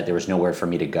because there was nowhere for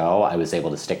me to go, I was able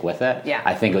to stick with it. Yeah.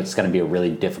 I think it's going to be a really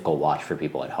difficult watch for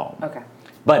people at home. Okay.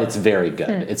 But it's very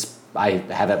good. I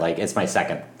have it like, it's my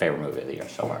second favorite movie of the year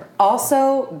so far.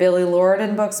 Also, Billy Lord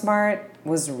in Booksmart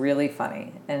was really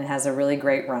funny and has a really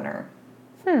great runner.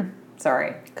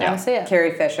 Sorry. Gotta see it.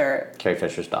 Carrie Fisher. Carrie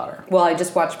Fisher's daughter. Well, I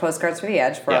just watched Postcards for the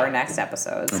Edge for Yeah. our next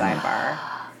episode, sidebar.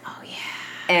 Oh, yeah.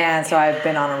 And so I've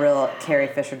been on a real Carrie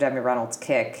Fisher, Debbie Reynolds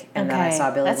kick. And then I Okay, saw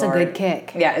Billy that's a Lord. good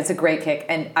kick. Yeah, it's a great kick.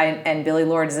 And Billy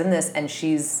Lord is in this, and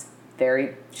she's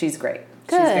great. She's Good.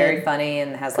 very funny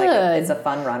and has Good. it's a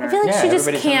fun runner. I feel like she just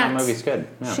everybody said can't. that movie's good.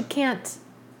 Yeah. She can't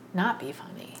not be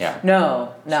funny. Yeah.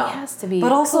 No. She has to be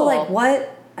But also, cool. like,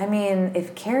 what? I mean,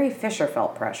 if Carrie Fisher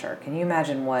felt pressure, can you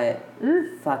imagine what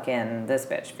fucking this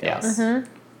bitch feels? Yes.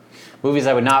 Movies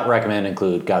I would not recommend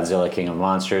include Godzilla, King of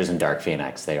Monsters, and Dark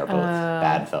Phoenix. They are both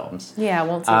bad films. Yeah, I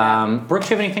won't say that. Brooke, do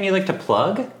you have anything you'd like to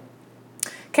plug?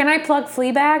 Can I plug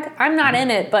Fleabag? I'm not in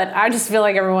it, but I just feel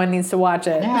like everyone needs to watch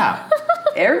it. Yeah.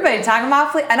 Everybody talking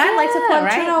about and I'd like to plug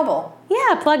right? Chernobyl.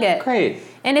 Yeah, plug it. Great.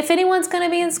 And if anyone's going to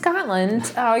be in Scotland,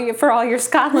 for all your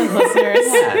Scotland listeners,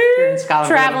 Yeah, if you're in Scotland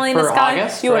traveling for to Scotland,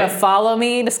 August, you want right? to follow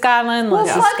me to Scotland? Well,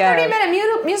 Let's plug just go.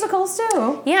 30-minute musicals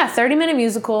too. Yeah, 30-minute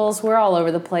musicals. We're all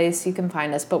over the place. You can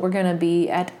find us, but we're going to be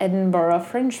at Edinburgh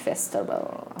Fringe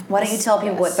Festival. Why don't you tell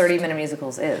people what 30-minute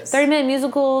musicals is? 30-minute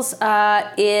musicals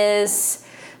is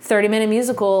 30-minute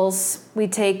musicals. We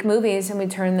take movies and we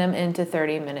turn them into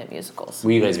 30-minute musicals.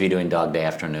 Will you guys be doing Dog Day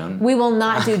Afternoon? We will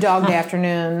not do Dog Day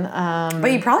Afternoon.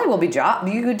 But you probably will be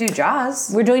You could do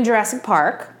Jaws. We're doing Jurassic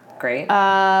Park. Great.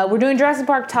 We're doing Jurassic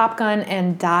Park, Top Gun,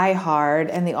 and Die Hard,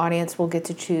 and the audience will get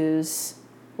to choose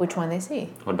which one they see.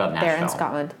 What about They're in Nashville?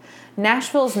 Scotland.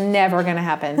 Nashville's never going to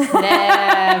happen.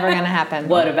 Never going to happen.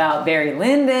 What about Barry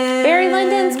Lyndon? Barry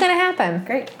Lyndon's going to happen.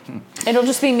 Great. It'll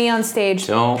just be me on stage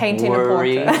Don't painting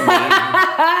worry a portrait.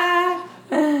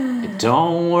 me.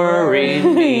 Don't worry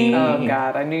me. Oh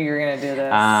God, I knew you were gonna do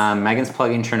this. Megan's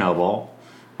plugging Chernobyl.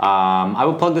 I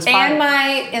will plug this And pod-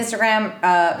 my Instagram,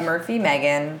 Murphy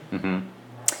Megan,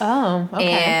 Oh, okay.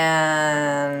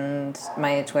 and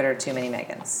my Twitter, Too Many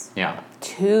Megans. Yeah.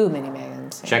 Too many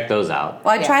Megans. Check those out.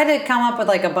 Well, I Yeah. tried to come up with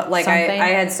I Something.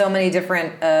 had so many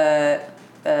different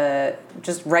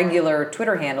just regular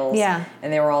Twitter handles. Yeah.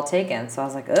 And they were all taken. So I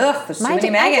was like, ugh, there's too many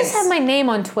I Megans. just have my name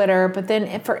on Twitter, but then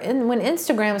when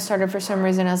Instagram started, for some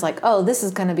reason, I was like, oh, this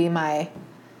is going to be my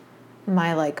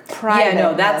like private.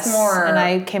 no, that's more- And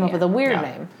I came up with a weird Yeah.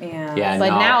 name. Yeah. Yeah, But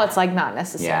no. now it's like not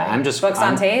necessary. Yeah, I'm just Books on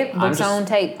I'm- tape? I'm Books just- on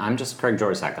tape. I'm just Craig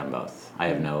Jorsak on both. I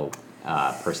have no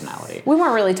personality. We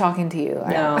weren't really talking to you.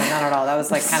 No, not at all. That was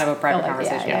like kind of a private Felt like-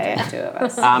 conversation yeah, between the two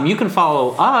of us. You can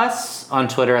follow us on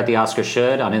Twitter at the Oscar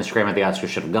Should, on Instagram at the Oscar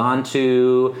Should Have Gone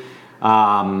To.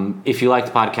 If you like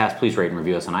the podcast, please rate and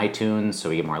review us on iTunes so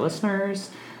we get more listeners.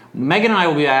 Megan and I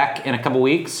will be back in a couple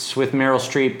weeks with Meryl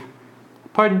Streep,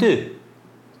 Part 2.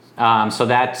 So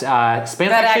that spans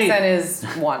That actually, accent is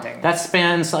wanting. that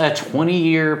spans a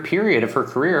 20-year period of her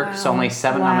career. So only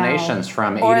 7 Wow. nominations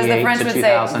from Or as the 88 French to would say,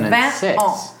 2006. 20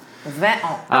 ans. 20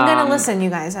 ans. I'm going to listen, you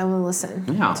guys. I will listen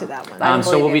Yeah. to that one.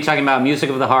 So we'll be talking about Music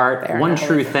of the Heart, Fair One enough.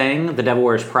 True Thing, The Devil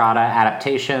Wears Prada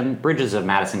adaptation, Bridges of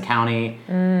Madison County,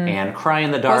 and Cry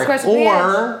in the Dark, Postcards from the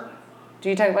or Do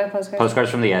you talk about postcards?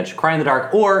 Postcards from the Edge, Cry in the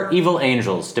Dark, or Evil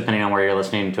Angels, depending on where you're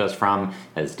listening to us from,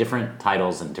 as different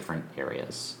titles in different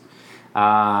areas.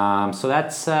 So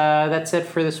that's it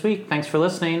for this week. Thanks for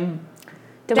listening.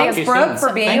 Thanks, you Brooke, soon.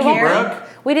 for being Thank you, here. Brooke.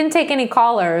 We didn't take any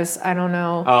callers. I don't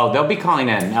know. Oh, they'll be calling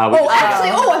in. I'm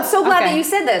so glad Okay. that you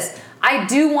said this. I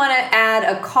do want to add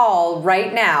a call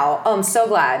right now. Oh, I'm so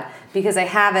glad because I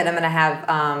have it. I'm going to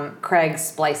have Craig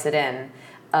splice it in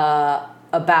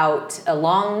about a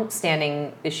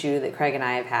long-standing issue that Craig and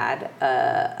I have had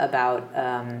about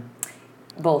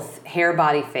both hair,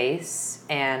 body, face,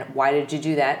 and why did you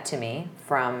do that to me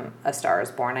from A Star Is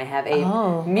Born. I have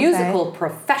a musical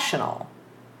professional.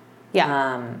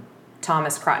 Yeah.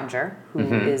 Thomas Crottinger, who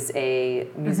is a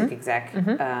music exec,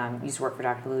 used to work for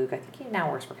Dr. Luke. I think he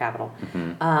now works for Capitol,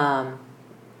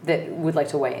 that would like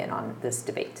to weigh in on this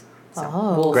debate. So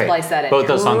we'll Great. splice that in. Both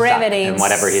those songs suck, Riveting. and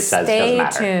whatever he says Stay doesn't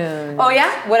matter. tuned. Oh,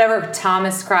 yeah? Whatever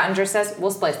Thomas Crottinger says,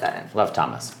 we'll splice that in. Love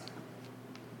Thomas.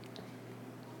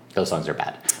 Those songs are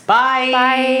bad. Bye.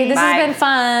 Bye. This Bye. has been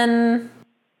fun.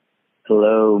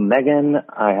 Hello, Megan.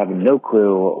 I have no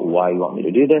clue why you want me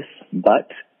to do this,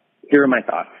 but here are my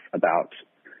thoughts about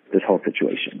this whole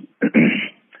situation.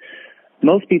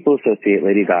 Most people associate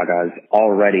Lady Gaga's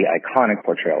already iconic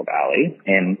portrayal of Ally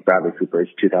in Bradley Cooper's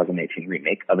 2018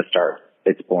 remake of A Star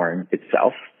Is Born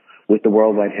itself with the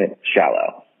worldwide hit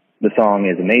Shallow. The song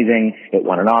is amazing. It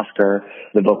won an Oscar.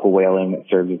 The vocal wailing that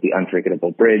serves as the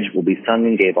unforgettable bridge will be sung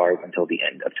in gay bars until the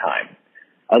end of time.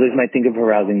 Others might think of her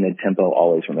rousing mid-tempo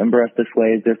Always Remember Us This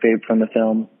Way as their fave from the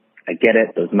film. I get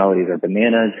it. Those melodies are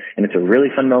bananas, and it's a really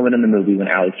fun moment in the movie when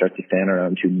Ally starts to stand on her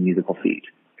own two musical feet.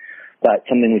 But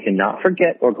something we cannot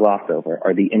forget or gloss over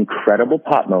are the incredible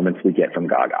pop moments we get from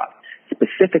Gaga.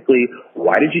 Specifically,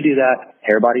 Why Did You Do That?,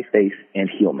 Hair, Body, Face, and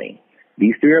Heal Me.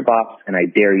 These three are bops, and I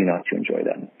dare you not to enjoy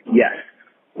them. Yes,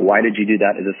 Why Did You Do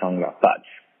That is a song about butts.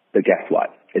 But guess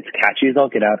what? It's catchy as all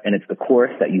get out, and it's the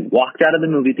chorus that you walked out of the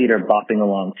movie theater bopping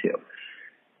along to.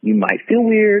 You might feel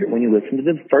weird when you listen to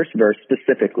the first verse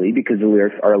specifically because the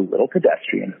lyrics are a little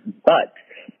pedestrian, but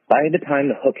by the time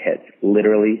the hook hits,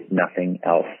 literally nothing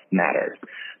else matters.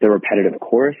 The repetitive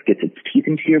chorus gets its teeth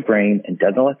into your brain and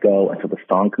doesn't let go until the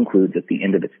song concludes at the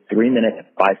end of its 3-minute and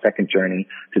 5-second journey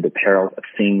through the perils of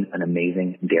seeing an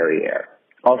amazing derriere.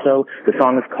 Also, the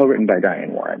song is co-written by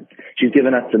Diane Warren. She's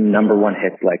given us some #1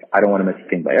 hits like I Don't Want to Miss a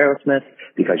Thing by Aerosmith,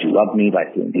 Because You Love Me by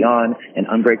Celine Dion, and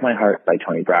Unbreak My Heart by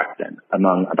Toni Braxton,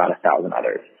 among about 1,000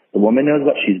 others. The woman knows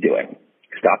what she's doing.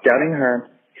 Stop doubting her.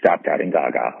 Stop doubting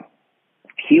Gaga.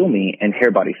 Heal Me and Hair,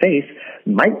 Body, Face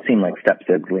might seem like step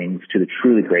siblings to the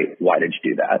truly great Why Did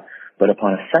You Do That? But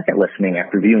upon a second listening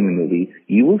after viewing the movie,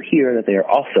 you will hear that they are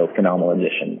also phenomenal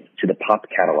additions to the pop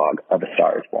catalog of A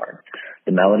Star Is Born.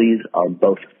 The melodies are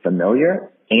both familiar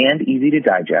and easy to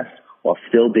digest while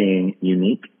still being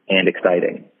unique and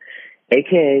exciting,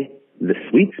 aka the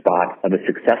sweet spot of a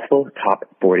successful top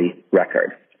 40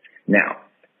 record. Now,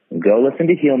 go listen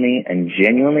to Heal Me and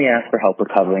genuinely ask for help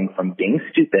recovering from being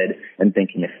stupid and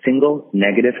thinking a single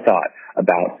negative thought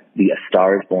about the A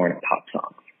Star Is Born pop song.